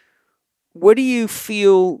stuff, what do you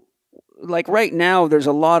feel like right now? There's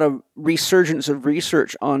a lot of resurgence of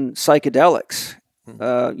research on psychedelics.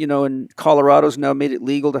 And Colorado's now made it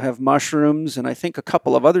legal to have mushrooms, and I think a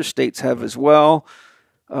couple of other states have as well.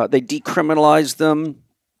 They decriminalized them.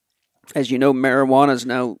 As you know, marijuana is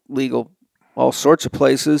now legal all sorts of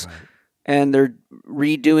places, and they're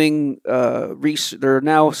redoing they're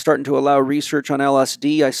now starting to allow research on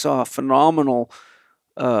LSD. I saw a phenomenal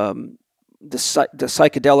the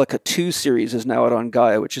Psychedelica 2 series is now out on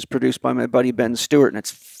Gaia, which is produced by my buddy Ben Stewart, and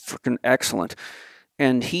it's freaking excellent.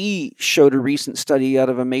 And he showed a recent study out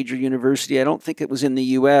of a major university. I don't think it was in the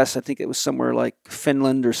U.S. I think it was somewhere like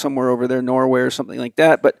Finland or somewhere over there, Norway or something like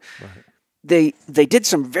that. But they did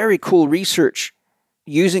some very cool research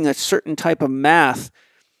using a certain type of math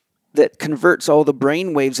that converts all the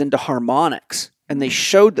brain waves into harmonics. And they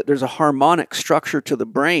showed that there's a harmonic structure to the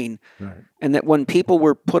brain, and that when people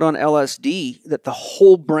were put on LSD, that the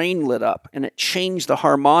whole brain lit up, and it changed the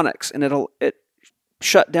harmonics, and it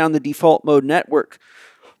shut down the default mode network.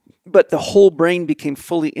 But the whole brain became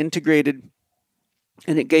fully integrated,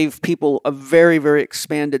 and it gave people a very, very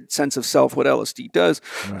expanded sense of self, what LSD does.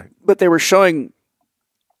 But they were showing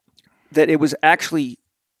that it was actually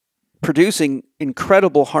producing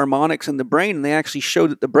incredible harmonics in the brain, and they actually showed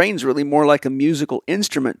that the brain's really more like a musical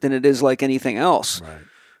instrument than it is like anything else.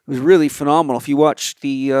 It was really phenomenal. If you watch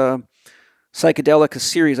the Psychedelica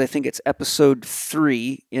series, I think it's episode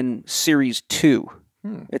 3 in series 2.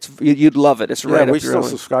 You'd love it. It's right up your we still alley.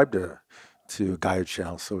 subscribe to Gaia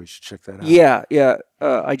Channel, so we should check that out. Yeah.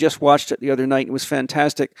 I just watched it the other night. It was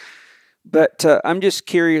fantastic. But I'm just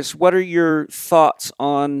curious, what are your thoughts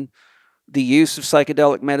on the use of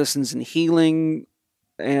psychedelic medicines in healing?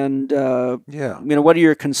 And, what are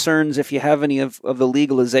your concerns if you have any of the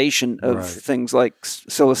legalization of things like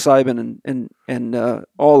psilocybin and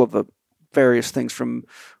all of the various things from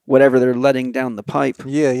whatever they're letting down the pipe?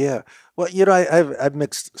 Yeah. Well, I've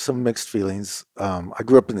some mixed feelings. I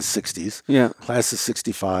grew up in the 60s. Yeah. Class of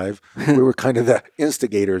 65. We were kind of the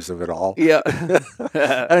instigators of it all. Yeah.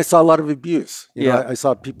 And I saw a lot of abuse. I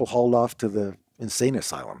saw people hauled off to the insane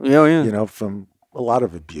asylum. From a lot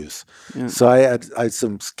of abuse. So I had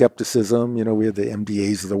some skepticism. We had the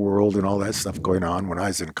MDAs of the world and all that stuff going on when I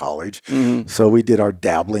was in college. So we did our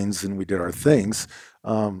dabblings and we did our things.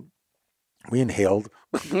 We inhaled.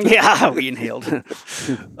 We inhaled.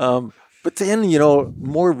 But then,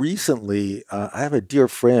 more recently, I have a dear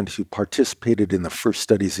friend who participated in the first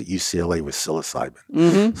studies at UCLA with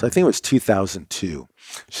psilocybin. So I think it was 2002.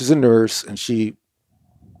 She's a nurse, and she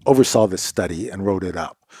oversaw this study and wrote it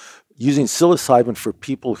up. Using psilocybin for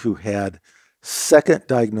people who had second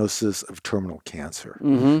diagnosis of terminal cancer.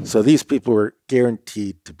 Mm-hmm. So these people were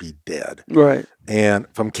guaranteed to be dead. Right. And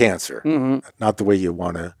from cancer, Mm-hmm. not the way you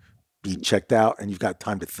want to be checked out and you've got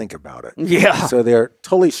time to think about it. Yeah. So they're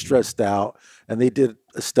totally stressed out. And they did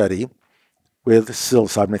a study with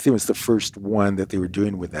psilocybin. I think it was the first one that they were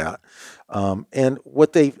doing with that. And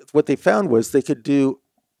what they found was they could do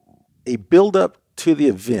a build up to the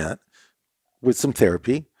event with some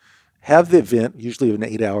therapy, have the event, usually an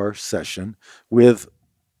 8-hour session, with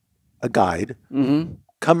a guide, Mm-hmm.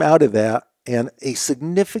 come out of that, and a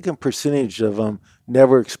significant percentage of them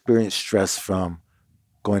never experienced stress from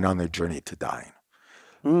going on their journey to dying.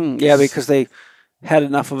 Yeah, because they had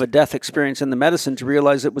enough of a death experience in the medicine to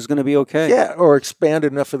realize it was going to be okay. Yeah, or expand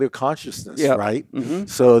enough of their consciousness, Yep. right? Mm-hmm.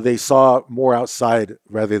 So they saw more outside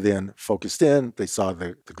rather than focused in. They saw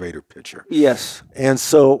the greater picture. Yes. And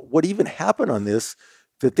so what even happened on this,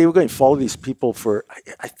 that they were going to follow these people for,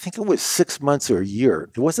 I think it was 6 months or a year.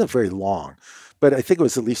 It wasn't very long, but I think it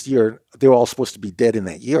was at least a year. They were all supposed to be dead in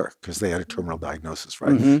that year because they had a terminal diagnosis,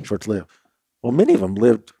 right? Mhm. Short-lived. Well, many of them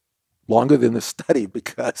lived longer than the study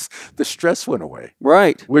because the stress went away.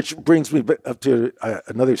 Right. Which brings me up to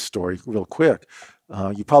another story real quick.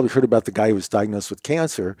 You probably heard about the guy who was diagnosed with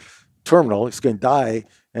cancer, terminal, he's going to die,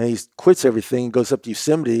 and he quits everything, goes up to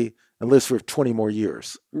Yosemite, and lives for 20 more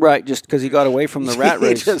years. Right, just because he got away from the rat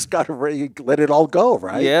race. He just got to let it all go,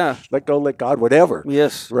 right? Yeah. Let go, let God, whatever.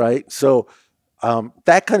 Yes. Right? So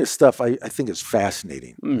that kind of stuff I think is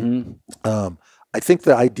fascinating. Mm-hmm. I think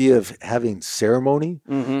the idea of having ceremony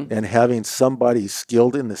Mm-hmm. and having somebody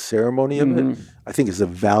skilled in the ceremony of it, Mhm. I think is a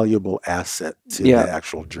valuable asset to Yeah. the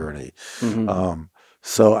actual journey. Mhm.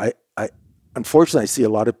 So I unfortunately I see a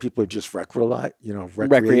lot of people are just Recreationally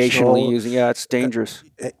recreational. using. Yeah, it's dangerous.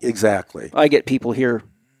 Exactly. I get people here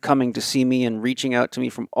coming to see me and reaching out to me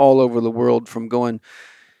from all over the world from going.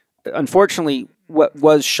 Unfortunately, what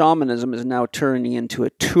was shamanism is now turning into a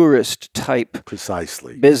tourist type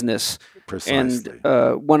Precisely. business. Precisely.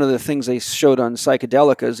 And one of the things they showed on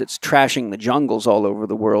Psychedelica is it's trashing the jungles all over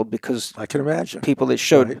the world because I can imagine. people that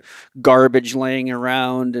showed Right. garbage laying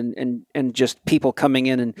around and just people coming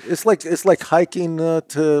in and It's like hiking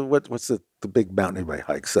to what's the big mountain everybody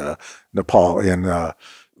hikes? Nepal and the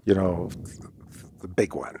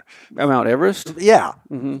big one. Mount Everest. Yeah.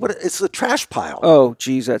 Mhm. What it's a trash pile. Oh,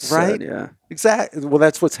 geez, that's Right? sad, yeah. Exactly. Well,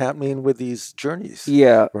 that's what's happening with these journeys.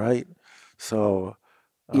 Yeah, Right. So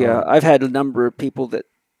yeah. I've had a number of people that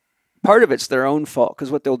part of it's their own fault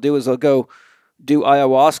because what they'll do is they'll go do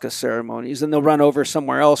ayahuasca ceremonies and they'll run over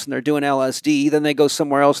somewhere else and they're doing LSD. Then they go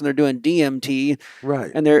somewhere else and they're doing DMT.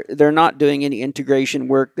 right. And they're not doing any integration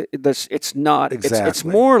work. It's not. It's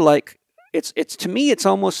Exactly. more like it's to me. It's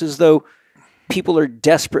almost as though people are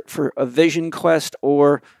desperate for a vision quest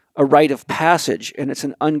or a rite of passage, and it's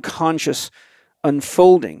an unconscious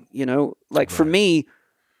unfolding. Like for me,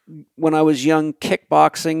 when I was young,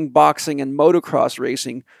 kickboxing, boxing, and motocross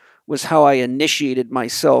racing was how I initiated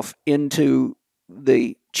myself into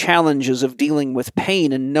the challenges of dealing with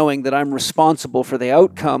pain and knowing that I'm responsible for the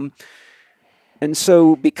outcome. And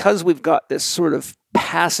so because we've got this sort of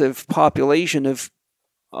passive population of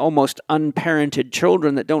almost unparented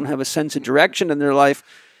children that don't have a sense of direction in their life,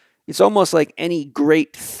 it's almost like any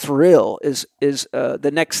great thrill is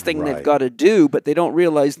the next thing they've Right. got to do, but they don't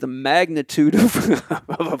realize the magnitude of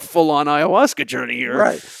a full-on ayahuasca journey here.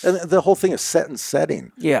 Right. And the whole thing is set and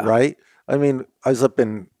setting. Yeah. Right. I mean, I was up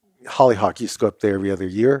in Hollyhock, used to go up there every other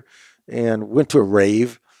year, and went to a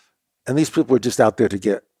rave, and these people were just out there to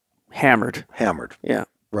get Hammered. hammered. Yeah.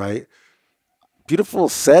 Right. Beautiful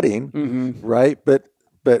setting. Mm-hmm. Right. But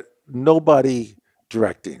nobody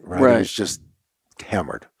directing. Right. Right. It was just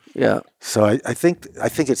hammered. Yeah. So I think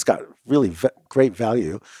it's got really great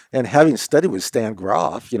value. And having studied with Stan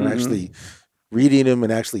Groff, Mhm. actually reading him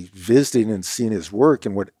and actually visiting and seeing his work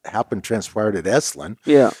and what transpired at Esalen,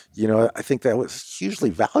 Yeah. I think that was hugely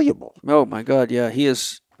valuable. Oh my God. Yeah. He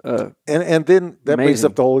is. And then that brings Amazing.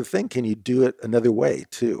 up the whole thing. Can you do it another way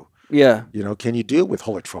too? Yeah. Can you do it with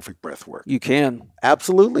holotrophic breath work? You can.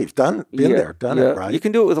 Absolutely. Been there, done it, right? You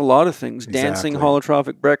can do it with a lot of things: dancing, Exactly.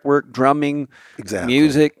 holotrophic breath work, drumming, Exactly.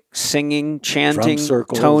 music, singing, chanting,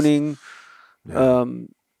 circles. toning.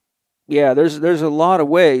 Yeah. There's a lot of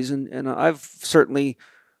ways, and I've certainly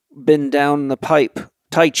been down the pipe.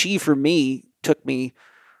 Tai Chi for me took me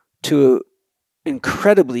to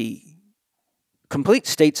incredibly complete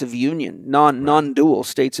states of union, non-dual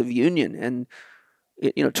states of union, and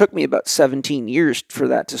it took me about 17 years for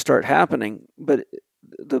that to start happening. But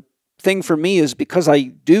the thing for me is because I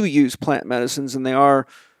do use plant medicines, and they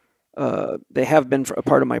have been a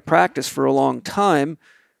part of my practice for a long time,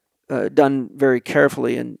 done very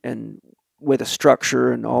carefully and with a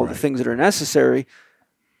structure and all the things that are necessary.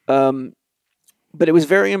 But it was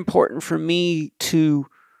very important for me to,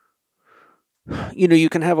 you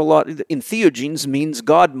can have a lot, entheogenes means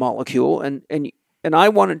God molecule, and I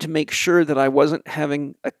wanted to make sure that I wasn't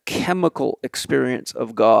having a chemical experience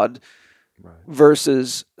of God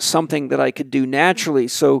versus something that I could do naturally.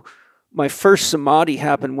 So my first samadhi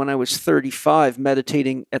happened when I was 35,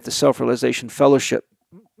 meditating at the Self-Realization Fellowship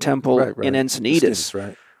Temple in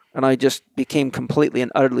Encinitas. And I just became completely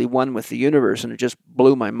and utterly one with the universe, and it just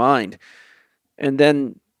blew my mind. And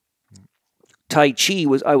then Tai Chi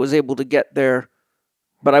I was able to get there,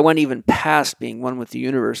 but I went even past being one with the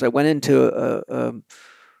universe. I went into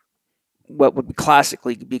what would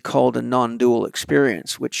classically be called a non-dual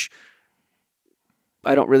experience, which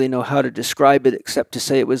I don't really know how to describe it except to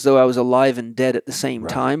say it was though I was alive and dead at the same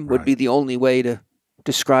time, would be the only way to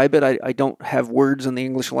describe it. I don't have words in the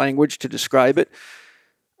English language to describe it.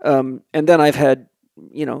 And then I've had,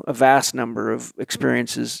 a vast number of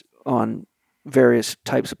experiences on various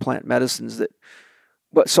types of plant medicines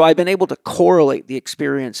so I've been able to correlate the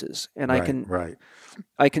experiences, and I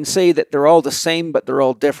can say that they're all the same, but they're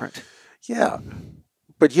all different. Yeah.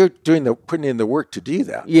 But you're putting in the work to do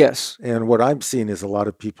that. Yes. And what I'm seeing is a lot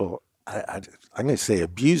of people, I'm going to say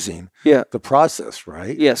abusing the process,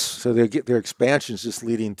 right? Yes. So their expansion's just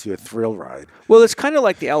leading to a thrill ride. Well, it's kind of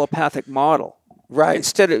like the allopathic model. Right.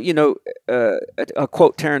 Instead of, I'll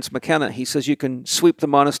quote Terence McKenna. He says you can sweep the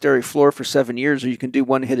monastery floor for 7 years, or you can do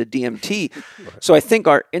one hit of DMT. So I think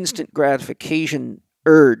our instant gratification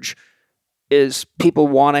urge is people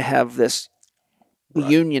want to have this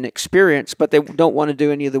union experience, but they don't want to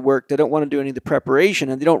do any of the work. They don't want to do any of the preparation,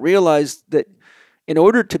 and they don't realize that in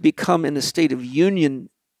order to become in a state of union,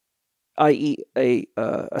 i.e. a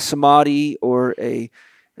samadhi or a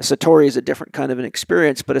satori is a different kind of an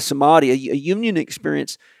experience, but a samadhi, a union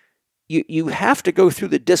experience, you have to go through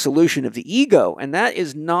the dissolution of the ego, and that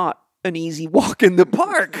is not an easy walk in the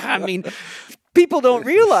park. I mean, people don't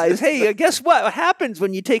realize, hey, guess what happens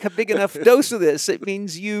when you take a big enough dose of this? It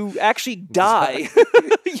means you actually die.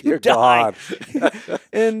 You're die.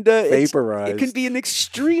 And vaporized. It can be an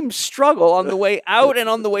extreme struggle on the way out and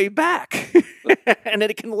on the way back. And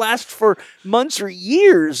it can last for months or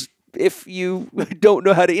years if you don't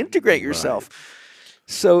know how to integrate yourself.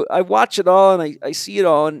 So I watch it all, and I see it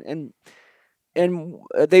all, and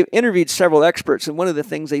they've interviewed several experts, and one of the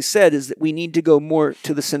things they said is that we need to go more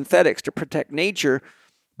to the synthetics to protect nature,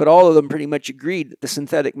 but all of them pretty much agreed that the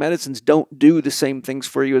synthetic medicines don't do the same things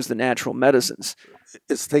for you as the natural medicines.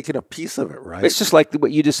 It's taking a piece of it, right? It's just like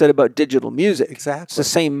what you just said about digital music. Exactly. It's the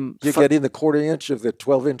same. You're getting the 1/4 inch of the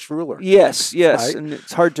 12-inch ruler. Yes. Right? And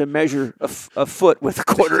it's hard to measure a foot with a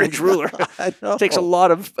 1/4 inch ruler. I know. It takes a lot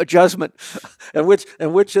of adjustment. And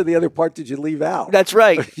which of the other part did you leave out? That's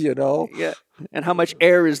right. Yeah. And how much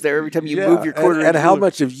air is there every time you move your 1/4 inch and how ruler?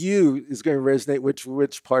 much of you is going to resonate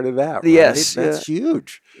which part of that, right? Yes. That's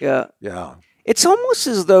huge. Yeah. Yeah. It's almost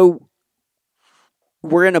as though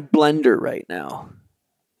we're in a blender right now.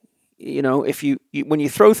 If you when you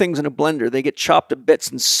throw things in a blender, they get chopped to bits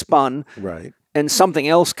and spun, right? And something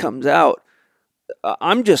else comes out.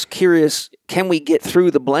 I'm just curious, can we get through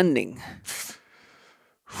the blending?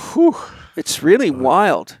 Whew. It's really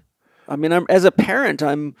wild. I mean, as a parent,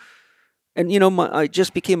 I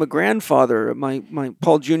just became a grandfather. My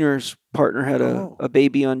Paul Jr.'s partner had a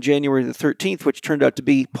baby on January the 13th, which turned out to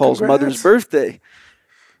be Paul's mother's birthday.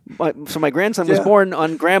 So my grandson was born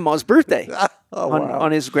on Grandma's birthday.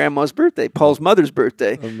 On his grandma's birthday, Paul's mother's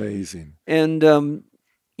birthday. Amazing. And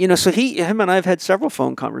so him and I have had several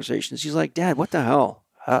phone conversations. He's like, "Dad, what the hell?"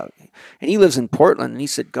 And he lives in Portland, and he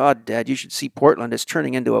said, "God, Dad, you should see Portland. It's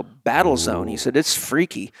turning into a battle zone." He said, "It's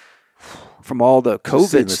freaky from all the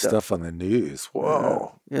COVID stuff on the news."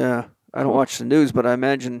 Whoa. Yeah. I don't watch the news, but I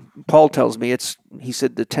imagine Paul tells me he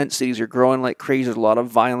said the tent cities are growing like crazy. There's a lot of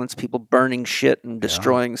violence, people burning shit and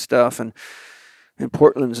destroying stuff. And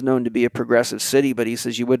Portland's known to be a progressive city, but he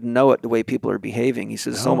says you wouldn't know it the way people are behaving. He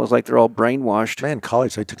says it's almost like they're all brainwashed. Man,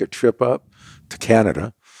 college, I took a trip up to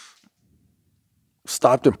Canada,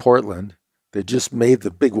 stopped in Portland. They just made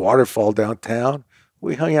the big waterfall downtown.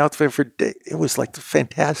 We hung out there for days. It was like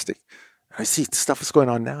fantastic. I see stuff that's going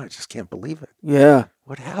on now. I just can't believe it. Yeah.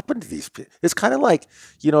 What happened to these people? It's kind of like,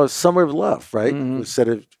 Summer of Love, right? Mm-hmm. We said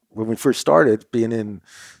it when we first started being in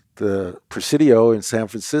the Presidio in San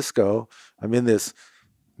Francisco. I'm in this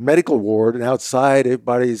medical ward, and outside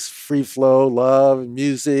everybody's free flow, love, and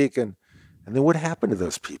music. And then what happened to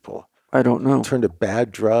those people? I don't know. Turned to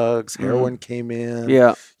bad drugs. Heroin came in.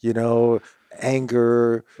 Yeah.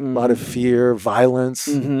 Anger, a lot of fear, violence.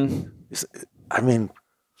 Mm-hmm. I mean,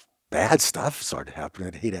 bad stuff started happening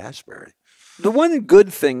at Haight-Ashbury. The one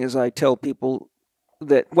good thing is I tell people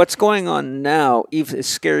that what's going on now, even as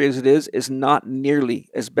scary as it is not nearly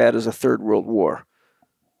as bad as a third world war.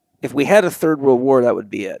 If we had a third world war, that would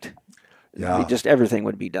be it. Yeah. Just everything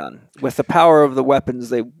would be done. With the power of the weapons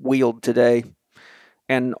they wield today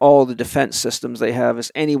and all the defense systems they have,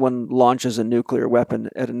 as anyone launches a nuclear weapon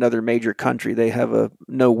at another major country, they have a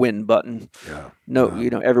no-win button. Yeah. No,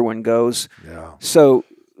 everyone goes. Yeah. So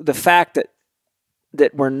the fact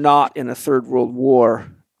that we're not in a third world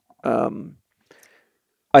war,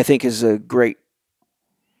 I think is a great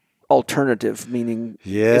alternative, meaning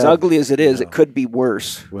as ugly as it is, it could be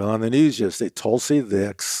worse. Well, on the news yesterday, Tulsi, the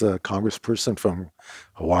ex-congressperson from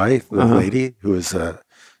Hawaii, the lady who was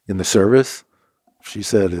in the service, she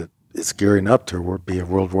said it's gearing up to be a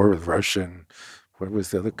world war with Russia and what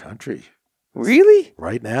was the other country? Really?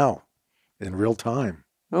 Right now, in real time.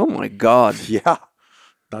 Oh, my God. Yeah.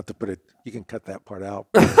 Not to put it, you can cut that part out.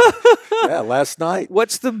 Yeah, last night.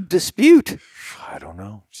 What's the dispute? I don't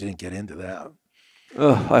know. She didn't get into that.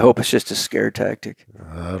 Oh, I hope it's just a scare tactic.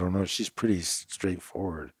 I don't know. She's pretty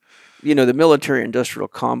straightforward. The military-industrial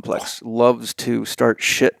complex loves to start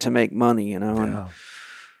shit to make money, and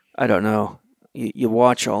I don't know. You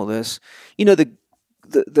watch all this.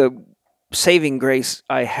 The saving grace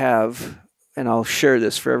I have, and I'll share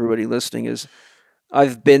this for everybody listening, is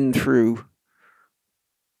I've been through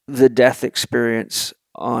the death experience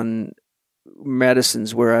on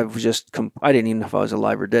medicines where I've just I didn't even know if I was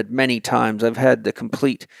alive or dead. Many times I've had the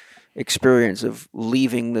complete experience of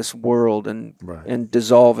leaving this world and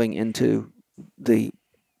dissolving into the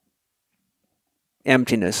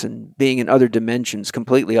emptiness and being in other dimensions,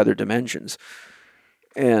 completely other dimensions.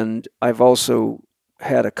 And I've also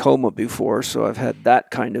had a coma before, so I've had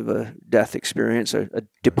that kind of a death experience, a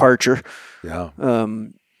departure. Yeah.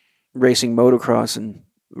 Racing motocross and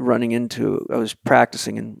I was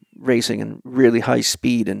practicing and racing in really high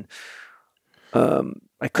speed, and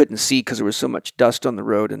I couldn't see because there was so much dust on the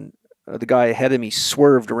road, and the guy ahead of me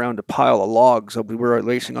swerved around a pile of logs. We were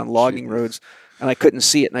racing on logging roads, and I couldn't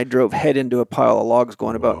see it, and I drove head into a pile of logs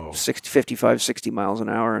going about 55, 60 miles an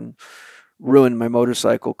hour, and ruined my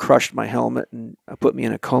motorcycle, crushed my helmet, and put me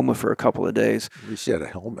in a coma for a couple of days. At least you had a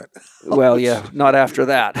helmet. Well, yeah, not after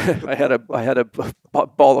that. I had a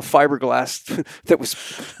ball of fiberglass that was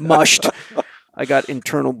mushed. I got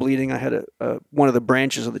internal bleeding. I had one of the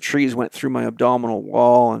branches of the trees went through my abdominal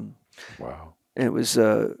wall, and it was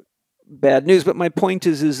bad news. But my point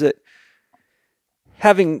is that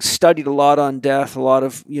having studied a lot on death, a lot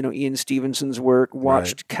of Ian Stevenson's work,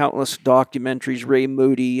 watched countless documentaries, Ray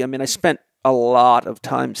Moody. I mean, I spent a lot of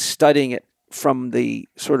time studying it from the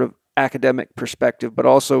sort of academic perspective, but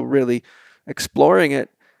also really exploring it.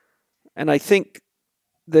 And I think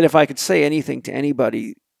that if I could say anything to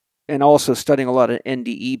anybody, and also studying a lot of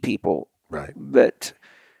NDE people, that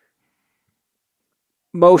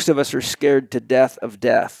most of us are scared to death of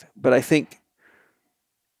death. But I think,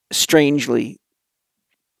 strangely,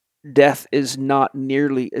 death is not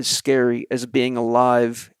nearly as scary as being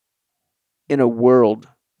alive in a world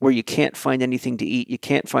where you can't find anything to eat, you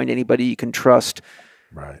can't find anybody you can trust,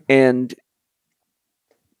 and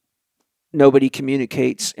nobody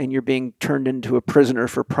communicates, and you're being turned into a prisoner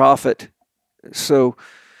for profit. So,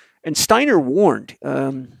 and Steiner warned.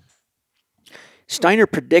 Steiner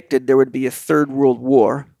predicted there would be a third world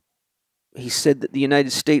war. He said that the United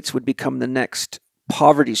States would become the next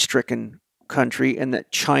poverty-stricken country, and that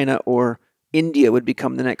China or India would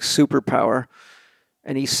become the next superpower.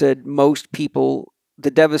 And he said the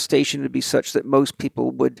devastation would be such that most people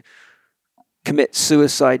would commit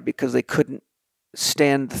suicide because they couldn't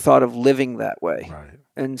stand the thought of living that way.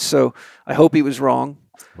 And so I hope he was wrong.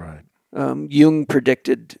 Jung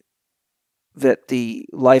predicted that the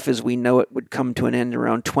life as we know it would come to an end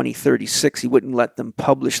around 2036. He wouldn't let them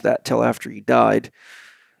publish that till after he died.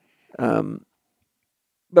 But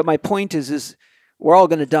my point is we're all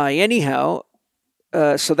going to die anyhow.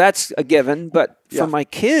 So that's a given. But for my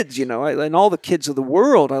kids, and all the kids of the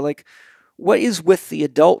world, what is with the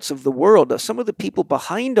adults of the world? Some of the people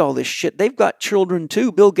behind all this shit, they've got children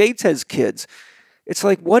too. Bill Gates has kids. It's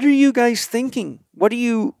like, what are you guys thinking? What are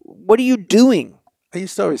you doing? I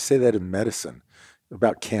used to always say that in medicine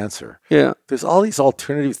about cancer. Yeah. There's all these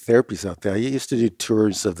alternative therapies out there. I used to do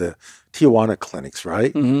tours of the Tijuana clinics,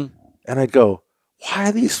 right? Mm-hmm. And I'd go, why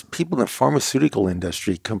are these people in the pharmaceutical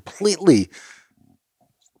industry completely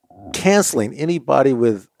canceling anybody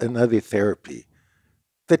with another therapy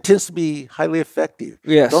that tends to be highly effective?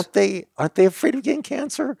 Yes. Aren't they afraid of getting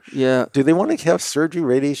cancer? Yeah. Do they want to have surgery,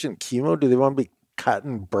 radiation, chemo? Do they want to be cut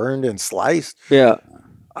and burned and sliced? Yeah.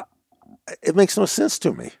 It makes no sense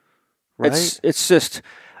to me. Right? It's just,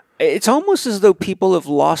 It's almost as though people have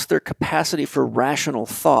lost their capacity for rational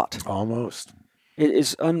thought. Almost. It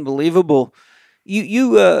is unbelievable.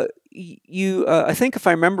 I think if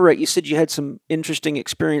I remember right, you said you had some interesting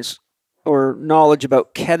experience or knowledge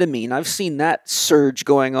about ketamine. I've seen that surge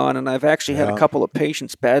going on, and I've actually had a couple of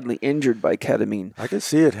patients badly injured by ketamine. I can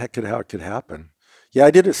see it. How it could happen. Yeah,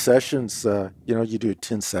 I did a sessions. You do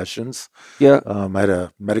 10 sessions. Yeah. I had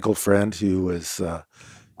a medical friend who was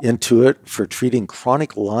into it for treating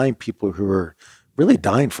chronic Lyme people who were really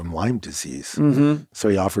dying from Lyme disease. Mm-hmm. So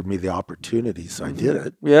he offered me the opportunity, so I did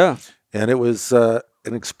it. Yeah. And it was an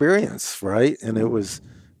experience, right? And it was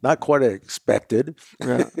not quite expected.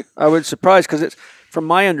 Yeah. I was surprised because it's, from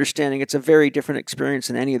my understanding, it's a very different experience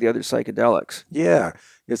than any of the other psychedelics. Yeah.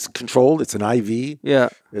 It's controlled. It's an IV. Yeah.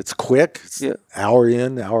 It's quick. It's hour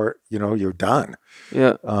in, hour, you're done.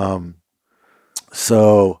 Yeah.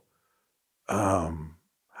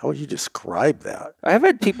 How would you describe that? I have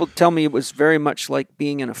had people tell me it was very much like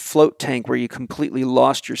being in a float tank where you completely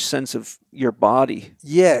lost your sense of your body.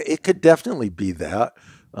 Yeah, it could definitely be that.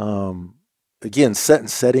 Again, set and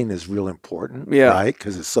setting is real important, right?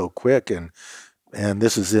 Because it's so quick, and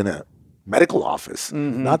this is in a medical office,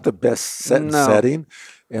 not the best set and setting.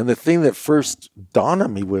 And the thing that first dawned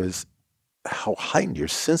on me was how heightened your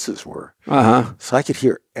senses were. So I could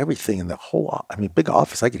hear everything in the whole, big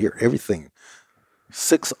office. I could hear everything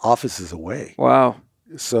 6 offices away. Wow.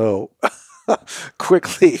 So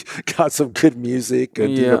quickly got some good music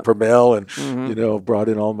and Dina Permel and, brought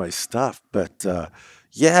in all my stuff. But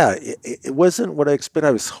it wasn't what I expected.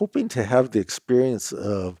 I was hoping to have the experience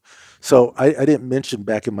of, so I didn't mention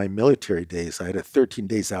back in my military days, I had a 13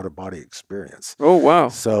 days out of body experience. Oh, wow.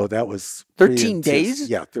 So that was 13 days?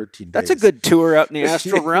 Yeah, 13 days. That's a good tour out in the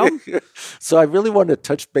astral realm. So I really wanted to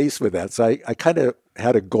touch base with that. So I kind of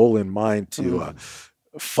had a goal in mind to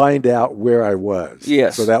find out where I was.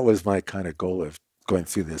 Yes. So that was my kind of goal of going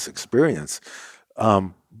through this experience.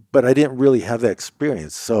 But I didn't really have that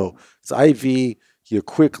experience. So it's IV, you're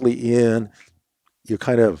quickly in, you're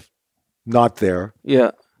kind of not there.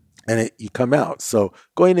 Yeah. And you come out. So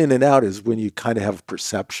going in and out is when you kind of have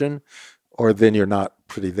perception, or then you're not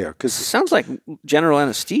pretty there. Because it sounds like general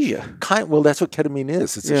anesthesia. Well, that's what ketamine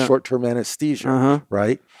is. It's a short-term anesthesia,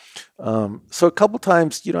 right? So a couple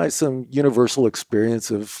times, I had some universal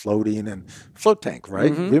experience of floating and float tank,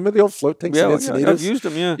 right? Remember the old float tanks in Encinitas? I've used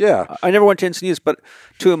them, Yeah. I never went to Encinitas, but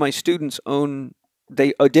 2 of my students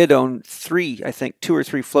did own 3, I think, 2 or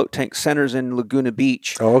 3 float tank centers in Laguna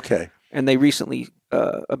Beach. Oh, okay. And they recently,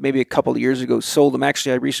 maybe a couple of years ago, sold them.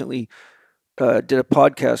 Actually, I recently did a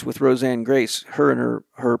podcast with Roseanne Grace. Her and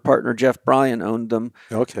her partner, Jeff Bryan, owned them.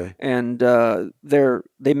 Okay. And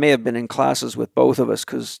they may have been in classes with both of us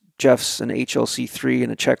because Jeff's an HLC 3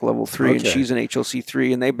 and a Chek level 3, and she's an HLC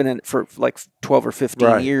 3, and they've been in it for like 12 or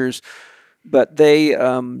 15 years. But they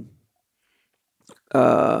owned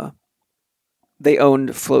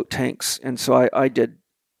float tanks, and so I did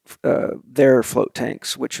their float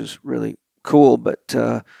tanks, which was really cool. But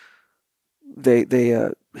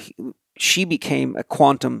she became a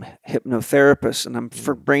quantum hypnotherapist, and I'm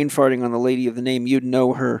for brain farting on the lady of the name. You'd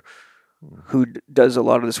know her, who does a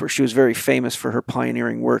lot of this work. She was very famous for her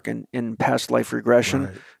pioneering work in past life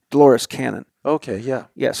regression. Dolores Cannon. Okay, yeah.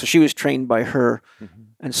 Yeah, so she was trained by her,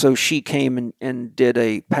 and so she came and did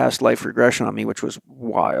a past life regression on me, which was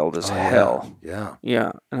wild as hell. Yeah.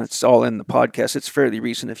 Yeah, and it's all in the podcast. It's fairly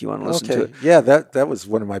recent if you want to listen to it. Yeah, that was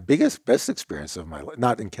one of my best experiences of my life.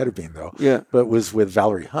 Not in ketamine, though. Yeah. But was with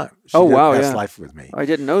Valerie Hunt. She did a past life with me. I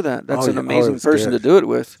didn't know that. That's an amazing person to do it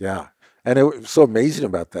with. Yeah. And it was so amazing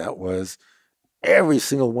about that was every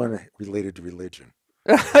single one related to religion.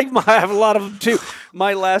 I have a lot of them too.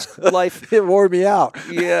 My last life, it wore me out.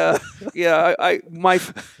 Yeah.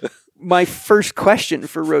 My first question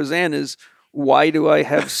for Roseanne is, why do I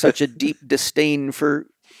have such a deep disdain for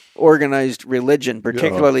organized religion,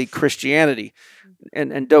 particularly Christianity?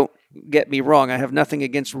 And don't get me wrong, I have nothing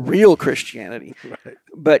against real Christianity,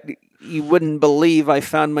 but you wouldn't believe I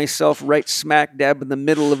found myself right smack dab in the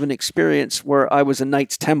middle of an experience where I was a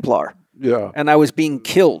Knights Templar, and I was being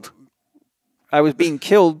killed. I was being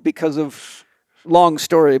killed because of, long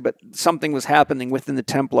story, but something was happening within the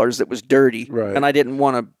Templars that was dirty, and I didn't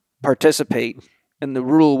want to participate. And the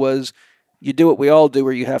rule was, you do what we all do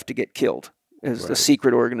or you have to get killed as a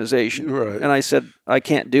secret organization. And I said, I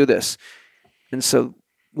can't do this. And so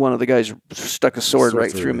one of the guys stuck a sword right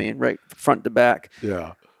through me, right front to back.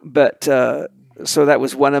 Yeah. But so that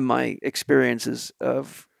was one of my experiences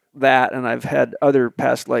of that, and I've had other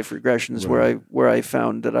past life regressions where I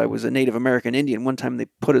found that I was a Native American Indian. One time they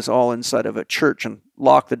put us all inside of a church and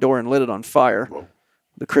locked the door and lit it on fire.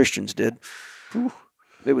 The Christians did.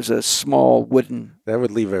 It was a small wooden. That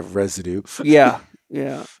would leave a residue. Yeah.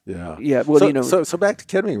 Yeah. Yeah. Yeah. Well, So back to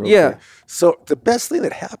ketamine real Yeah. quick. So the best thing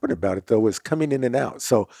that happened about it, though, was coming in and out.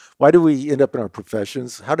 So why do we end up in our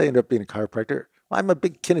professions? How did I end up being a chiropractor? Well, I'm a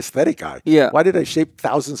big kinesthetic guy. Yeah. Why did I shape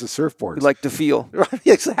thousands of surfboards? You like to feel. Right,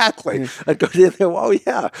 exactly. I'd go in there, oh,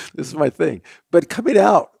 yeah, this is my thing. But coming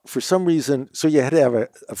out, for some reason, so you had to have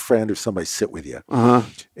a friend or somebody sit with you. Uh-huh.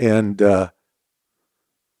 And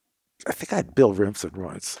I think I had Bill Remsen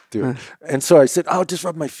once, dude. And so I said, "Oh, just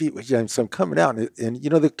rub my feet with you." And so I'm coming out, and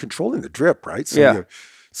they're controlling the drip, right? So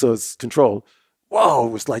so it's controlled. Whoa, it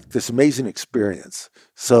was like this amazing experience.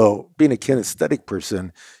 So being a kinesthetic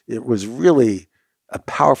person, it was really a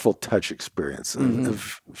powerful touch experience.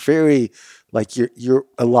 Very like you're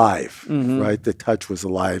alive, right? The touch was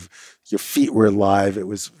alive. Your feet were alive. It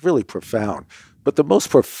was really profound. But the most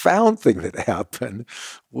profound thing that happened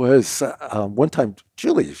was one time,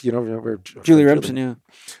 Julie, remember Julie Remsen, yeah.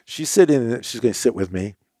 She's sitting, she's going to sit with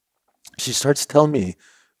me. She starts telling me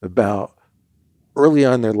about early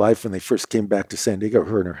on in their life when they first came back to San Diego,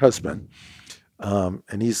 her and her husband.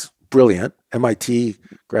 And he's brilliant, MIT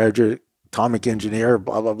graduate, atomic engineer,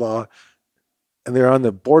 blah, blah, blah. And they're on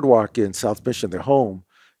the boardwalk in South Mission, their home,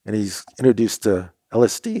 and he's introduced to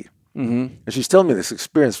LSD. And she's telling me this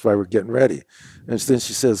experience while we're getting ready. And then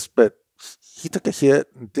she says, but he took a hit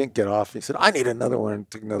and didn't get off. He said, I need another one.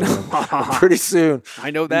 Took another one. Pretty soon.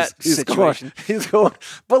 I know that he's situation. He's going,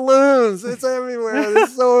 balloons. It's everywhere.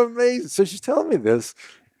 It's so amazing. So she's telling me this.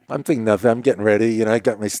 I'm thinking nothing. I'm getting ready. I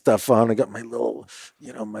got my stuff on. I got my little,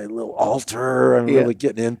 my little altar. I'm really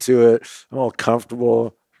getting into it. I'm all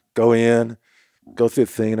comfortable. Go in, go through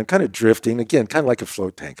the thing. And I'm kind of drifting. Again, kind of like a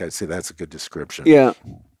float tank. I'd say that's a good description. Yeah.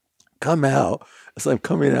 Come out. As I'm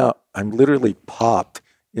coming out, I'm literally popped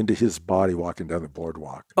into his body walking down the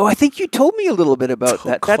boardwalk. Oh, I think you told me a little bit about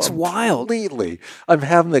that. That's wild. Completely. I'm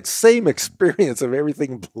having the same experience of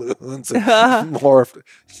everything balloons and morphed.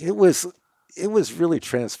 It was really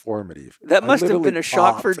transformative. That must have been a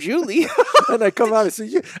shock for Julie. And I come out and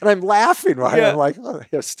say, and I'm laughing, right? Yeah. I'm like,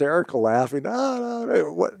 hysterical laughing.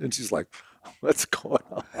 No, what? And she's like, what's going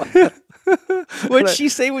on? What did she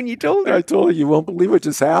say when you told her? I told her, you won't believe what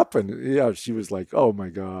just happened. Yeah, she was like, oh my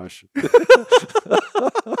gosh.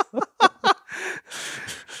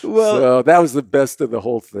 Well, so that was the best of the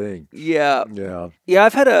whole thing. Yeah. Yeah. Yeah,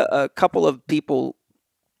 I've had a couple of people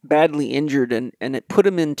badly injured, and it put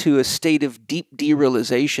them into a state of deep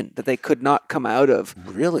derealization that they could not come out of.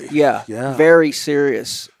 Really? Yeah. Yeah. Very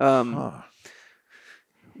serious. One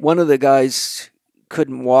of the guys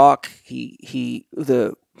couldn't walk.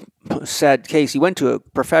 The sad case, he went to a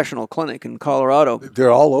professional clinic in Colorado.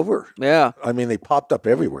 They're all over. Yeah. I mean, they popped up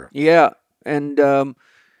everywhere. Yeah. And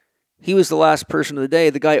he was the last person of the day.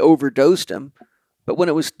 The guy overdosed him. But when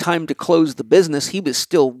it was time to close the business, he was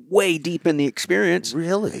still way deep in the experience.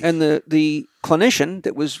 Really? And the clinician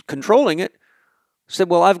that was controlling it said,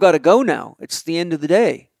 well, I've got to go now. It's the end of the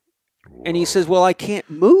day. Whoa. And he says, well, I can't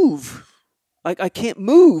move. I can't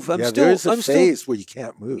move. There's a phase where you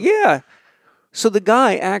can't move. Yeah. So the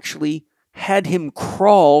guy actually had him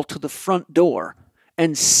crawl to the front door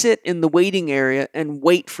and sit in the waiting area and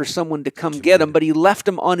wait for someone to come get him. But he left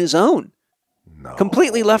him on his own. No.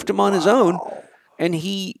 Completely left him on his own. And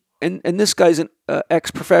this guy's an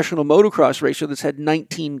ex-professional motocross racer that's had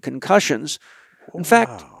 19 concussions. In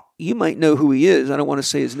fact, you might know who he is. I don't want to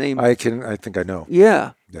say his name. I think I know.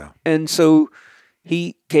 Yeah. Yeah. And so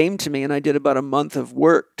he came to me, and I did about a month of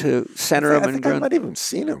work to center him. I think I might have even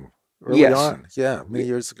seen him early on. Yeah, many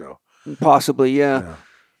years ago. Possibly, yeah.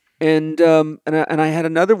 And I had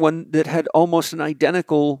another one that had almost an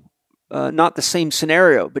identical, not the same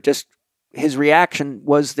scenario, but just his reaction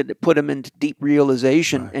was that it put him into deep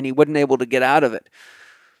realization, and he wasn't able to get out of it.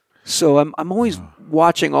 So I'm always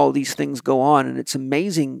watching all these things go on, and it's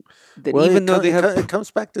amazing that even though they have... It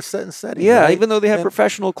comes back to set and setting. Yeah, right? even though they have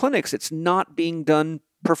professional clinics, it's not being done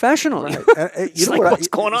professionally. Right. It's like, what's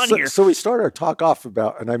going on here? So we started our talk off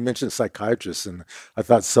about, and I mentioned psychiatrists, and I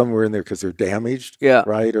thought some were in there because they're damaged,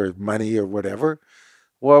 right, or money or whatever.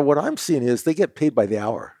 Well, what I'm seeing is they get paid by the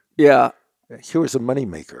hour. Yeah. Here's a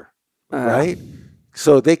moneymaker, right?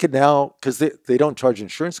 So they could now, because they don't charge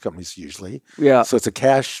insurance companies usually. Yeah. So it's a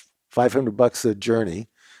cash $500 a journey.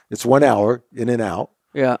 It's 1 hour in and out.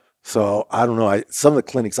 Yeah. So I don't know. Some of the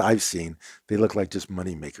clinics I've seen, they look like just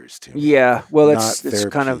money makers to me. Yeah. Well, it's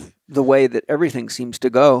kind of the way that everything seems to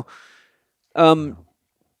go.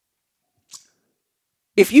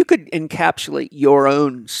 If you could encapsulate your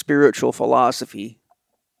own spiritual philosophy,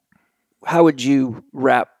 how would you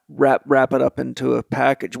wrap it up into a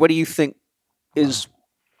package? What do you think is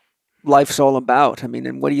life's all about? I mean,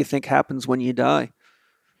 and what do you think happens when you die?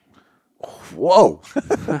 Whoa.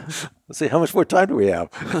 Let's see, how much more time do we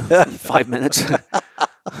have? 5 minutes.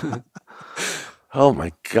 Oh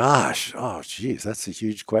my gosh. Oh, geez, that's a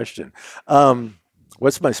huge question.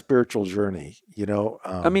 What's my spiritual journey?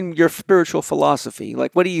 I mean, your spiritual philosophy.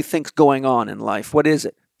 Like, what do you think's going on in life? What is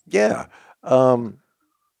it? Yeah.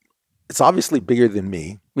 It's obviously bigger than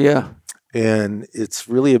me. Yeah. And it's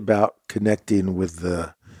really about connecting with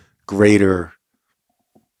the greater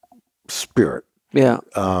spirit. Yeah.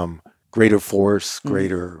 Greater force,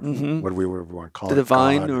 greater, Mm-hmm. what do we want to call The it?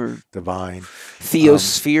 divine God, or divine.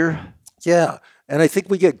 theosphere. Yeah. And I think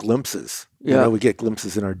we get glimpses. Yeah. We get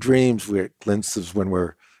glimpses in our dreams. We get glimpses when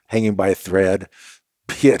we're hanging by a thread,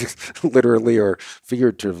 be it literally or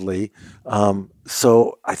figuratively.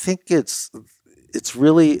 So I think it's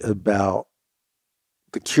really about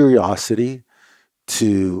the curiosity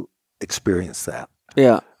to experience that.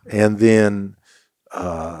 Yeah. And then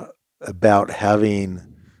about having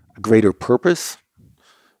a greater purpose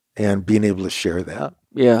and being able to share that.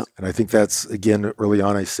 Yeah. And I think that's, again, early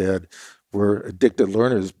on I said, we're addicted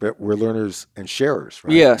learners, but we're learners and sharers,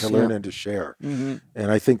 right? Yes, To learn yeah. and to share. Mm-hmm. And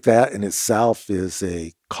I think that in itself is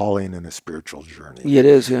a calling and a spiritual journey. It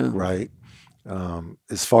is, yeah. Right?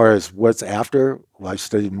 As far as what's after, well, I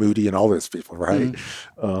studied Moody and all those people, right?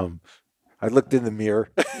 I looked in the mirror.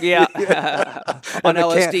 Yeah. On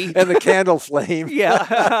LSD. And the candle flame.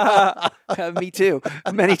 Yeah. Me too.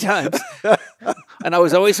 Many times. And I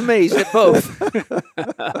was always amazed at both.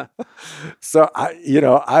 So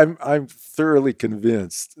I'm thoroughly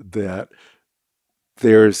convinced that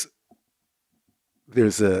there's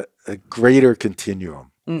a greater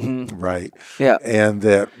continuum, Mm-hmm. right? Yeah. And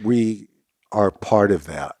that we are part of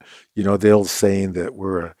that. The old saying that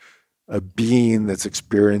we're a being that's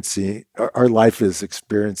experiencing, our life is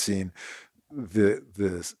experiencing the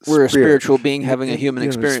We're a spirit, spiritual being having a human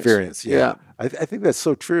experience. Yeah. I think that's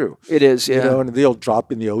so true. It is, yeah. And the old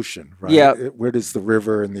drop in the ocean, right? Yeah. Where does the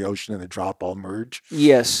river and the ocean and the drop all merge?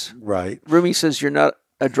 Yes. Right. Rumi says you're not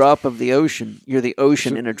a drop of the ocean, you're the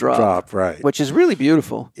ocean in a drop. Drop, right. Which is really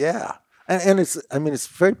beautiful. Yeah. And it's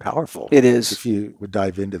very powerful. It is. If you would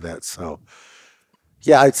dive into that. So,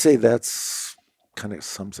 yeah, I'd say that's kind of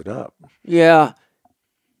sums it up. Yeah.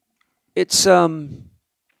 It's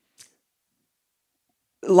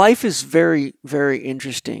life is very, very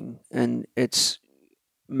interesting, and it's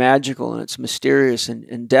magical and it's mysterious,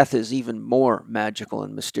 and death is even more magical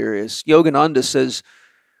and mysterious. Yogananda says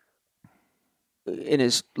in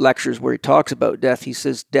his lectures where he talks about death, he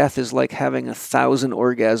says death is like having 1,000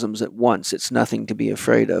 orgasms at once. It's nothing to be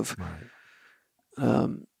afraid of. Right.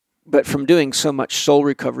 But from doing so much soul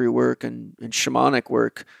recovery work and shamanic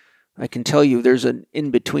work, I can tell you there's an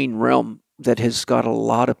in-between realm that has got a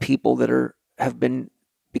lot of people that have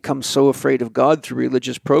become so afraid of God through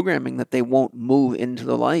religious programming that they won't move into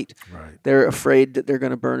the light. Right. They're afraid that they're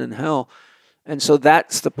going to burn in hell. And so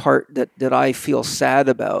that's the part that I feel sad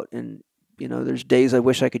about. And, there's days I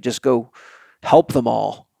wish I could just go help them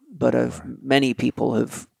all. But many people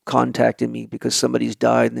have contacted me because somebody's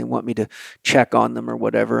died and they want me to check on them or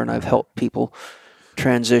whatever. And I've helped people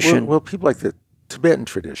transition. Well, people like the Tibetan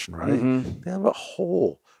tradition, right? Mm-hmm. They have a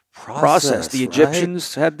whole process. The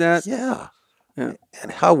Egyptians had that. Yeah. Yeah.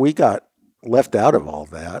 And how we got left out of all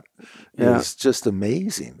that is just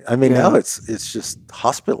amazing. I mean, now it's just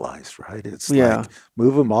hospitalized, right? It's like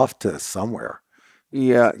move them off to somewhere.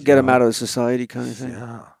 Yeah, get them out of society kind of thing.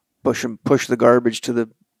 Yeah. Push the garbage to the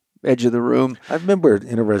edge of the room. I remember an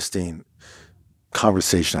interesting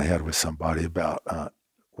conversation I had with somebody about,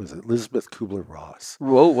 was it Elizabeth Kubler-Ross?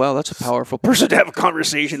 Whoa, wow, that's a powerful person to have a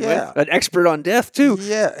conversation with. An expert on death, too.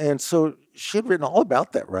 Yeah, and so she had written all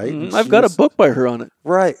about that, right? Mm-hmm. I've got a book by her on it.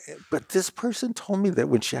 Right, but this person told me that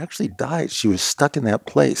when she actually died, she was stuck in that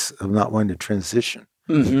place of not wanting to transition.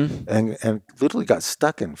 Mm-hmm. And literally got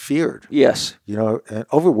stuck and feared. Yes. And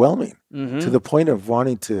overwhelming to the point of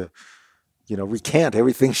wanting to, recant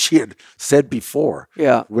everything she had said before.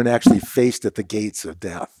 Yeah. When actually faced at the gates of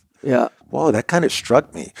death. Yeah. Whoa, that kind of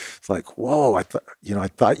struck me. It's like, whoa, I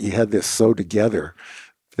thought you had this so together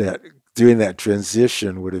that doing that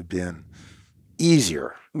transition would have been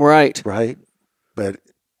easier. Right. Right? But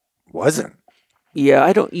it wasn't. Yeah,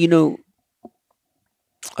 I don't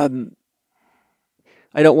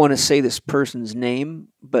want to say this person's name,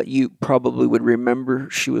 but you probably would remember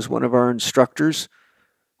she was one of our instructors.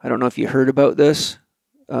 I don't know if you heard about this.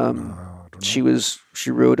 She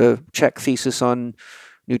wrote a Chek thesis on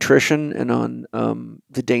nutrition and on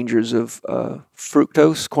the dangers of corn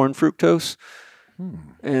fructose.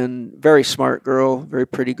 And very smart girl, very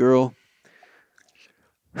pretty girl.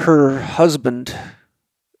 Her husband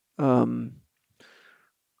got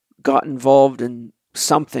involved in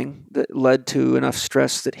something that led to enough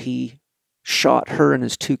stress that he shot her and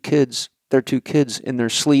his their two kids in their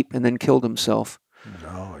sleep and then killed himself.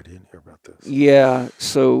 No, I didn't hear about this. Yeah,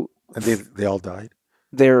 so And they all died?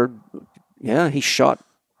 He shot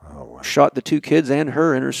the two kids and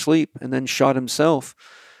her in her sleep and then shot himself.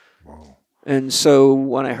 Whoa. And so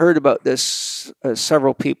when I heard about this,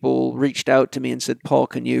 several people reached out to me and said, Paul,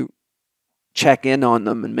 can you check in on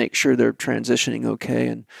them and make sure they're transitioning okay?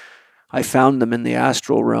 And I found them in the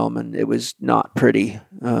astral realm, and it was not pretty.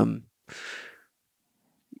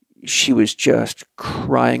 She was just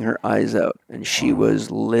crying her eyes out, and she was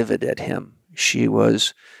livid at him.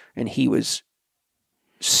 And he was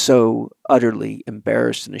so utterly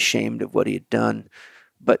embarrassed and ashamed of what he had done,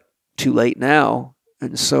 but too late now.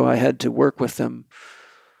 And so I had to work with them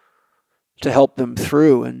to help them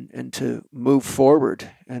through and to move forward.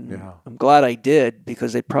 And I'm glad I did,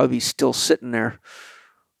 because they'd probably be still sitting there.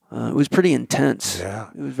 It was pretty intense. Yeah.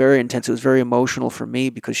 It was very intense. It was very emotional for me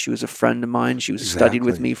because she was a friend of mine. She was studied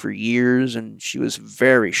with me for years, and she was a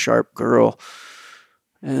very sharp girl.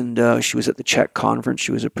 And she was at the Chek conference.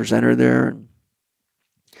 She was a presenter there. And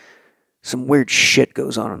some weird shit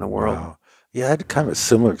goes on in the world. Wow. Yeah, I had kind of a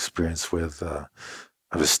similar experience with,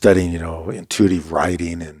 I was studying, intuitive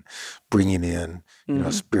writing and bringing in,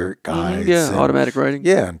 spirit guides. Yeah, and, automatic writing.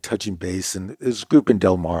 Yeah, and touching base. And there's a group in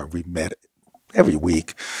Del Mar. We met every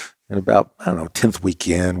week. And about, 10th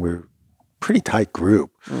weekend, we're a pretty tight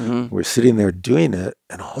group. Mm-hmm. We're sitting there doing it,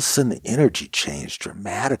 and all of a sudden the energy changed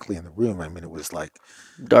dramatically in the room. I mean, it was like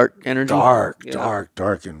dark energy. Dark.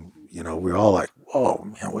 And, we're all like, whoa,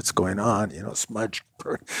 man, what's going on? Smudge,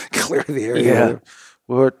 clear the area. Yeah.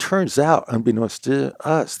 Well, it turns out, unbeknownst to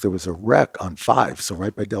us, there was a wreck on 5. So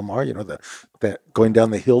right by Del Mar, that going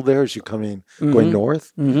down the hill there as you're going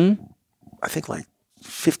north. Mm-hmm. I think like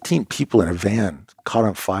 15 people in a van caught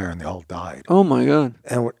on fire, and they all died. Oh my God.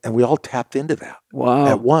 And we all tapped into that. Wow.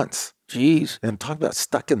 At once. Jeez. And talk about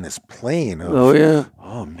stuck in this plane.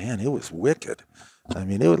 Oh man, it was wicked. I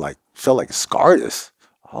mean, it would felt like it scarred us.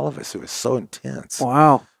 All of us. It was so intense.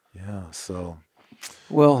 Wow. Yeah. So.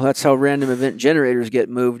 Well, that's how random event generators get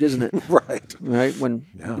moved, isn't it? Right. Right. When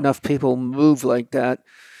enough people move like that.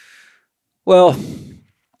 Well,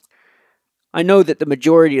 I know that the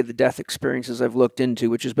majority of the death experiences I've looked into,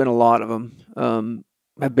 which has been a lot of them,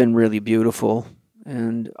 have been really beautiful.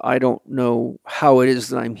 And I don't know how it is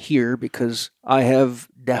that I'm here, because I have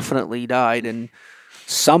definitely died and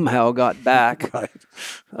somehow got back. Right.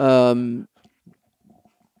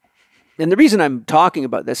 And the reason I'm talking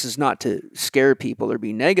about this is not to scare people or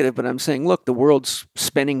be negative, but I'm saying, look, the world's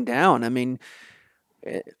spinning down. I mean,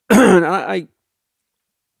 I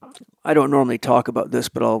don't normally talk about this,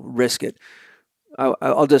 but I'll risk it.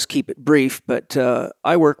 I'll just keep it brief, but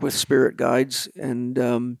I work with spirit guides,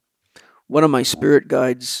 and one of my spirit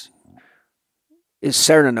guides is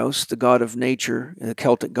Cernunnos, the god of nature, the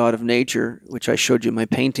Celtic god of nature, which I showed you my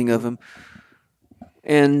painting of him.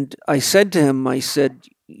 And I said to him,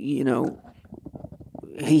 he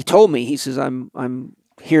told me, he says, I'm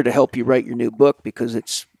here to help you write your new book because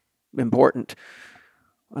it's important.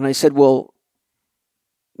 And I said, well,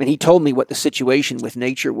 and he told me what the situation with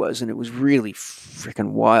nature was, and it was really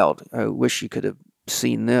freaking wild. I wish you could have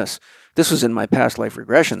seen this. This was in my past life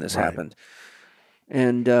regression, this happened.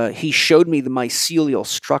 And he showed me the mycelial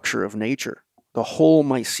structure of nature, the whole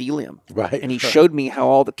mycelium. Right. And he showed me how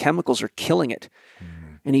all the chemicals are killing it.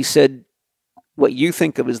 Mm-hmm. And he said, what you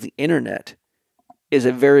think of as the internet is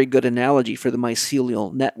a very good analogy for the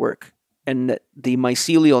mycelial network. And that the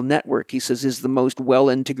mycelial network, he says, is the most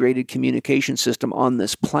well-integrated communication system on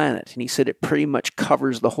this planet. And he said it pretty much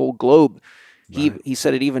covers the whole globe. Right. He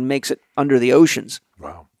said it even makes it under the oceans.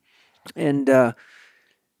 Wow. And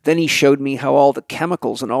then he showed me how all the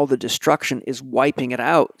chemicals and all the destruction is wiping it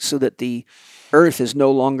out so that the earth is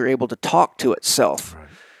no longer able to talk to itself. Right.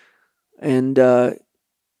 And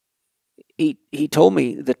he told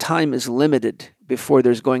me the time is limited before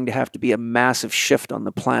there's going to have to be a massive shift on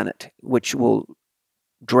the planet, which will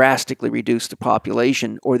drastically reduce the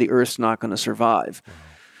population, or the Earth's not going to survive. Wow.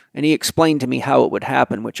 And he explained to me how it would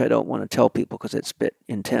happen, which I don't want to tell people because it's a bit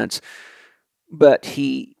intense. But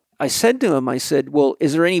I said to him, well,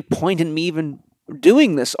 is there any point in me even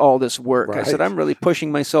doing all this work? Right. I said, I'm really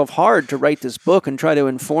pushing myself hard to write this book and try to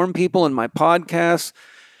inform people in my podcasts.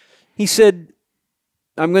 He said,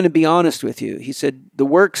 I'm going to be honest with you. He said, the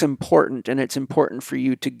work's important, and it's important for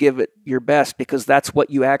you to give it your best because that's what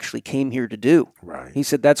you actually came here to do. Right. He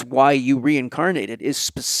said, that's why you reincarnated, is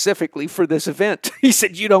specifically for this event. He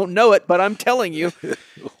said, you don't know it, but I'm telling you.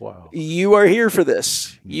 Wow. You are here for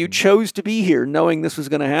this. You chose to be here knowing this was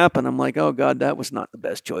going to happen. I'm like, oh God, that was not the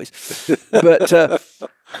best choice. But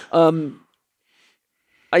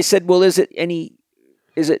I said, well, is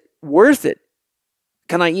it worth it?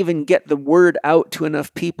 Can I even get the word out to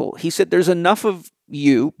enough people? He said, there's enough of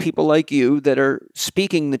you, people like you, that are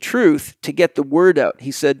speaking the truth to get the word out.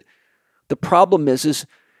 He said, the problem is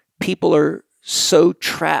people are so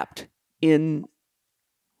trapped in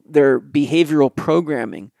their behavioral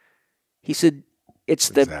programming. He said, it's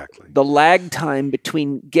the lag time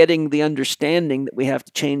between getting the understanding that we have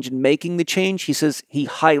to change and making the change. He says he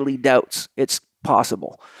highly doubts it's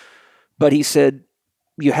possible. But he said,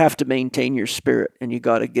 you have to maintain your spirit and you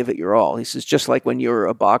got to give it your all. He says, just like when you're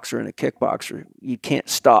a boxer and a kickboxer, you can't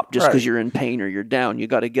stop just because you're in pain or you're down. You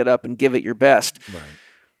got to get up and give it your best. Right.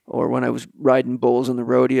 Or when I was riding bulls on the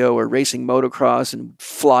rodeo or racing motocross and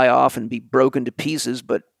fly off and be broken to pieces,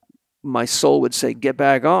 but my soul would say, get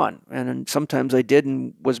back on. And sometimes I did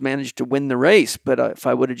and was managed to win the race. But if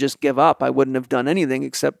I would have just give up, I wouldn't have done anything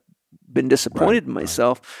except been disappointed in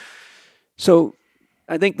myself. So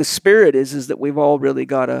I think the spirit is that we've really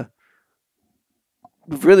got to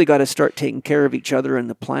start taking care of each other and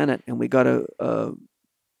the planet, and we got to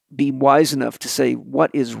be wise enough to say what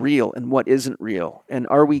is real and what isn't real, and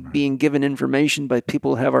are we being given information by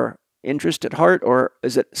people who have our interest at heart, or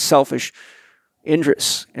is it selfish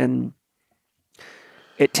interests? And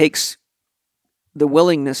it takes the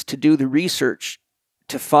willingness to do the research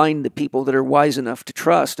to find the people that are wise enough to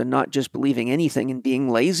trust and not just believing anything and being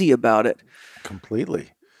lazy about it. Completely.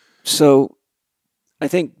 So I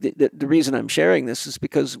think the reason I'm sharing this is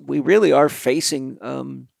because we really are facing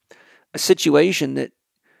a situation that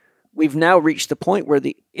we've now reached the point where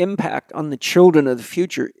the impact on the children of the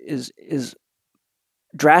future is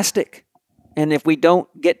drastic. And if we don't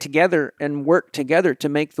get together and work together to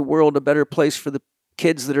make the world a better place for the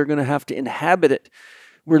kids that are going to have to inhabit it,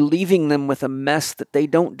 we're leaving them with a mess that they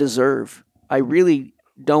don't deserve. I really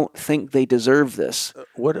don't think they deserve this.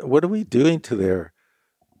 What are we doing to their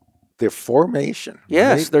formation?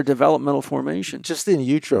 Yes, right? Their developmental formation. Just in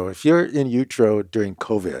utero. If you're in utero during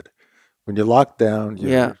COVID, when you're locked down,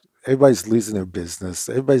 everybody's losing their business.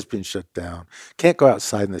 Everybody's been shut down. Can't go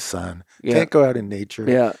outside in the sun. Can't go out in nature.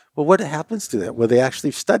 Yeah. Well, what happens to that? Well, they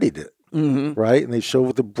actually studied it, right? And they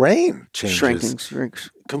show the brain changes.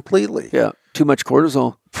 Shrinks. Completely. Yeah. Too much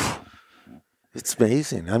cortisol. It's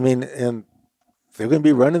amazing. I mean, and they're going to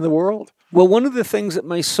be running the world. Well, one of the things that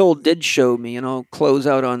my soul did show me, and I'll close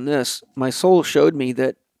out on this, my soul showed me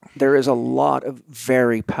that there is a lot of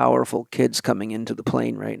very powerful kids coming into the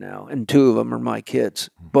plane right now, and 2 of them are my kids.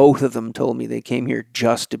 Both of them told me they came here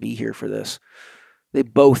just to be here for this. They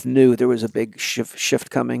both knew there was a big shift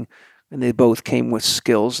coming, and they both came with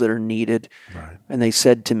skills that are needed. Right. And they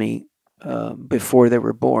said to me before they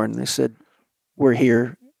were born, they said, we're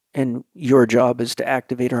here, and your job is to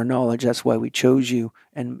activate our knowledge. That's why we chose you,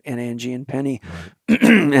 and Angie and Penny. Right.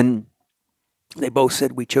 And they both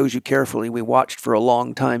said, we chose you carefully. We watched for a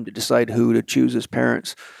long time to decide who to choose as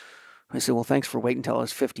parents. I said, well, thanks for waiting until I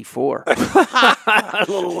was 54. A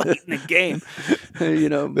little late in the game.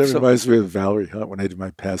 That reminds me of Valerie Hunt when I did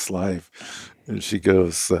my past life. And she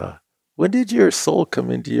goes, when did your soul come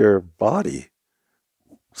into your body?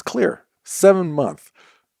 It's clear. 7 months.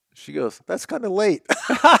 She goes, that's kind of late.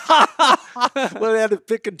 Well, they had to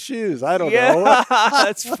pick and choose. I don't know.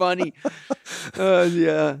 That's funny.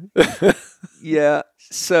 Yeah. Yeah.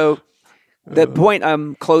 So the point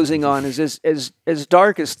I'm closing on is as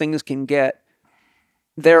dark as things can get,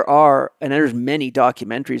 there's many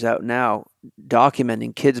documentaries out now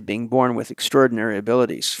documenting kids being born with extraordinary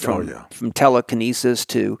abilities from telekinesis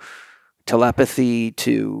to telepathy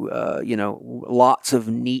to, lots of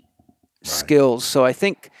neat skills. So I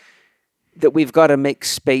think that we've got to make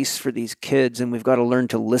space for these kids, and we've got to learn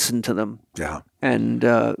to listen to them. Yeah. And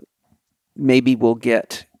maybe we'll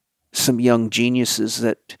get some young geniuses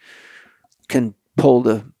that can pull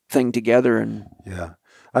the thing together. And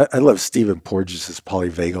I love Stephen Porges'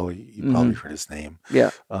 polyvagal. You probably heard his name.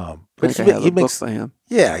 Yeah. But he makes book by him.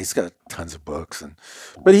 Yeah, he's got tons of books,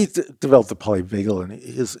 but he developed the polyvagal,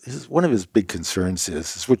 and one of his big concerns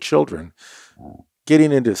is with children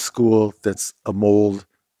getting into a school that's a mold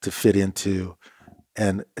to fit into,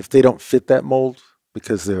 and if they don't fit that mold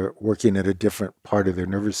because they're working at a different part of their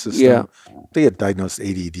nervous system, they get diagnosed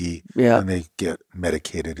ADD and they get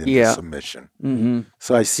medicated into submission.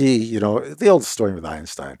 So I see, the old story with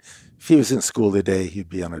Einstein. if he was in school today, he'd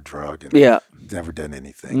be on a drug and never done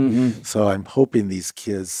anything. Mm-hmm. So I'm hoping these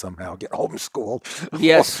kids somehow get homeschooled.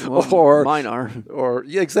 Yes, or mine are. Or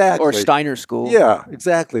yeah, exactly. Or Steiner school. Yeah,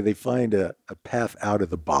 exactly. They find a path out of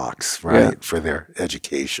the box, right, for their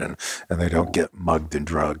education, and they don't get mugged and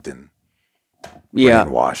drugged and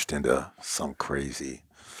brainwashed into some crazy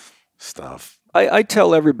stuff. I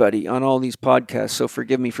tell everybody on all these podcasts, so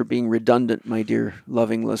forgive me for being redundant, my dear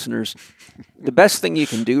loving listeners. The best thing you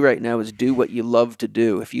can do right now is do what you love to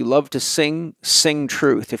do. If you love to sing, sing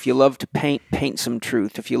truth. If you love to paint, paint some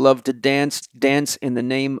truth. If you love to dance, dance in the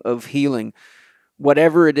name of healing.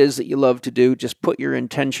 Whatever it is that you love to do, just put your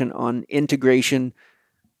intention on integration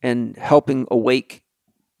and helping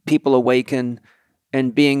people awaken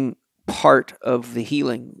and being part of the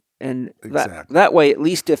healing. And that way, at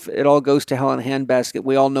least if it all goes to hell in a handbasket,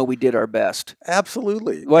 we all know we did our best.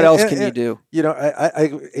 Absolutely. What else can you do? You know,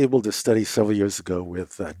 I was able to study several years ago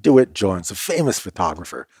with DeWitt Jones, a famous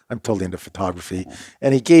photographer. I'm totally into photography.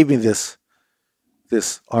 And he gave me this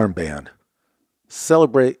armband.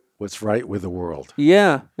 Celebrate what's right with the world.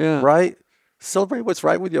 Yeah, yeah. Right? Celebrate what's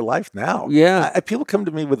right with your life now. Yeah. People come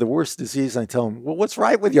to me with the worst disease, and I tell them, well, what's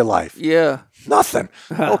right with your life? Yeah. Nothing.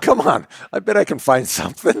 Oh, come on. I bet I can find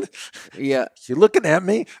something. Yeah. You're looking at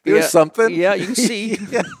me. There's something. Yeah, you can see.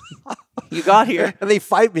 You got here. And they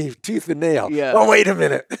fight me tooth and nail. Yeah. Oh, wait a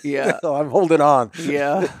minute. Yeah. So I'm holding on.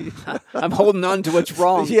 Yeah. I'm holding on to what's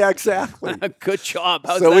wrong. Yeah, exactly. Good job.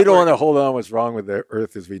 How's so that we don't work? want to hold on what's wrong with the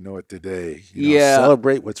earth as we know it today.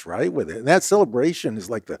 Celebrate what's right with it. And that celebration is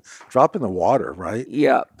like the drop in the water, right?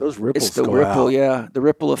 Yeah. Those ripples It's the go ripple, out. yeah. The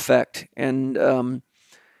ripple effect. And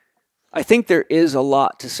I think there is a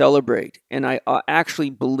lot to celebrate. And I actually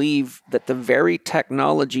believe that the very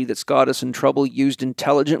technology that's got us in trouble used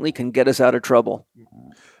intelligently can get us out of trouble.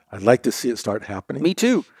 I'd like to see it start happening. Me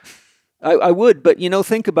too. I would, but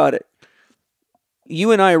think about it.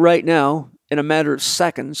 You and I right now, in a matter of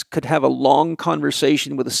seconds, could have a long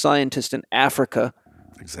conversation with a scientist in Africa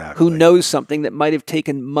who knows something that might have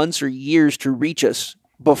taken months or years to reach us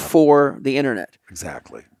before the internet.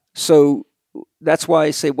 Exactly. So that's why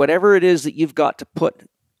I say whatever it is that you've got to put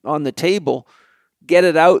on the table, get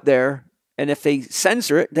it out there. And if they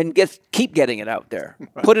censor it, then keep getting it out there.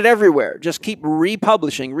 Put it everywhere. Just keep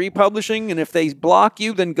republishing. And if they block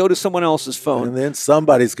you, then go to someone else's phone. And then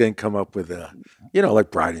somebody's going to come up with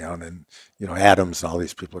like Brian Young and, Adams and all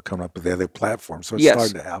these people are coming up with their platforms. So it's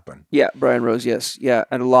starting to happen. Yeah, Brian Rose, yes. Yeah,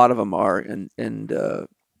 and a lot of them are. And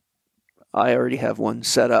I already have one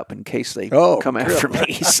set up in case they come after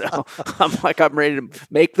me. So I'm ready to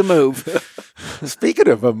make the move. Speaking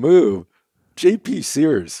of a move, JP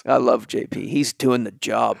Sears. I love JP. He's doing the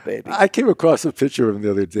job, baby. I came across a picture of him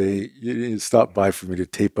the other day. He stopped by for me to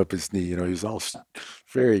tape up his knee. He was all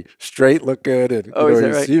very straight looking. And, is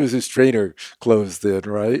that right? He was his trainer clothes then,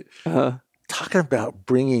 right? Uh-huh. Talking about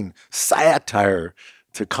bringing satire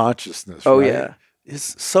to consciousness. Oh, right? yeah.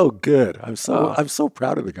 It's so good. I'm so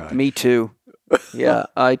proud of the guy. Me too. Yeah,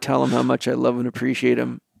 I tell him how much I love and appreciate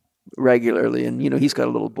him regularly. And, he's got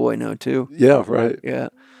a little boy now, too. Yeah, right. Yeah.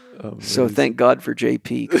 So thank God for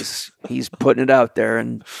JP because he's putting it out there,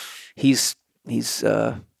 and he's.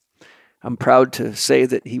 I'm proud to say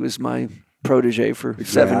that he was my protege for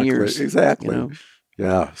 7 years. Exactly.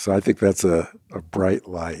 Yeah. So I think that's a bright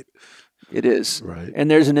light. It is. Right.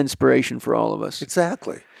 And there's an inspiration for all of us.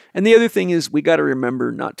 Exactly. And the other thing is we got to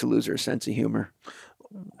remember not to lose our sense of humor.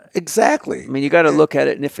 Exactly. I mean, you got to look at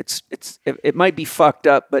it, and if it might be fucked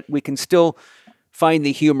up, but we can still find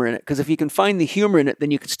the humor in it. Because if you can find the humor in it,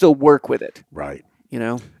 then you can still work with it. Right.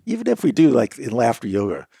 Even if we do like in laughter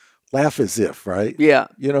yoga, laugh as if, right? Yeah.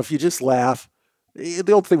 If you just laugh,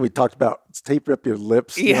 the old thing we talked about, tape up your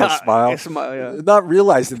lips, smile, not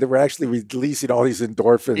realizing that we're actually releasing all these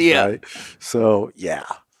endorphins, right? So,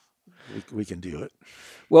 we can do it.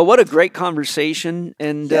 Well, what a great conversation.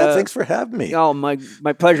 And thanks for having me. Oh, my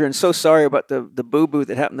pleasure. And so sorry about the boo-boo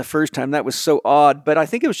that happened the first time. That was so odd. But I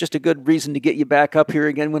think it was just a good reason to get you back up here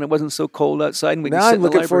again when it wasn't so cold outside. And now I'm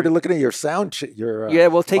looking forward to looking at your sound.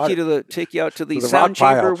 We'll take you out to the sound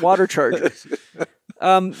chamber water chargers.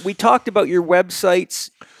 We talked about your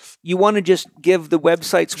websites. You want to just give the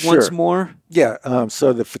websites once more? Yeah.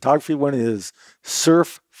 So the photography one is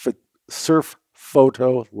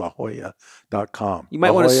surfphotolajolla.com. You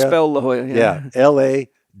might want to spell La Jolla. Yeah. LAJOLLA.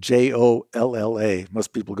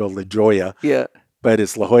 Most people go La Jolla. Yeah. But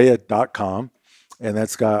it's lajolla.com. And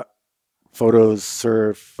that's got photos,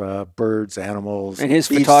 surf, birds, animals. And his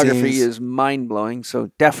photography is mind-blowing,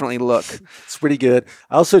 so definitely look. It's pretty good.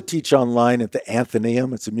 I also teach online at the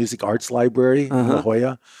Athenaeum. It's a music arts library in La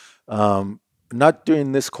Jolla. not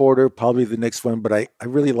doing this quarter, probably the next one, but I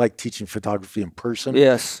really like teaching photography in person.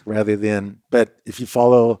 Yes. Rather than, but if you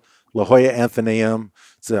follow La Jolla Athenaeum,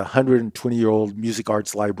 it's a 120-year-old music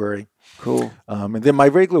arts library. Cool. And then my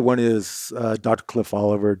regular one is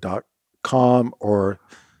drcliffoliver.com or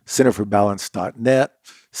centerforbalance.net.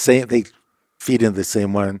 They feed into the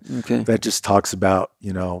same one. Okay. That just talks about,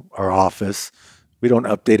 our office. We don't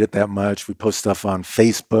update it that much. We post stuff on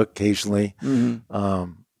Facebook occasionally.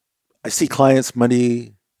 Mm-hmm. I see clients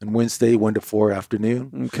Monday and Wednesday, 1 to 4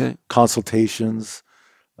 afternoon. Okay. Consultations.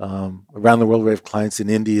 Around the world, we have clients in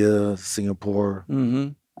India, Singapore,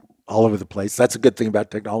 all over the place. That's a good thing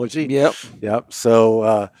about technology. Yep. Yep.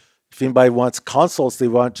 So if anybody wants consults, they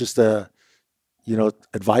want just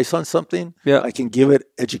advice on something. Yeah. I can give it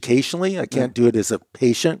educationally. I can't do it as a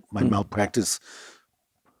patient. My malpractice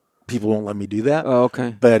people won't let me do that. Oh,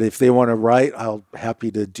 okay. But if they want to write, I'll happy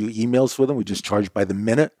to do emails for them. We just charge by the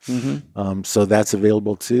minute. So that's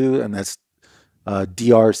available too. And that's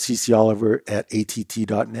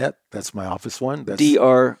drccoliver@att.net. That's my office one. That's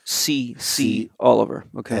DRCC Oliver.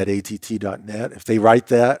 Okay. At att.net. If they write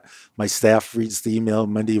that, my staff reads the email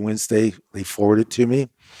Monday, Wednesday. They forward it to me.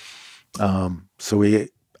 So we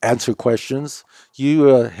answer questions. You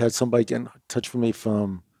had somebody get in touch with me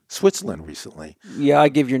from Switzerland recently. Yeah, I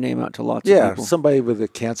give your name out to lots of people. Somebody with a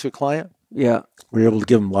cancer client. Yeah. We were able to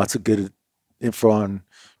give them lots of good info on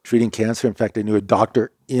treating cancer. In fact, I knew a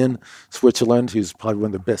doctor in Switzerland who's probably one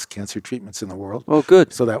of the best cancer treatments in the world. Oh,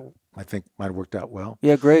 good. So that, I think, might have worked out well.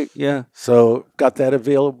 Yeah, great. Yeah. So got that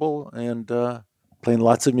available and playing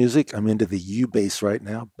lots of music. I'm into the U bass right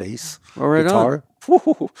now, bass, guitar.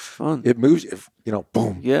 Fun. It moves,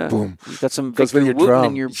 boom, Yeah. boom. You got some Goes Victor with your Wooten drum.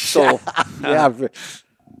 in your soul. Yeah.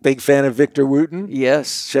 Big fan of Victor Wooten.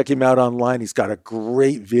 Yes. Check him out online. He's got a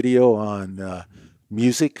great video on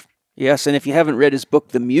music. Yes, and if you haven't read his book,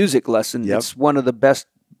 The Music Lesson, it's one of the best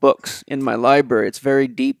books in my library. It's very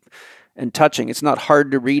deep and touching. It's not hard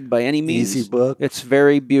to read by any means. Easy book. It's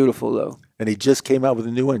very beautiful, though. And he just came out with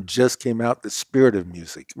a new one. Just came out, The Spirit of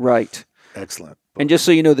Music. Right. Excellent book. And just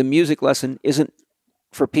so you know, The Music Lesson isn't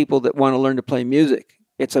for people that want to learn to play music.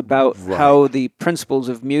 It's about how the principles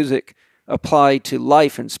of music apply to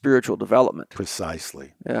life and spiritual development.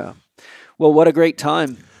 Precisely. Yeah. Well, what a great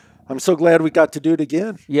time. I'm so glad we got to do it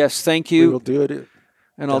again. Yes, thank you. We will do it.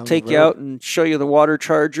 And I'll take you out and show you the water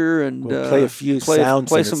charger and we'll play a few sounds.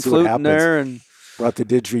 Play some flute in there. And brought the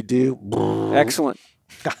didgeridoo. Excellent.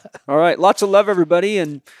 All right. Lots of love, everybody.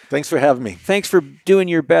 And thanks for having me. Thanks for doing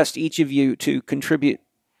your best, each of you, to contribute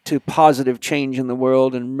to positive change in the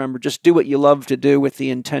world. And remember, just do what you love to do with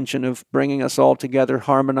the intention of bringing us all together,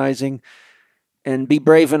 harmonizing, and be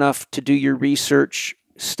brave enough to do your research.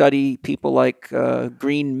 Study people like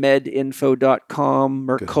greenmedinfo.com,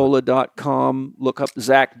 Mercola.com. Look up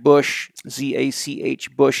Zach Bush,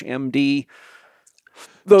 Z-A-C-H Bush, M.D.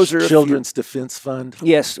 Those are Children's Defense Fund.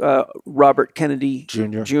 Yes, Robert Kennedy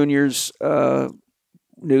Jr.'s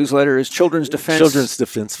newsletter is Children's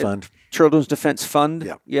Defense Fund. Children's Defense Fund.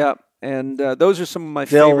 Yeah. Yeah. And those are some of my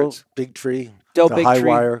favorites. Big Tree. Del the Big High Tree.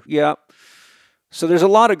 Wire. Yeah. So there's a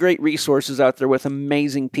lot of great resources out there with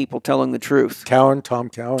amazing people telling the truth. Tom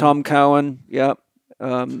Cowan. Yeah.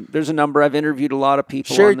 There's a number. I've interviewed a lot of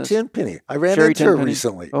people. Sherry on this. Tenpenny. I ran into her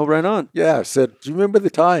recently. Oh, right on. Yeah. I said, do you remember the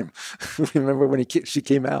time? Remember when she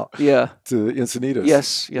came out? Yeah. To Encinitas.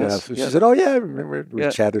 Yes. Yeah. So she said, oh, yeah, I remember. We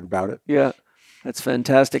chatted about it. Yeah. That's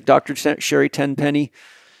fantastic. Dr. Sherry Tenpenny.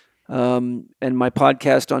 And my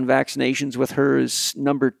podcast on vaccinations with her is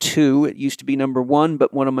number 2. It used to be number 1,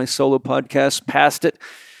 but one of my solo podcasts passed it.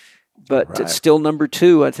 But it's still number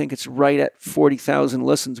 2. I think it's right at 40,000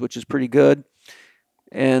 listens, which is pretty good.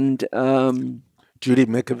 And Judy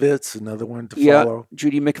Mikovits, another one to follow.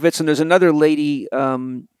 Judy Mikovits. And there's another lady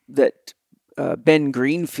that Ben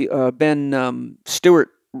Stewart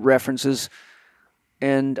references.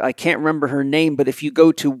 And I can't remember her name, but if you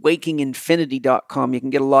go to wakinginfinity.com, you can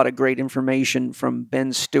get a lot of great information from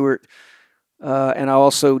Ben Stewart. And I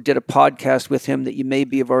also did a podcast with him that you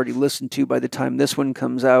maybe have already listened to by the time this one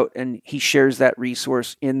comes out, and he shares that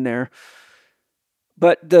resource in there.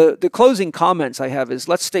 But the closing comments I have is,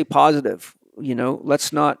 let's stay positive.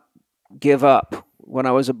 Let's not give up. When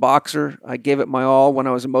I was a boxer, I gave it my all. When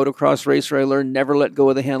I was a motocross racer, I learned never let go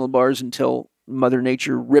of the handlebars until Mother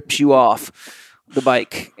Nature rips you off the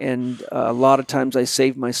bike. And a lot of times I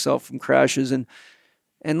save myself from crashes, and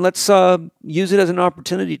let's use it as an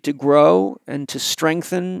opportunity to grow and to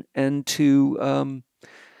strengthen and to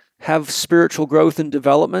have spiritual growth and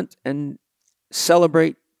development and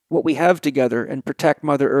celebrate what we have together and protect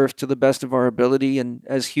Mother Earth to the best of our ability. And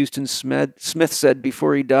as Houston Smith said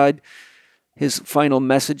before he died, his final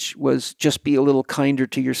message was just be a little kinder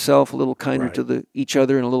to yourself, a little kinder Right. to each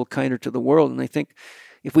other, and a little kinder to the world. And I think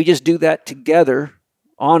if we just do that together,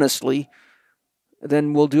 honestly,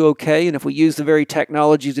 then we'll do okay. And if we use the very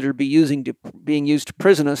technologies that are being used to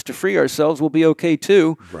prison us to free ourselves, we'll be okay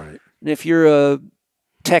too. Right. And if you're a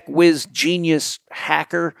tech whiz genius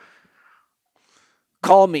hacker,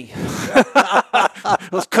 call me.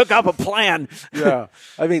 Let's cook up a plan. Yeah.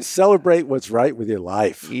 I mean, celebrate what's right with your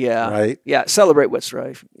life. Yeah. Right. Yeah. Celebrate what's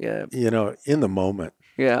right. Yeah. In the moment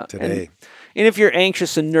Yeah. today. And if you're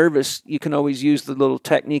anxious and nervous, you can always use the little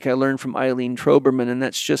technique I learned from Eileen Troberman, and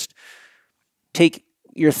that's just take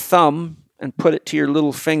your thumb and put it to your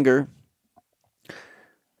little finger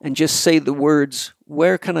and just say the words,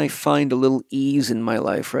 where can I find a little ease in my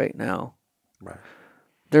life right now? Right.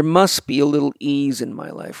 There must be a little ease in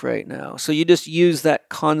my life right now. So you just use that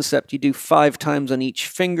concept. You do 5 times on each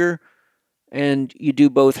finger, and you do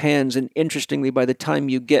both hands. And interestingly, by the time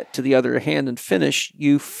you get to the other hand and finish,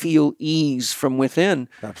 you feel ease from within.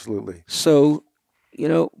 Absolutely. So,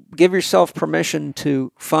 give yourself permission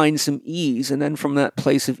to find some ease. And then from that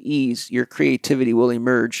place of ease, your creativity will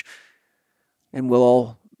emerge, and we'll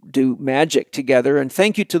all do magic together. And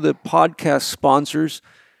thank you to the podcast sponsors.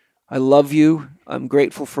 I love you. I'm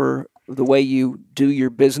grateful for the way you do your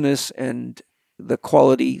business and the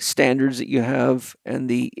quality standards that you have and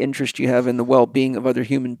the interest you have in the well-being of other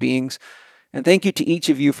human beings. And thank you to each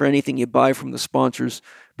of you for anything you buy from the sponsors,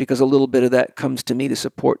 because a little bit of that comes to me to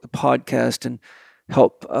support the podcast and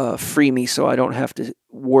help free me so I don't have to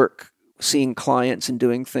work seeing clients and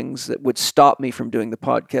doing things that would stop me from doing the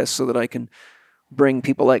podcast, so that I can bring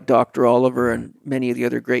people like Dr. Oliver and many of the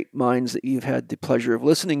other great minds that you've had the pleasure of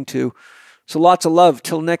listening to. So lots of love.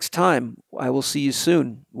 Till next time, I will see you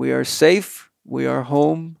soon. We are safe. We are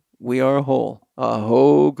home. We are whole.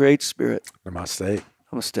 Aho, Great Spirit. Namaste.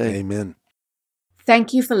 Namaste. Amen.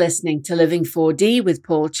 Thank you for listening to Living 4D with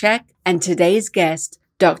Paul Chek and today's guest,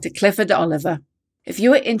 Dr. Clifford Oliver. If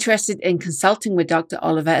you are interested in consulting with Dr.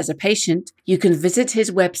 Oliver as a patient, you can visit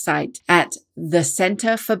his website at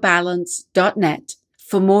thecenterforbalance.net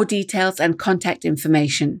for more details and contact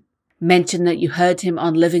information. Mention that you heard him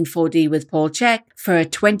on Living 4D with Paul Chek for a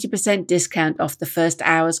 20% discount off the first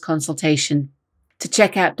hour's consultation. To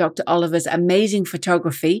check out Dr. Oliver's amazing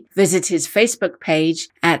photography, visit his Facebook page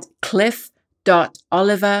at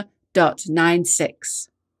cliff.oliver.96.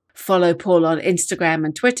 Follow Paul on Instagram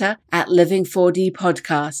and Twitter at Living4D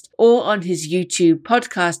Podcast, or on his YouTube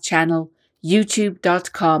podcast channel,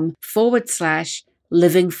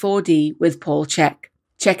 youtube.com/Living4D with Paul Chek.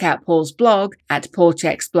 Check out Paul's blog at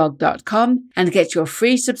paulcheksblog.com and get your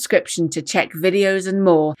free subscription to Chek videos and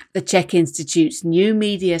more at the Chek Institute's new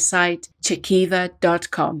media site,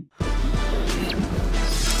 chekiva.com.